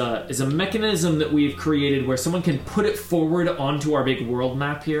is a mechanism that we've created where someone can put it forward onto our big world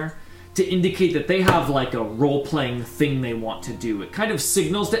map here to indicate that they have like a role-playing thing they want to do. It kind of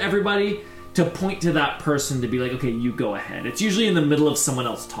signals to everybody to point to that person to be like, okay, you go ahead. It's usually in the middle of someone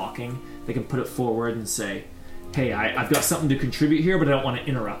else talking. They can put it forward and say, hey, I've got something to contribute here, but I don't want to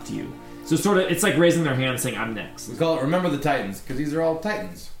interrupt you. So it's like raising their hand saying, I'm next. We call it Remember the Titans, because these are all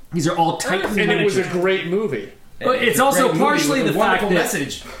Titans. These are all Titan And it was a miniatures. great movie. But it's a also great movie partially with the a fact wonderful that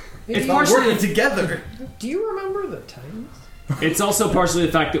message. it's All partially working together. Do you remember the Titans? It's also partially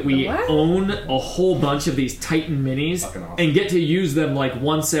the fact that we What? own a whole bunch of these Titan minis Fucking awesome. and get to use them like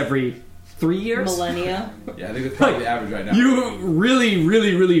once every 3 years. Yeah, Millennia. I think it's probably the average right now. You really,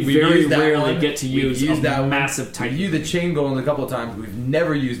 really, really very used that rarely one. get to We've use used a that one. massive Titan. We've used the chain golem a couple of times. We've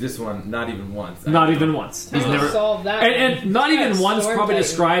never used this one, not even once. Not even once. He's never solved that. and not even once Storm probably Titan.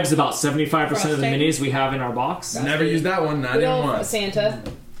 describes about 75% of the Frost minis we have in our box. Never used that one, not Good even old once. Santa.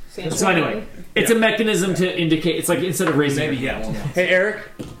 So anyway, it's a mechanism to indicate. It's like instead of raising. Maybe your hand. yeah. Hey, Eric,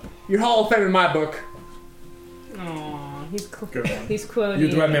 you're Hall of Fame in my book. Aw, he's Good one. he's quoting. You're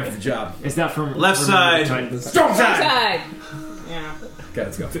the right man for the job. Is that from Left from side. Titans? Strong side! Side. Yeah. Okay,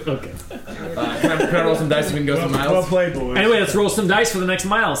 let's go. Okay. Can I roll some dice so we can go some Well miles? played, boys. Anyway, let's roll some dice for the next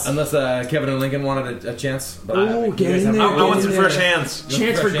miles. Unless Kevin and Lincoln wanted a chance. But Ooh, get in there. I want some fresh hands.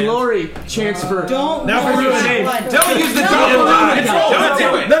 Chance for glory. Chance for... Don't Now for roll ruin that it. one. Don't use the Don't die. roll Don't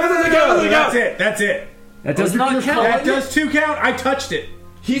do it. No. That's it. That's it. That does not count. That does 2 count. I touched it.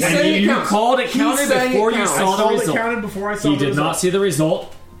 He And said it you counts. called it counted He's saying before it you counts. I saw the saw it result. counted before I saw He the did not result. see the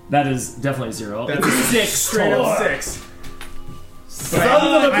result. That is definitely 0. That's It's 6 straight up total. 6. Son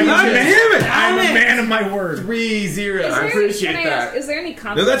of a I'm bitch. a man of my word. 3-0. I appreciate can I that. ask, is there any that's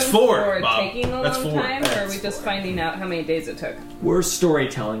consequence 4, for Bob. taking a That's long 4. time, or are we just finding out how many days it took? We're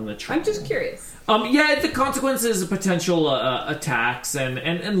storytelling the truth. I'm just curious. Yeah, the consequences of potential attacks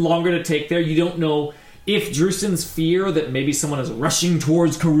and longer to take there. You don't know if Drusen's fear that maybe someone is rushing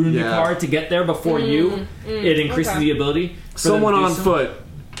towards Karun Yakar to get there before you, it increases okay. the ability. For Someone them to on do so. foot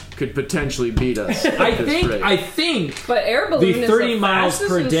could potentially beat us. I think But air balloon the is 30 the miles fastest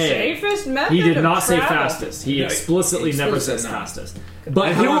per and day. safest method He did of not say travel. fastest. He No, explicitly he never explicitly says said no. fastest. But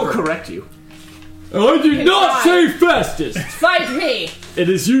And he will however, correct you. I did not fine. say fastest. Fight me! It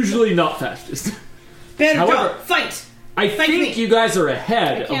is usually not fastest. Better However- go. Fight. I think you guys are I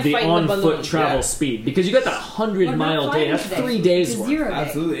ahead can't of the fight in the on-foot balloon. travel Yeah. speed because you got that 100-mile day. That's 3 days worth.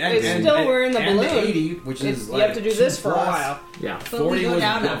 Absolutely. It's still we're in the and balloon. 80, which It's, is you like have to do this 2 for a plus. while. Yeah. But we 40 go was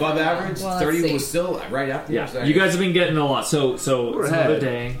down after above that. average. Well, let's 30 see. was still right after. Yeah. So You guys have been getting a lot. So it's We're another ahead.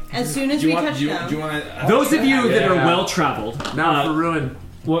 day. As soon as Do we you want? touch Do you down. want? Those of you that are Yeah. well-traveled, Now for ruin.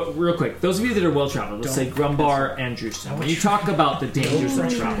 well, real quick, those of you that are well-traveled, let's say Grumbar and Drewston, when you talk about the dangers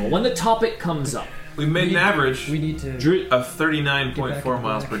of travel, when the topic comes up, We made an average We need to. Drew, of 39.4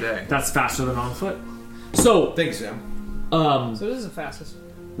 miles per day. that's faster than on foot. So, Thanks, Sam. So this is the fastest.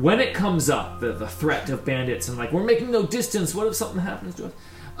 when it comes up, the threat of bandits and like we're making no distance, what if something happens to us?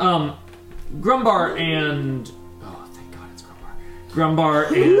 Grumbar and thank God it's Grumbar.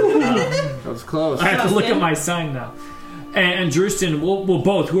 Grumbar and That was close. I have to look at my sign now. And Drewston will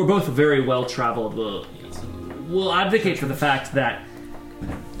both, who are both very well traveled, will advocate for the fact that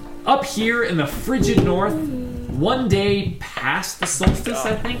up here in the frigid north, one day past the solstice,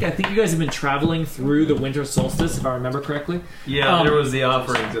 I think you guys have been traveling through the winter solstice, if I remember correctly. Yeah, there was the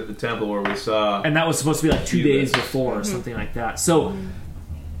offerings at the temple where we saw. And that was supposed to be like 2 days before or something like that. So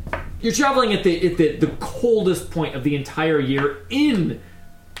you're traveling at the coldest point of the entire year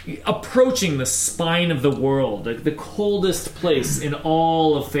approaching the spine of the world, like the coldest place in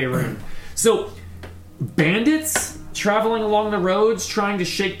all of Faerun. So bandits traveling along the roads trying to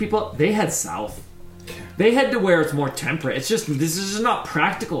shake people up, they head south. They head to where it's more temperate. This is just not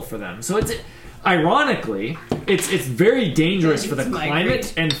practical for them. So it's ironically, it's very dangerous for the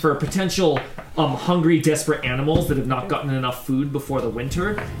climate and for potential hungry, desperate animals that have not gotten enough food before the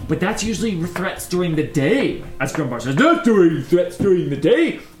winter. But that's usually threats during the day. As Grumbar says, not during threats during the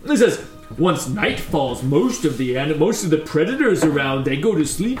day. He says, once night falls, most of the predators around, they go to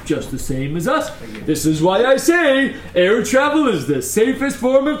sleep just the same as us. This is why I say air travel is the safest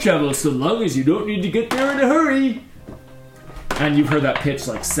form of travel, so long as you don't need to get there in a hurry. And you've heard that pitch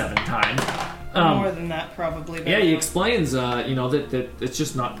like 7 times. More than that, probably. Yeah, he explains, that it's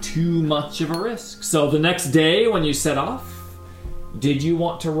just not too much of a risk. So the next day when you set off, did you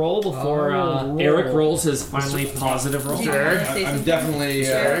want to roll before roll. Eric rolls his finally positive roll? I'm definitely.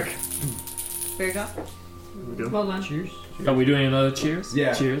 Eric. Very go. Well done. Cheers. Are we doing another cheers?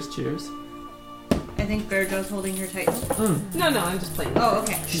 Yeah. Cheers. I think Bearjo's holding her tight. No, I'm just playing. Oh,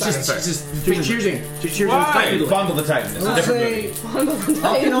 okay. She's just She's choosing. She's choosing. Why? Fondle the Titan. It's a I'll different say, movie.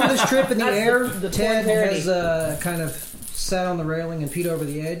 often on this trip in the That's air, the Ted parody. has kind of sat on the railing and peed over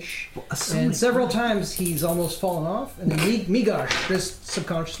the edge. And several times he's almost fallen off, and then Migosh just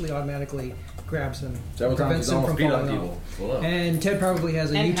subconsciously, automatically grabs him, Several times prevents he's him almost from beat on falling people. off. Well, And Ted probably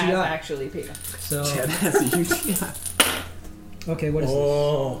has a And has UTI. actually peed. So That's a UTI. okay, what is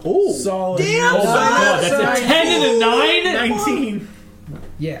Oh, solid. Damn, Oh my god, that's a 10 and a 9? 19. this?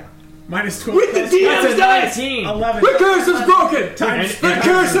 Yeah. Minus 12. With the That's a DM's dice! 19. 11. The curse is broken! Times And- The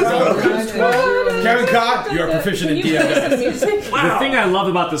curse is broken! Nine and 0 and Kevin Cott, you're proficient in DFS. music? The thing I love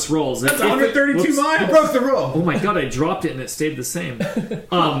about this roll is that That's 132 You miles. broke the rule. Oh my god, I dropped it and it stayed the same.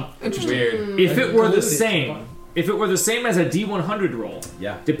 Weird. If it were the same, as a D100 roll,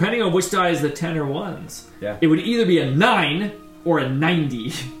 Yeah. depending on which die is the 10 or 1s, Yeah. it would either be a 9 or a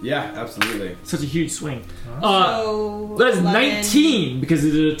 90. Yeah, absolutely. Such a huge swing. So That's 11. 19 because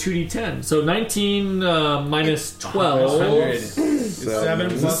it is a 2d10. So 19 minus 12. 7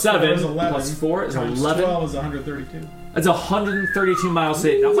 plus 7 4 is 11. plus 4 is Times 11. 12 is 132. That's 132 miles.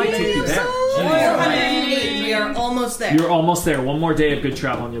 That might take you there. 108. We are almost there. You're almost there. One more day of good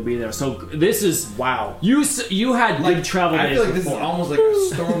travel and you'll be there. So this is Wow. You had good travel I days feel like this is before. almost like a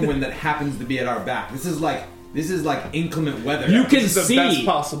storm wind that happens to be at our back. This is like inclement weather. You can is the see. best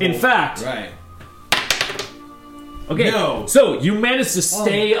possible. In fact, Right. okay. No. So you managed to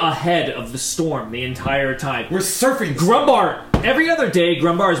stay ahead of the storm the entire time. We're surfing. Grumbar. Every other day,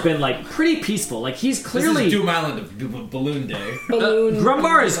 Grumbar has been like pretty peaceful. Like he's clearly. This is Doom Island balloon day.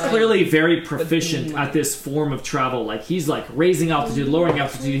 Grumbar is clearly very proficient at this form of travel. Like he's like raising altitude, lowering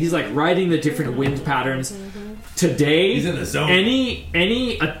altitude. He's like riding the different wind patterns. Today, He's in the zone.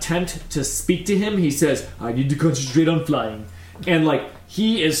 any attempt to speak to him, he says, "I need to concentrate on flying," and like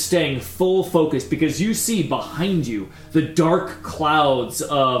he is staying full focus because you see behind you the dark clouds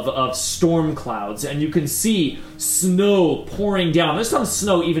of storm clouds, and you can see snow pouring down. There's some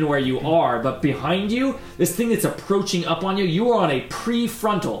snow even where you are, but behind you, this thing that's approaching up on you, you are on a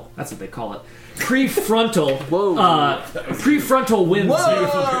prefrontal. That's what they call it. Prefrontal. Prefrontal winds.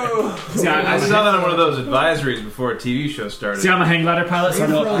 Whoa! See, I saw that on one of those advisories before a TV show started. See, I'm a hang glider pilot, so I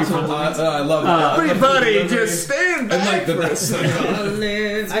know what prefrontal. I love it. Everybody, just stand back. And like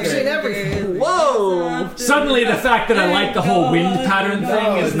Actually, everything. Whoa! Suddenly, the fact that I like the whole wind pattern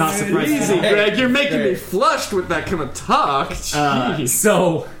thing is not surprising. Easy, Greg. You're making me flushed with that kind of talk.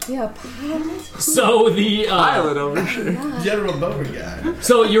 So Yeah, the Pilot over here. General Beauregard.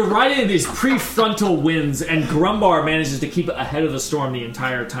 so you're riding these prefrontal winds, and Grumbar manages to keep ahead of the storm the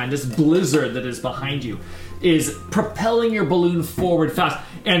entire time. This blizzard that is behind you is propelling your balloon forward fast,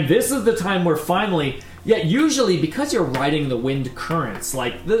 and this is the time where finally. Yeah, usually because you're riding the wind currents,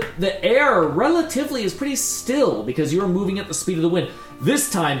 like the air relatively is pretty still because you're moving at the speed of the wind.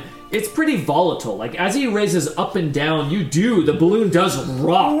 This time, it's pretty volatile. Like as he raises up and down, the balloon does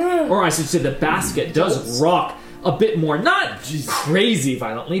rock, or I should say the basket does rock a bit more. Not crazy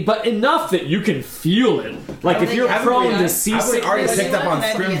violently, but enough that you can feel it. Like if you're prone to Haven't we seasickness. already picked up on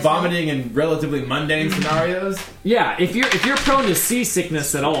Yes. Scrim vomiting in relatively mundane scenarios? Yeah, if you're prone to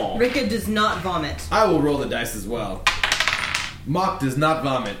seasickness at all. Rika does not vomit. I will roll the dice as well. Mock does not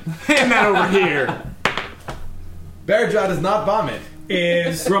vomit. Hand that over here. Bearjaw does not vomit.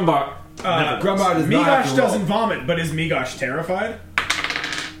 Is Grumbar. Grumbar does not have Migosh to doesn't roll. vomit, but is Migosh terrified?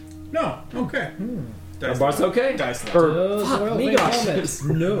 No. Okay. Dice Grumbar's okay. Dice Or Those fuck, oil Migosh. vomits.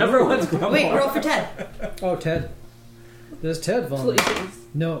 No. Everyone's Grumbar. Wait, roll for Ted. Oh, Ted. Does Ted vomit?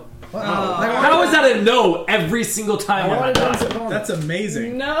 No. How is that a no every single time on that die? That's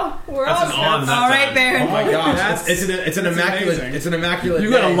amazing. no, we're That's all an on that All right, time. Baron. Oh my gosh, That's- it's an immaculate. amazing. It's an immaculate. You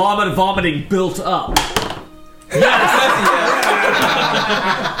got a day. llama vomiting built up.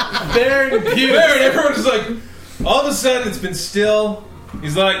 Baron pukes. Baron, everyone's just like, all of a sudden it's been still.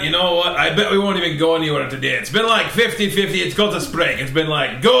 He's like, you know what? I bet we won't even go anywhere today. It's been like 50-50. It's got to break. It's been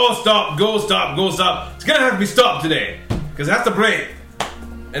like, go, stop, go, stop, go, stop. It's gonna have to be stopped today. Because it has to break.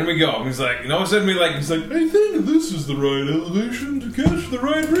 And we go. And he's like, and all of a sudden he's like, I think this is the right elevation to catch the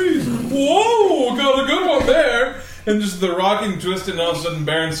right breeze. Whoa, got a good one there. And just the rocking, twisting, and all of a sudden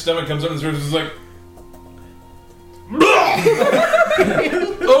Baron's stomach comes up and he's like, over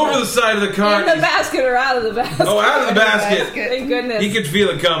the side of the cart. in the basket or out of the basket. Oh, out of the basket. Thank goodness. He could feel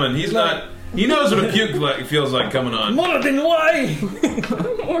it coming. He's not. He knows what a puke feels like coming on. More than why?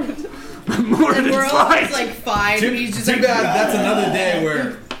 And we're all just like fine. Too, and he's just too like, bad that's another day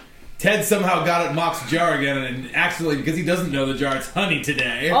where Ted somehow got at Mock's jar again, and actually, because he doesn't know the jar, it's honey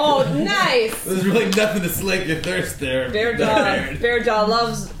today. Oh, nice. There's really nothing to slake your thirst there. Bearjaw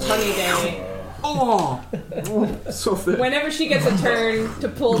loves Honey Day. Oh, so thick. Whenever she gets a turn to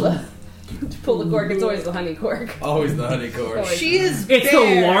pull the cork, it's always the honey cork. Always the honey cork. she is. It's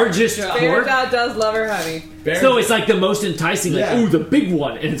the largest cork. Bearjaw does love her honey. So it's like the most enticing, like, Yeah. ooh, the big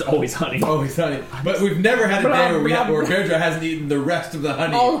one, and it's always honey. Always honey. But we've never had a day where Bearjaw hasn't eaten the rest of the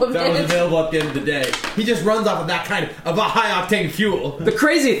honey All of that was it. available at the end of the day. He just runs off of that kind of a high octane fuel. The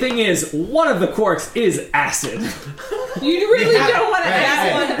crazy thing is, one of the corks is acid. You really don't want to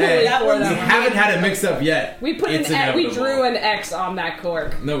ask hey, that for one's- We them. haven't had it mixed up yet. We put It's we inevitable. drew an X on that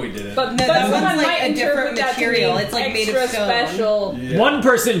cork. No, we didn't. But No, that someone one's like might a different interpret that to material. mean It's like made of extra stone. special. Yeah. One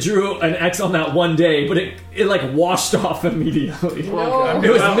person drew an X on that one day, but it like washed off immediately. No. It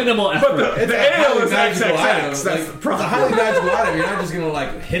was minimal effort. It's The a ale highly is magical XXX, item. that's Like, the it's a problem. highly magical item. You're not just gonna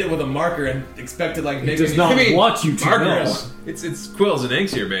like hit it with a marker and expect to like It make does any- not I mean, want you to know. Markers. It's quills and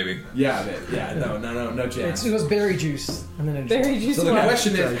inks here, baby. Yeah, no chance. It was berry juice. And then it Very juicy. So the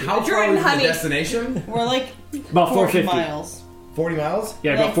question is, how Drew far and is the honey. destination? We're like About 40 450. miles. 40 miles?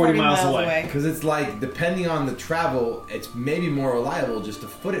 Yeah, We're about like 40 miles away. Because it's like, depending on the travel, it's maybe more reliable just to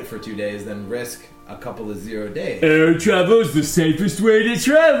foot it for 2 days than risk a couple of 0 days. Air travel's the safest way to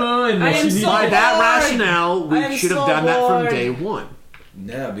travel, and I am so By that bored. rationale, I am we should have so done that from bored. day one.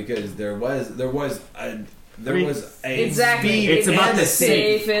 No, because there was a Exactly. speed It's and about a the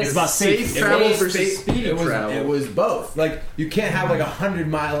safe. It's about safe It travel was versus safe- speed it was, travel. It was both. Like you can't have like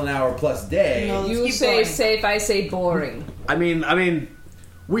 100-mile-an-hour plus day. No. Let's You keep say going. safe, I say boring. I mean,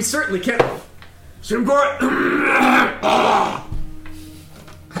 we certainly can't.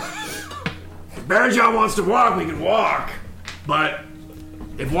 If Bearjaw wants to walk, we can walk. But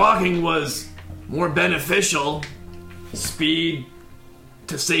if walking was more beneficial, speed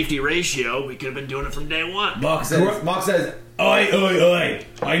to safety ratio, we could have been doing it from day one. Mark says, oi,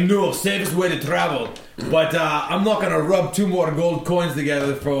 I know safest way to travel, but I'm not gonna rub 2 more gold coins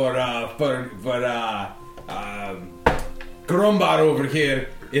together for Grumbar over here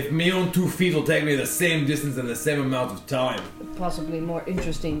if my own 2 feet will take me the same distance in the same amount of time. Possibly more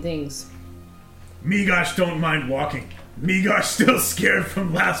interesting things. Migosh don't mind walking. Migosh still scared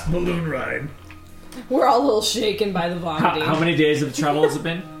from last balloon ride. We're all a little shaken by the vomiting. How many days of travel has it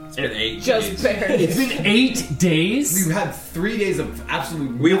been? It's been 8 Just days. barely. It's been 8 days? You had 3 days of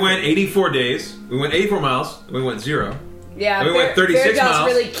absolute. We went 84 days. We went 84 miles. We went 0. Yeah, Then we went 36 Bearjaw's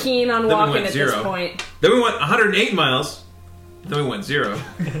miles. really keen on Then we walking went at 0. this point. Then we went 108 miles. Then we went 0.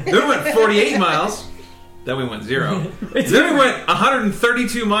 Then we went 48 miles. Then we went 0. Then we went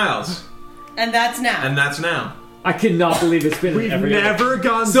 132 miles. And that's now. And that's now. I cannot believe it's been We've every other- never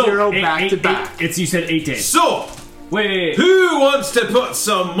gone So, zero eight- back eight- to back. It's you said 8 days. So, Wait. who wants to put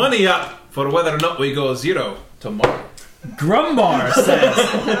some money up for whether or not we go 0 tomorrow? Grumbar says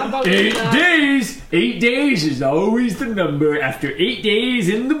How about 8 that? days. 8 days is always the number. After 8 days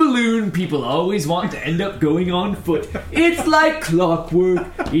in the balloon, people always want to end up going on foot. It's like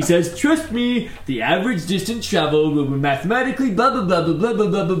clockwork. He says, trust me, the average distance traveled will be mathematically blah blah blah blah blah blah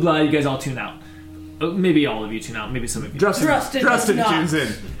blah blah blah. You guys all tune out. Maybe all of you tune out. Maybe some of you. Drustin does not. tunes in.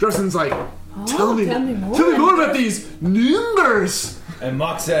 Drustin's like, Tell me more. about these numbers. And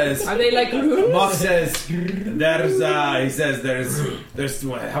Mock says, Are they like runes? Mock says, there's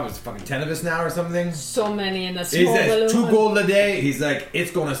what, how much, fucking 10 of us now or something? So many in a He small says, balloon. 2 gold a day. He's like,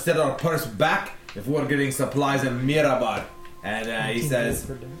 it's gonna set our purse back if we're getting supplies in Mirabar. And he says,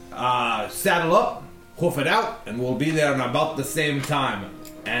 saddle up, hoof it out, and we'll be there in about the same time.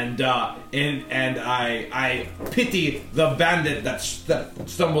 And I pity the bandit that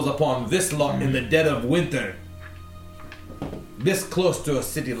stumbles upon this lot in the dead of winter. This close to a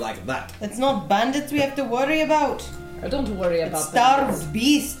city like that. It's not bandits we have to worry about. I don't worry about It's starved that.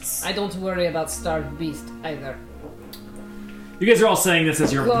 beasts. I don't worry about starved beast either. You guys are all saying this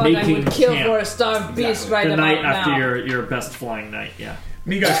as you're God, I making would kill camp. for a starved beast right the about night after now. your best flying night. Yeah.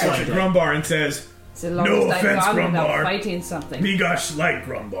 Migosh looks at Grumbar and says, It's the longest No I've offense, gone without Grumbar. fighting something. Migosh like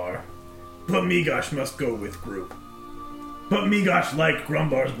Grumbar, but Migosh must go with group. But Migosh like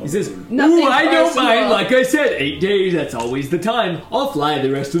Grumbar's balloon. He says, Nothing "Ooh, I don't personal. mind. Like I said, 8 days. That's always the time. I'll fly the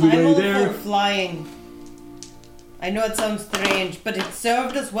rest of the I'm way all there." for flying. I know it sounds strange, but it's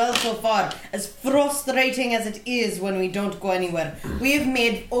served us well so far. As frustrating as it is when we don't go anywhere. We have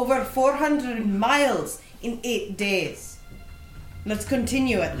made over 400 miles in 8 days. Let's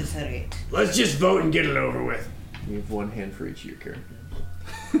continue at this rate. Let's just vote and get it over with. You have 1 hand for each of your characters.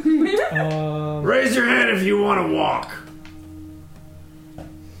 Raise your hand if you want to walk.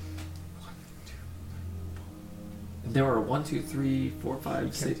 There were 1, 2, 3, 4,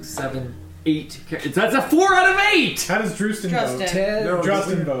 5, 6, 7, 8. That's a 4 out of 8. How does Drustin vote? Drustin. Ted, No,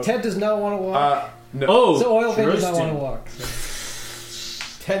 Drustin vote. Ted does not want to walk. No. Oh, so Oilvein does not Drustin. want to walk. So.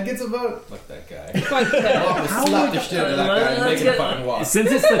 Ted gets a vote? Fuck that guy. Fuck that. I'll slap the shit out of that guy and make him fucking walk.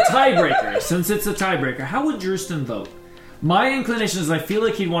 Since it's the tiebreaker, how would Drustin vote? My inclination is I feel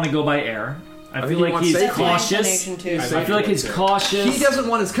like he'd want to go by air. I feel think he like wants he's safety. That's my cautious. inclination too. I feel like he's cautious. He doesn't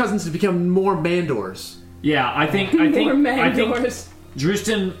want his cousins to become more Mandors. Yeah, I think More I think Mandors.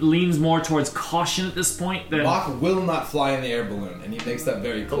 Drustin leans more towards caution at this point. Than... Mock will not fly in the air balloon, and he makes that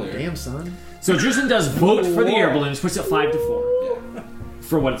very clear. Oh, damn, son. So Drustin does vote for the air balloon, puts it 5-4.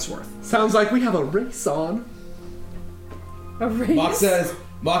 For what it's worth. Sounds like we have a race on. A race? Mock says,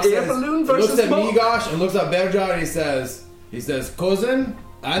 balloon versus looks at Mock. Migosh and looks at Berjar and he says, cousin,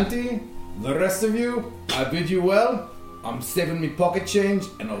 auntie, the rest of you, I bid you well. I'm saving me pocket change,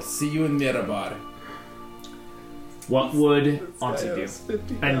 and I'll see you in Mirabar. What would Auntie do?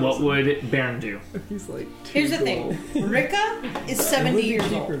 And what would Baron do? He's like, Here's the thing. Rika is 70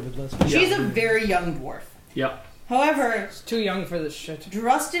 years old. She's a very young dwarf. Yep. However, It's too young for this shit.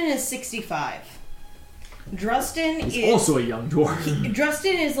 Drustin is 65. Drustin He's is also a young dwarf.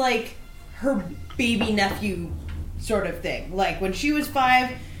 Drustin is like her baby nephew sort of thing. Like when she was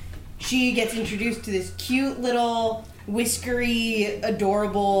 5, she gets introduced to this cute little whiskery,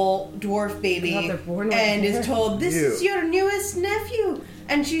 adorable dwarf baby God, they're born with and hair. is told, "This is your newest nephew."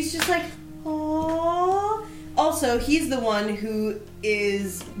 And she's just like, "Aww." Also, he's the one who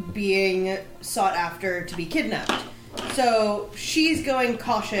is being sought after to be kidnapped. So she's going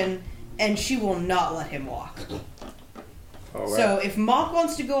caution, and she will not let him walk. All right. So if Mock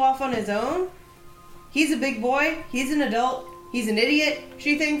wants to go off on his own, he's a big boy, he's an adult, he's an idiot,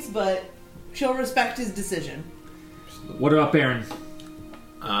 she thinks, but she'll respect his decision. What about Baron?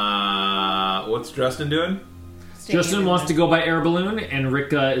 What's Drustin doing? Drustin wants to go by air balloon, and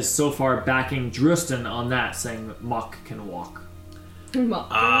Rika is so far backing Drustin on that, saying Mock can walk.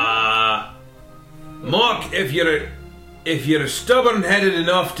 Mock, if you're stubborn-headed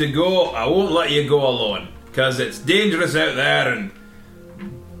enough to go, I won't let you go alone, because it's dangerous out there, and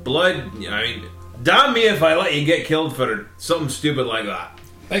blood, I mean, damn me if I let you get killed for something stupid like that.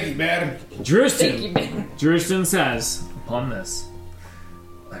 Thank you, Baron. Drustin says, upon this,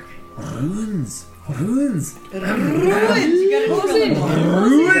 Runes. Ruins! You gotta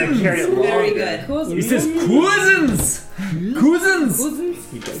Very good. He says, cousins!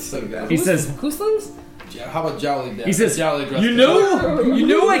 He does so good. He says, Gooslings? How about Jowly Death? he says, Jowly Drustin. you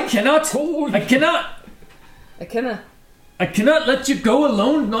know, I cannot let you go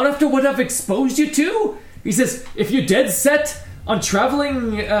alone, not after what I've exposed you to. He says, if you're dead set on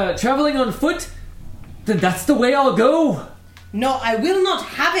traveling on foot, then that's the way I'll go. No, I will not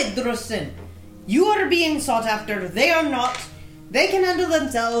have it, Drustin. You are being sought after. They are not. They can handle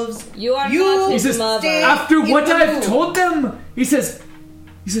themselves. You are not He his says, mother. after in what the I've room. told them, he says,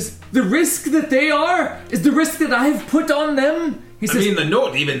 the risk that they are is the risk that I've put on them. He I says, mean, the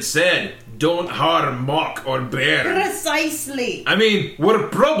note even said, don't harm Mock or Bear. Precisely. I mean, we're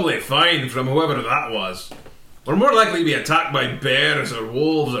probably fine from whoever that was. We're more likely to be attacked by bears or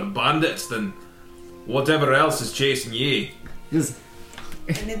wolves or bandits than whatever else is chasing ye.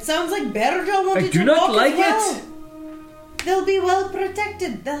 And it sounds like Berja wanted I do to not walk like as well. it. They'll be well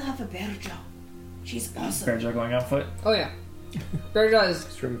protected. They'll have a Berja. She's awesome. Bearjaw going on foot. Oh yeah. Bearjaw is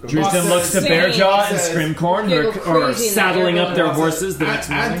Drustin looks to Insane. Bearjaw and Says- Scrimcorn, Yeah, who go are crazy in the saddling air up their balloon. horses the next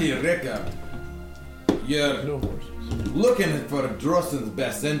morning. Auntie Rika, you're looking for Drustin's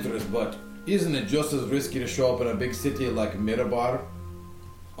best interest, but isn't it just as risky to show up in a big city like Mirabar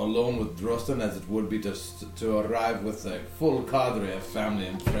alone with Drustin as it would be to arrive with a full cadre of family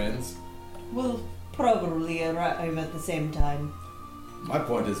and friends? We'll probably arrive at the same time. My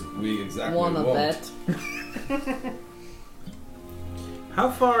point is, we exactly one of won't. that. How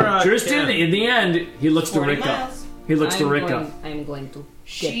far, Drustin, can- in the end, he looks to 40 Rika. miles. He looks to Rika. I'm going to get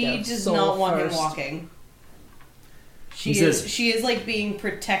She there does so not want first. him walking. She He is says- she is like being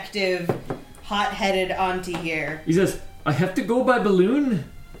protective, hot-headed auntie here. He says, I have to go by balloon.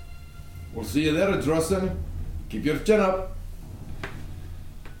 We'll see you there, Drustin. Keep your chin up.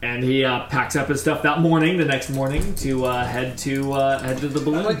 And he packs up his stuff that morning, the next morning, to head to the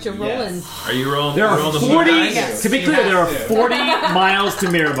balloon. What you rolling? Are you rolling? There are rolling the 40, dice? to be clear, there are 40 miles to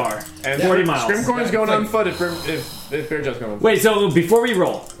Mirabar. And 40 miles. Scrimcorn's going on foot if Bearjaw's going on foot. Wait, so before we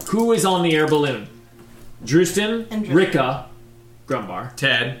roll, who is on the air balloon? Drustin, And Drustin. Rika, Grumbar,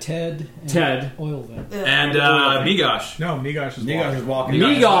 Ted, Ted. And Ted, Oilvet. and Migosh. No, Migosh is Migosh is walking.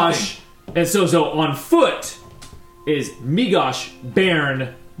 Migosh, and so on foot is Migosh,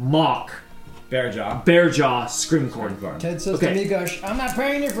 Baron, Mock, Bearjaw. Bearjaw, Scrimcorn. Ted says Okay. to Migosh, I'm not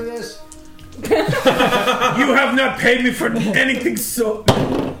paying you for this. You have not paid me for anything so.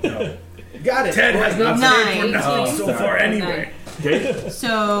 Got it. Ted has not paid for 9. nothing so far anyway. Okay.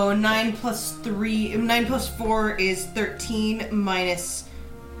 So 9 plus 4 is 13 minus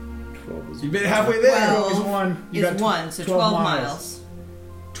You've been halfway there. 12 Is one. You is got 1, so 12 miles.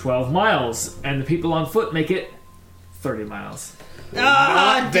 12 miles, and the people on foot make it 30 miles.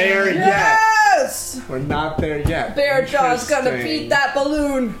 Ah, There damn. yet. Yes! We're not there yet. Bearjaw's gonna Interesting. beat that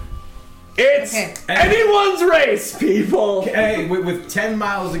balloon. It's Okay. anyone's race, people. Hey, with 10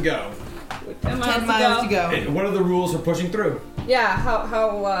 miles to go. 10 10 miles to go. What are the rules for pushing through? Yeah,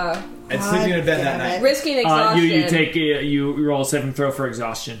 how And sleeping in bed that night. risking exhaustion. You take you roll a saving throw for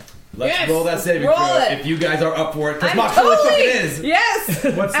exhaustion. Let's Yes! roll that saving Roll throw it! if you guys are up for it. Because I'm Mox really totally fucking is. Yes,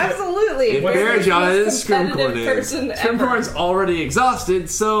 What's the- absolutely. If We're the Bearjaw most is, Scrimcorn competitive is. person ever. Scrimcorn's already exhausted,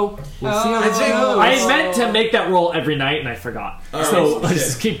 so we'll see how this goes. I meant to make that roll every night and I forgot. So let's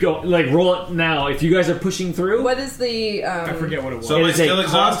just keep going. Like roll it now. If you guys are pushing through, What is the? I forget what it was. So am I It is a still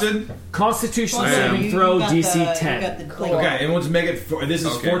exhausted? Constitution I am. saving throw You got DC the- 10. You got the Okay, and we'll just make it for. This is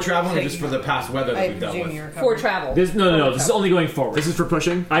Okay. for traveling or just for the past weather that I we've dealt presume with? you're For travel. This, no. This is only going forward. This is for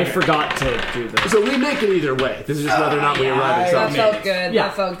pushing. I forgot to do this. So we make it either way. This is just whether or not we arrive That exhausted. felt good. Yeah.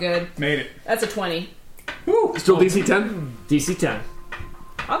 That felt good. Made it. That's a 20. Still DC 10? DC 10.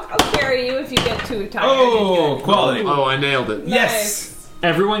 I'll carry you if you get too tired. Oh, quality. Oh, I nailed it. Yes!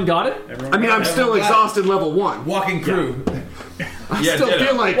 Everyone got it? I mean, I'm still exhausted level 1. Walking crew. I Yeah, still ditto.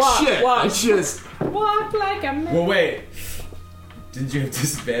 feel like Walk, shit. walk. I just... Walk like a man. Well, wait. Did you have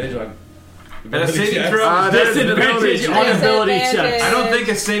disadvantage on. And a saving throw. there's an ability Disadvantage check. on ability Disadvantage. checks. I don't think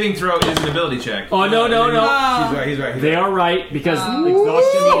a saving throw is an ability check. Oh, no. He's right, he's right. They are right because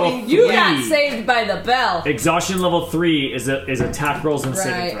exhaustion level 3. You got saved by the bell. Exhaustion level 3 is attack rolls and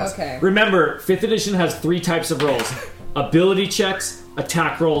saving Right, throws. okay. Remember, 5th edition has 3 types of rolls: ability checks,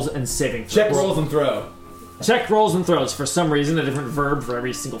 attack rolls, and saving throws. Check rolls and throw. Check rolls and throws. For some reason, a different verb for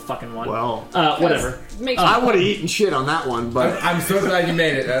every single fucking one. Well, Whatever. Makes I would have eaten shit on that one, but... I'm so glad you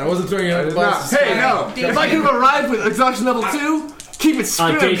made it. I wasn't throwing you under the No. bus. Hey, no. If I could have arrived with exhaustion level 2, keep it Day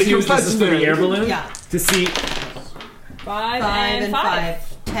scrimmed. 2 is just for the air balloon Yeah. to see. 5 5 and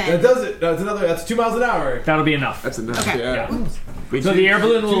 5. 10. That does it. That's 2 miles an hour. That'll be enough. That's enough, Okay. yeah. Yeah. So the air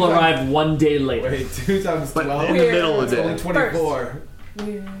balloon will arrive 1 day later. Wait, 2 times But 12. in the middle of It's the only day. 24.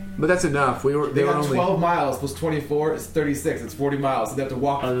 But that's enough. They They were got only... 12 miles plus 24 is 36. It's 40 miles. So they have to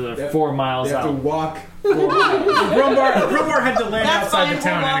walk. They're they have- 4 miles They have to out. walk 4 miles. Brumbar had to land That's outside fine. the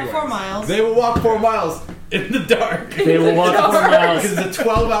town We'll walk anyway. 4 miles. They will walk 4 miles in the dark. They will walk 4 miles. Because it's a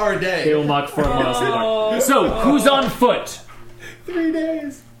 12-hour day. They will walk 4 miles in the dark. So, who's on foot? 3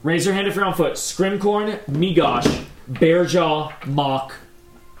 days. Raise your hand if you're on foot. Scrimcorn, Migosh, Bearjaw, Mock,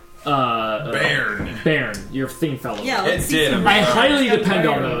 Bairn, your thing fellow. Yeah, let's It see did. some I highly Gotta depend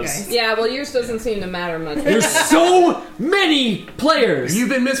on fire you those. guys. Yeah, well, yours doesn't seem to matter much. There's so many players. You've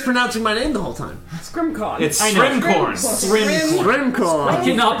been mispronouncing my name the whole time. Scrimcon. It's I know. Scrimcorn. Scrimcorn. Grimcorn. I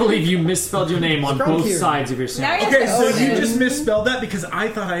cannot believe you misspelled your name on both Scrumkier. sides of your Now sandwich. you Okay, have so to own you it. just misspelled that because I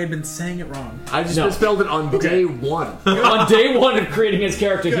thought I had been saying it wrong. I just No. misspelled it on day 1. On day 1 of creating his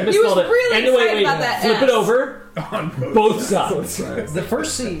character, he misspelled it. really And wait, excited about that flip S. it over. On Both sides. The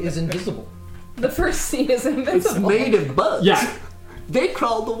first C is invisible. The first scene is It's invincible. made of bugs. Yeah. They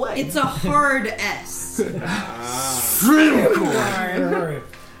crawled away. It's a hard S.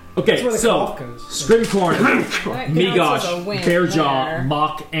 Okay, where the so cough goes. Scrimcorn, That counts as a Migosh, win Bearjaw, there.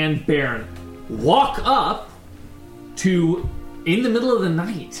 Mock, and Bairn walk up to, in the middle of the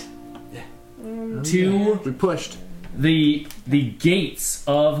night, to We pushed. the gates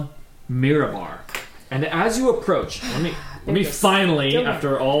of Mirabar. And as you approach, let me finally,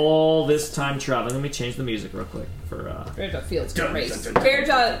 after all this time traveling, let me change the music real quick for Bearjaw feels great.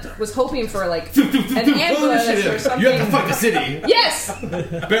 Bearjaw was hoping for like an ambush or something. You have to fight the city. Yes!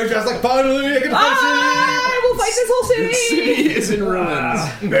 Bearjaw's like, finally, I can fight I will fight this whole city! City is in ruins.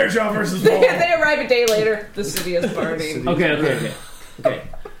 Bearjaw versus They, Paul. they arrive a day later. The city is burning. Okay.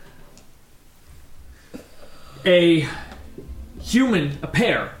 A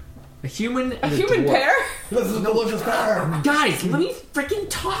pair. A human and A human dwarf. pair? This is a delicious pear. Guys, let me freaking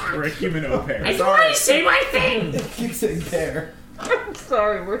talk. Or a human au pair. I want to say my thing. Keep saying pear.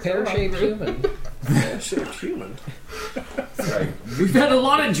 Sorry, we're so Pear-shaped hungry. human. Shaped human. We've had a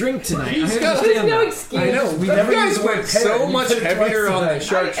lot of drink tonight. I There's understand no that. excuse. I know. We You never guys use the word went so pear. You much said it heavier twice on the tonight.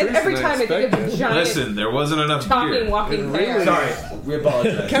 chartreuse And every than time I think expected. of a giant Listen, there wasn't enough talking, beer. walking pear. Sorry, we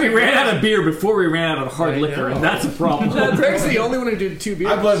apologize. We ran out of beer before we ran out of hard I liquor, know. and that's a problem. Greg's the only one who did 2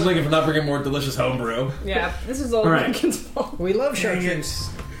 beers. I blame Lincoln for not bringing more delicious homebrew. Yeah, this is all right. Lincoln's fault. We love chartreuse.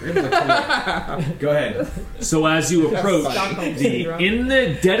 Go ahead. So as you approach, Stockholm in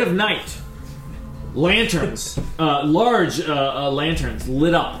the dead of night, lanterns, large lanterns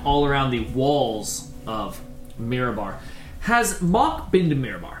lit up all around the walls of Mirabar. Has Mock been to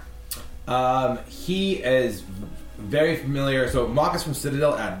Mirabar? He is very familiar. So Mock is from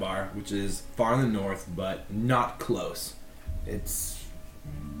Citadel Adbar, which is far in the north, but not close. It's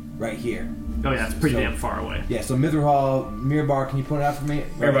right here. Oh yeah, it's pretty So- damn far away. Yeah, so Mithral, Mirabar, can you point it out for me?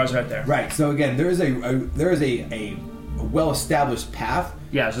 Mirabar's right there. Right. So again, there is a well-established path.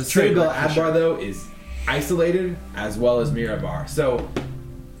 Yeah, it's a trade Citadel route, for Adbar though is isolated as well as Mirabar. So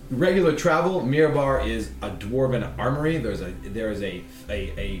regular travel, Mirabar is a dwarven armory. There is a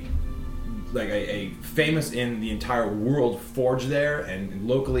famous in the entire world forge there, and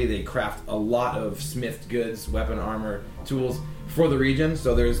locally they craft a lot of smithed goods, weapon, armor, tools for the region.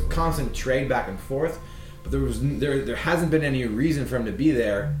 So there's constant trade back and forth. But there hasn't been any reason for him to be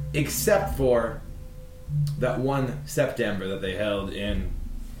there except for that one September that they held in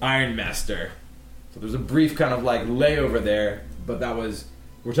Ironmaster. So there's a brief kind of like layover there, but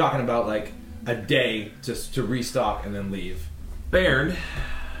we're talking about like a day just to restock and then leave. Baird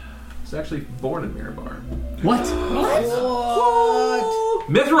was actually born in Mirabar. What?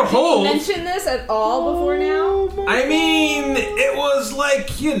 Mithril Did you Hold. mention this at all before now? I mean, it was like,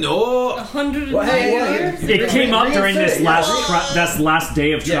 100 Well, hey, years? It came up during this last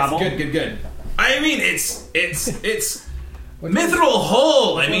day of Yes, travel. good. I mean, it's Mithril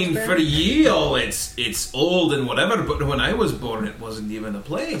Hall. I mean, for you, it's old and whatever. But when I was born, it wasn't even a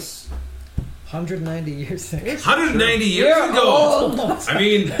place. 190 years ago. 190 years ago. I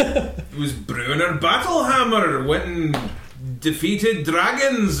mean, it was Bruner Battlehammer went and defeated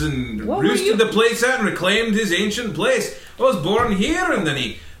dragons and What were roosted you- the place out and reclaimed his ancient place. I was born here, and then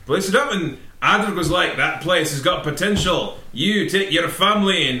he placed it up, and Adric was like, that place has got potential. You take your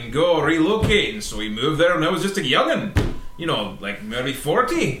family and go relocate. And so we moved there, and I was just a young'un. Like maybe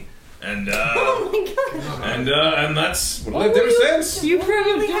 40. And, Oh my god. and that's what I lived ever since. You were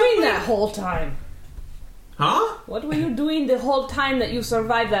doing that whole time. Huh? What were you doing the whole time that you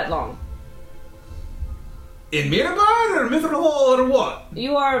survived that long? In Mirabar or Mithril Hall or what?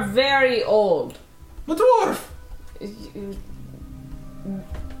 You are very old. I'm a dwarf.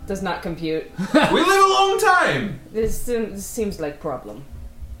 Does not compute. We live a long time. This seems like problem.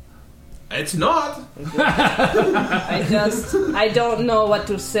 It's not. I don't know what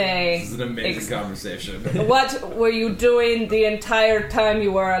to say. This is an amazing conversation. What were you doing the entire time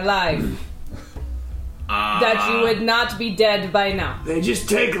you were alive? That you would not be dead by now. They just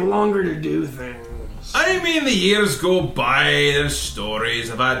take longer to do things. I mean, the years go by, there's stories,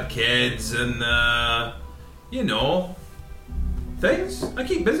 I've had kids, and, things. I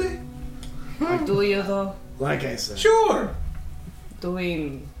keep busy. Do you though? Like I said. Sure.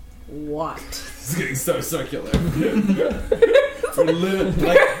 Doing what? It's getting so circular.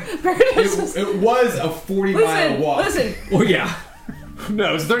 It was a 40-mile walk. Listen. Oh yeah.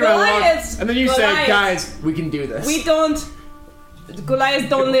 No, it's 30 mile walk. Goliaths. And then you say, Goliaths. guys, we can do this. We don't. Goliaths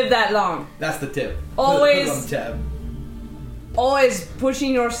don't live that long. That's the tip. Always- Put it on the tab. Always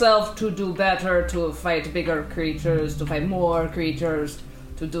pushing yourself to do better, to fight bigger creatures, to fight more creatures,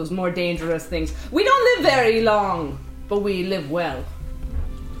 to do more dangerous things. We don't live very long, but we live well.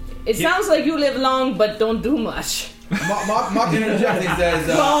 It sounds like you live long, but don't do much. Mark interjects. He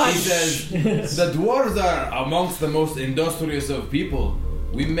says, the dwarves are amongst the most industrious of people.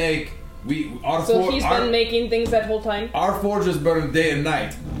 So he's been making things that whole time? Our forges burn day and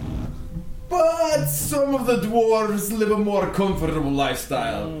night. But some of the dwarves live a more comfortable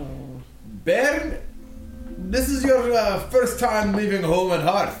lifestyle. Bairn, this is your first time leaving home and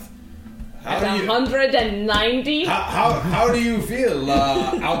hearth. At 190? How do you feel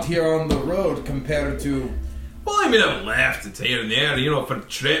out here on the road compared to... Well, I mean, I've left it here and there, for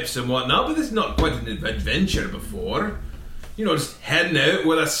trips and whatnot, but this is not quite an adventure before. Just heading out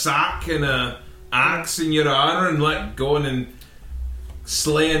with a sack and a axe in your armor and going and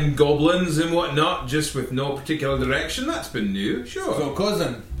slaying goblins and whatnot, just with no particular direction. That's been new, sure. So,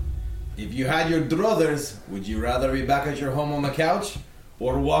 cousin, if you had your druthers, would you rather be back at your home on the couch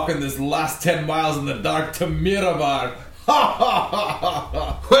or walking this last 10 miles in the dark to Mirabar? Ha ha ha ha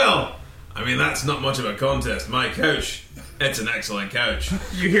ha! Well, I mean, that's not much of a contest. My couch, it's an excellent couch.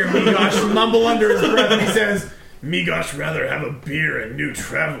 You hear Migosh mumble under his breath and he says, Migosh rather have a beer and new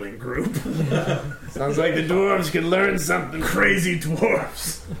traveling group. Sounds like the dwarves could learn something Crazy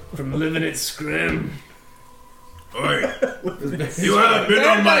dwarfs. from living at Scrim. Oi, you haven't been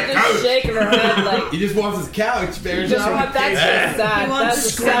on my just couch. shaking her head like... He just wants his couch, Bear. That's just sad. He wants That's the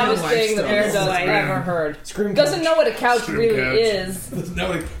to scream saddest thing the bear lifestyle. does ever heard. Scream Doesn't couch. know what a couch Scream really couch. is.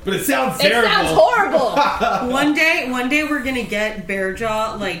 No, but it sounds It terrible. sounds horrible. One day we're gonna get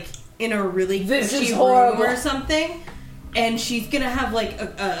Bearjaw in a really This cushy is room horrible. or something, and she's gonna have She's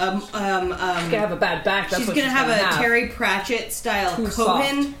gonna have a bad back. That's she's what gonna have a have. Terry Pratchett style Too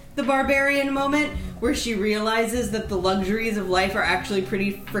Cohen soft. the Barbarian moment where she realizes that the luxuries of life are actually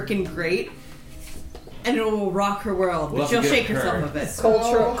pretty freaking great. and it will rock her world, We'll but have she'll to shake get herself her. a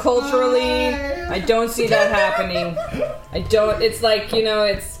bit. Culturally, I don't see that happening. I don't. It's like, you know,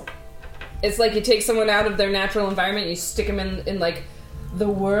 it's like you take someone out of their natural environment, you stick them in like the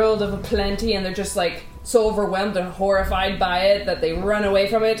world of aplenty, and they're just like so overwhelmed and horrified by it that they run away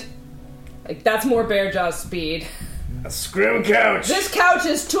from it. Like, that's more Bearjaw's speed. A scrim couch. This couch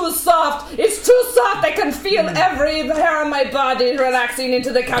is too soft. It's too soft. I can feel every hair on my body relaxing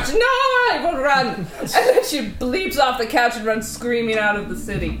into the couch. No, I will run. And then she bleeps off the couch and runs screaming out of the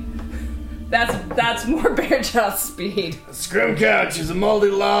city. That's more Bearjaw's speed. A scrim couch is a moldy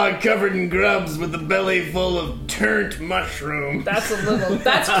log covered in grubs with a belly full of turnt mushroom. That's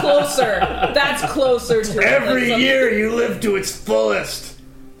closer. That's closer to Every it. year you live to its fullest.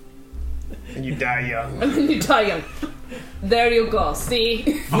 And you die young. And then you die young. There you go.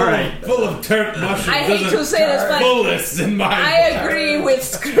 See? Alright. Full of turnt mushrooms. I hate to say this, but Fullest in my. I agree with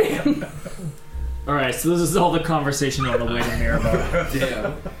Scream. Alright, so this is all the conversation on the way to Mirabar.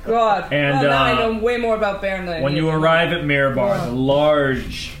 Damn. God. And, well, now I know way more about Baron than I When knew. you arrive at Mirabar, the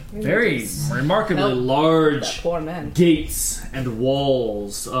large, very remarkably Help large that poor man. gates and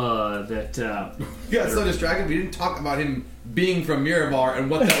walls that We got so distracted we didn't talk about him being from Mirabar and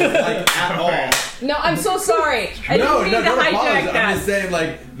what that was like at all. No, I'm so sorry. I No, didn't mean to don't hijack apologize. that. I'm just saying,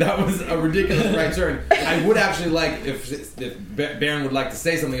 like, that was a ridiculous right turn. I would actually like if Baron would like to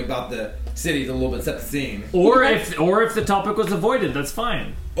say something about the city to a little bit set the scene, or if the topic was avoided, that's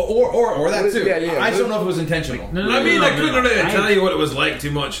fine. or that too. Yeah, yeah. I just don't know if it was intentional. No, I mean, I couldn't really I- tell you what it was like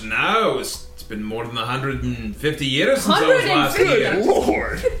too much now. It's been more than 150 years since I was last 150? here.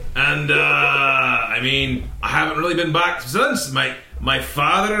 Lord. And, I mean, I haven't really been back since. My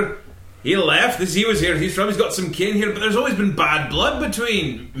father, he left as he was here. He's got some kin here, but there's always been bad blood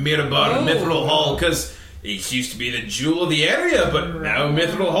between Mirabar and Mithril Hall, because it used to be the jewel of the area, but now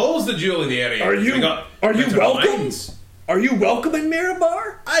Mithril Hall's the jewel of the area. Are you better welcome? minds. Are you welcome in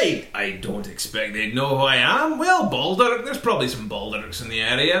Mirabar? I don't expect they'd know who I am. Well, Balderk, there's probably some Balderks in the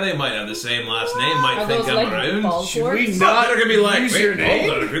area. They might have the same last name, might Are think those I'm like around. ball Should we sports? not They're gonna be like, use wait, your name?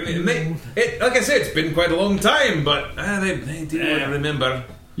 Balderk. Like I said, it's been quite a long time, but they do remember.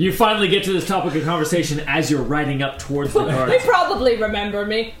 You finally get to this topic of conversation as you're riding up towards the They guards. probably remember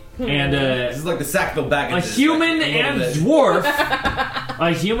me. And This is like the Sackville baggage. a human and dwarf,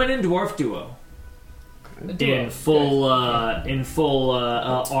 a human and dwarf duo, in full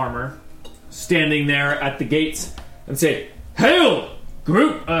armor, standing there at the gates and say, "Hail,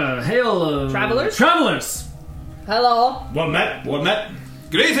 group! Hail, Travelers? Travelers!" Hello. What met?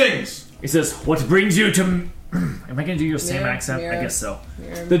 Greetings! He says, "What brings you to?" Am I going to do your same Mirror, accent? mirror, I guess so.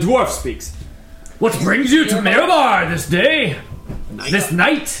 mirror. The dwarf speaks. What brings you to Mirabar this day? This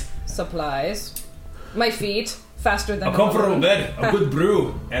night? Supplies. My feet. Faster than A comfortable bed, a good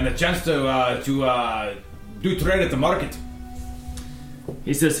brew, and a chance to do trade at the market.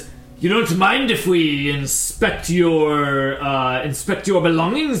 He says, "You don't mind if we inspect your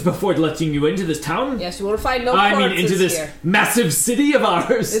belongings before letting you into this town? Yes, you will find no I corpses mean, into this here. massive city of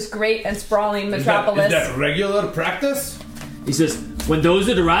ours." This great and sprawling Is metropolis. that regular practice? He says, "When those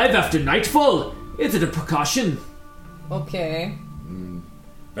that arrive after nightfall, it's a precaution." Okay.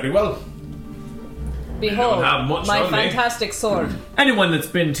 Very well. Behold, have much my on me. fantastic sword. Anyone that's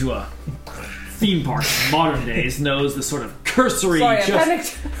been to a theme park in modern days knows the sort of cursory, Sorry, I just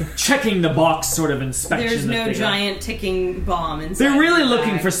panicked. checking the box sort of inspection. There's that no they got. giant ticking bomb inside. They're really the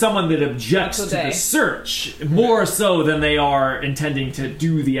looking bag. for someone that objects to Today. the search more so than they are intending to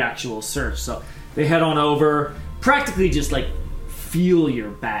do the actual search. So they head on over, practically just like feel your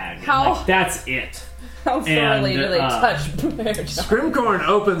bag. How- Like, that's it. How thoroughly And, do they touch Scrimcorn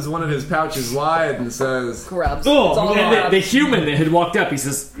opens one of his pouches wide and says, grubs? It's Oh, all and the grubs. human that had walked up, he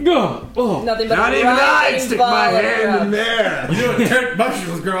says, "Oh, oh." Nothing but "Not a even I'd writhing stick ball my of hand in grubs. there." You know what dirt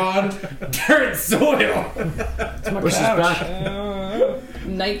mushrooms grow on? Dirt soil. Pushes back.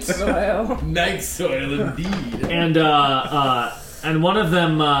 Night soil. Night soil, indeed. And one of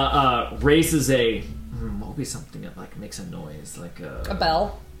them raises a what would be something that like makes a noise, like A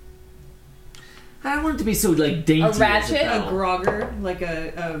bell. I don't want it to be so like dainty. A as ratchet? bell. A grogger, like a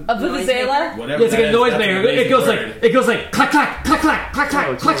A vuvuzela? Whatever. It's like a that is, noise that's maker. an amazing It goes word. like clack clack clack clack clack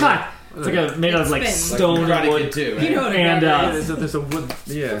clack clack clack. It's like a made out of like spins. stone Karate and wood. Kid too, You know what And There's a wood.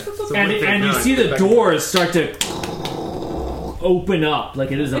 Yeah. it's a wood and thing. you No, see I the expect- doors start to open up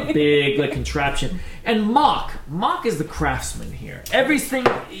like it is a big like contraption. And Mock is the craftsman here. Everything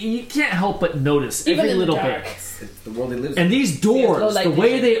you can't help but notice Even every in the little dark. bit. It's the world he lives in. And these low doors, light the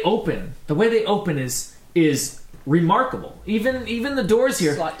way vision. they open is remarkable. Even the doors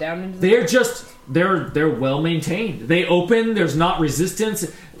here, Slot down into the they're just they're well maintained. They open. There's not resistance.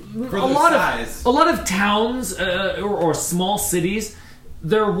 a lot of towns or small cities,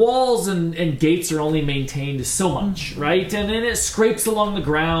 their walls and gates are only maintained so much, right? And then it scrapes along the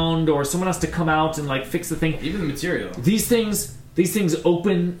ground, or someone has to come out and like fix the thing. Even the material. These things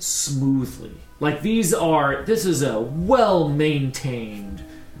open smoothly. Like this is a well maintained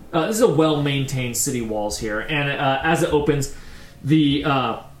city walls here, and as it opens, the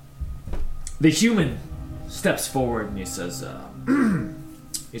human steps forward and he says,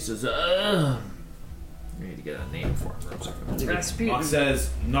 I need to get a name for him for a second. Rasputin. Mox says,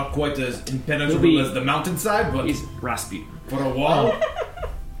 not quite as impenetrable as the mountainside, but he's Rasputin. For a wall.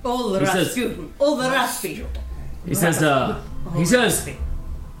 Old Rasputin. Old Rasputin. He says,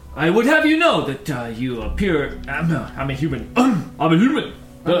 I would have you know that you appear. I'm a human. I'm a human.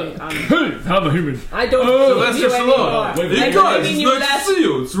 I'm a human. I don't know you anymore. Hey guys, it's nice to see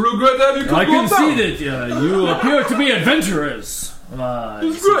you. It's real great to have you come I can down. see that you appear to be adventurers.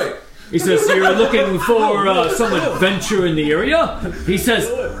 It's great. He says, so you're looking for some adventure in the area? He says,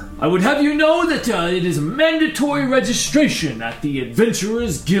 I would have you know that it is mandatory registration at the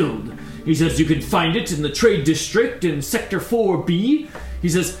Adventurers Guild. He says you can find it in the Trade District in Sector 4B. He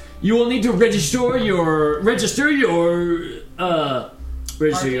says you will need to register your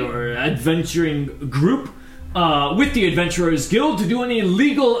adventuring group with the Adventurers Guild to do any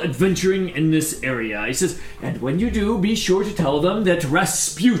legal adventuring in this area. He says, and when you do, be sure to tell them that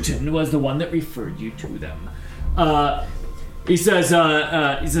Rasputin was the one that referred you to them. He says,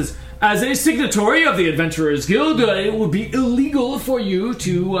 as a signatory of the Adventurers Guild, it would be illegal for you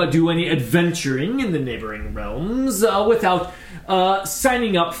to do any adventuring in the neighboring realms without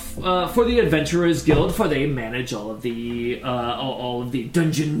signing up for the Adventurers Guild, for they manage all of the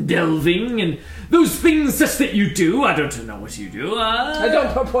dungeon delving and those things such that you do. I don't know what you do. I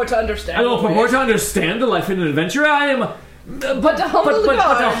don't purport to understand. I don't purport to understand the life in an adventure. I am but a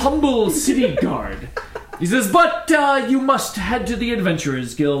humble city guard. He says, but you must head to the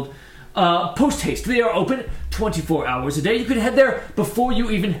Adventurers Guild post haste. They are open 24 hours a day. You can head there before you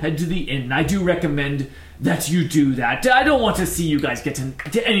even head to the inn. I do recommend that you do that. I don't want to see you guys get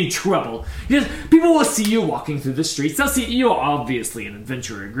into any trouble. Because people will see you walking through the streets. They'll see you're obviously an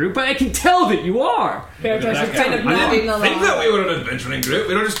adventurer group, but I can tell that you are. Beartress is kind of nodding along. I think that we were an adventuring group.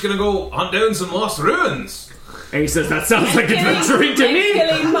 We were just going to go hunt down some lost ruins. And he says, that sounds like adventuring to me.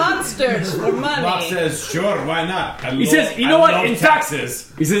 Killing monsters for money. Mox says, sure, why not? He says, you know what? In fact,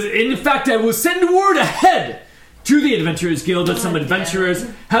 I will send word ahead to the Adventurers Guild that some adventurers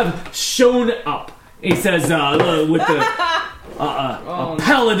have shown up. He says, with a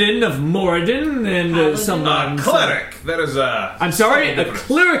paladin of Moradin and some cleric. That is I'm sorry, a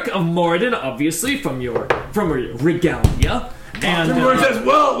cleric of Moradin, obviously from your regalia. And says,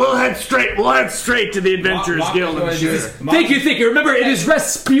 well, we'll head straight to the Adventurers Guild. Thank you. Remember, it is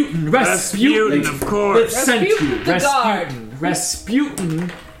Rasputin, of course. that sent you. The guard.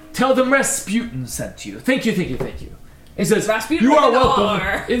 Rasputin. Tell them Rasputin sent you. Thank you. He says, Rasputin you are with an welcome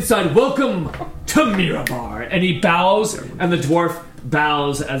R. inside. Welcome to Mirabar. And he bows, and the dwarf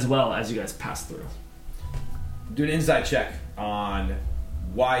bows as well as you guys pass through. Do an insight check on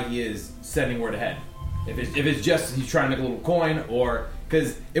why he is sending word ahead. If it's just he's trying to make a little coin, or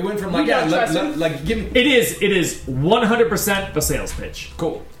because it went from like give me. It is 100% a sales pitch.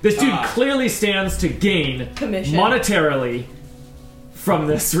 Cool. This dude clearly stands to gain Commission. monetarily from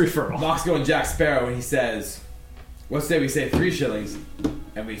this referral. Mox going Jack Sparrow, and he says, let's say we say 3 shillings,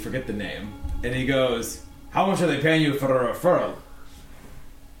 and we forget the name, and he goes, how much are they paying you for a referral?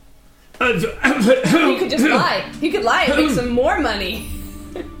 He could just lie. He could lie and make some more money.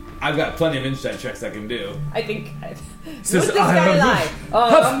 I've got plenty of insight checks I can do. I think. Says, Would this guy lie?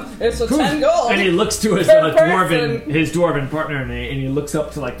 It's a 10 gold. And he looks to his Per person. dwarven partner, and he looks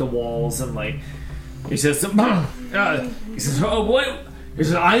up to like the walls, and like he says, what? He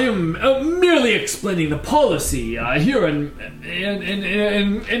says, I am merely explaining the policy here in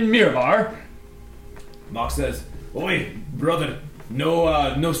Mirabar. Mox says, "Oi, brother,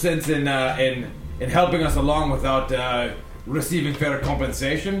 no sense in helping us along without receiving fair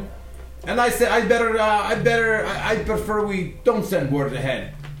compensation." And I said, I prefer we don't send word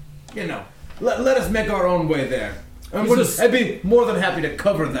ahead. You know, let us make our own way there. And I'd be more than happy to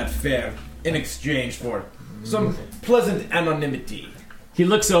cover that fare in exchange for some pleasant anonymity. He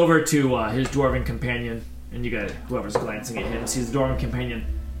looks over to his dwarven companion, and you got whoever's glancing at him sees the dwarven companion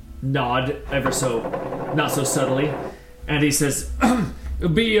nod ever so, not so subtly, and he says, and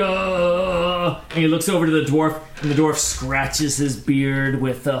he looks over to the dwarf, and the dwarf scratches his beard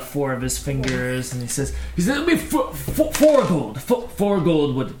with 4 of his fingers, and he says, it'll be 4 gold. 4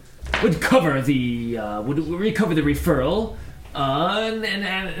 gold would cover the would recover the referral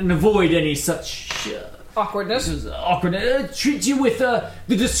and avoid any such Awkwardness. awkwardness. Treat you with the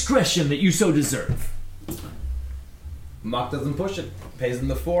discretion that you so deserve. Mock doesn't push it. Pays him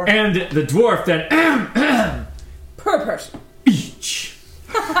the 4. And the dwarf then Per person. each.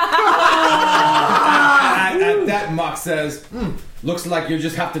 At that, Mock says, looks like you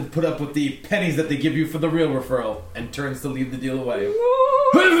just have to put up with the pennies that they give you for the real referral, and turns to lead the deal away.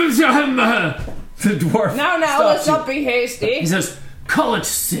 The dwarf. Now, stops let's you. not be hasty. He says, "Call it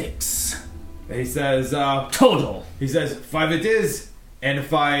 6 He says, total." He says, 5 it is, and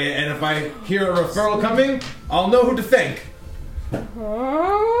if I hear a referral coming, I'll know who to thank.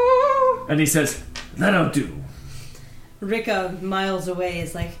 And he says, "That'll do." Rika, miles away,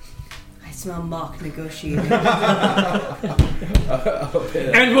 is like, I smell Mock negotiating.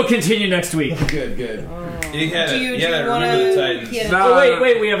 And we'll continue next week. Good. Do you want remember the to? Titans. Oh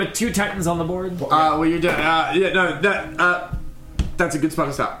wait, we have 2 Titans on the board. Well, you did. That's a good spot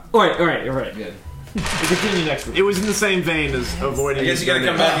to stop. All right. Good. We'll continue next week. It was in the same vein as avoiding. I guess you gotta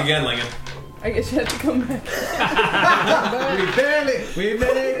come back again, Lincoln. I guess you have to come back. We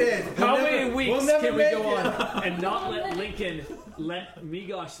made it. How many weeks we'll never can we make go it. on and not let Lincoln let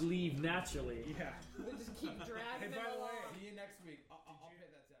Migosh leave naturally? We'll just keep dragging it along.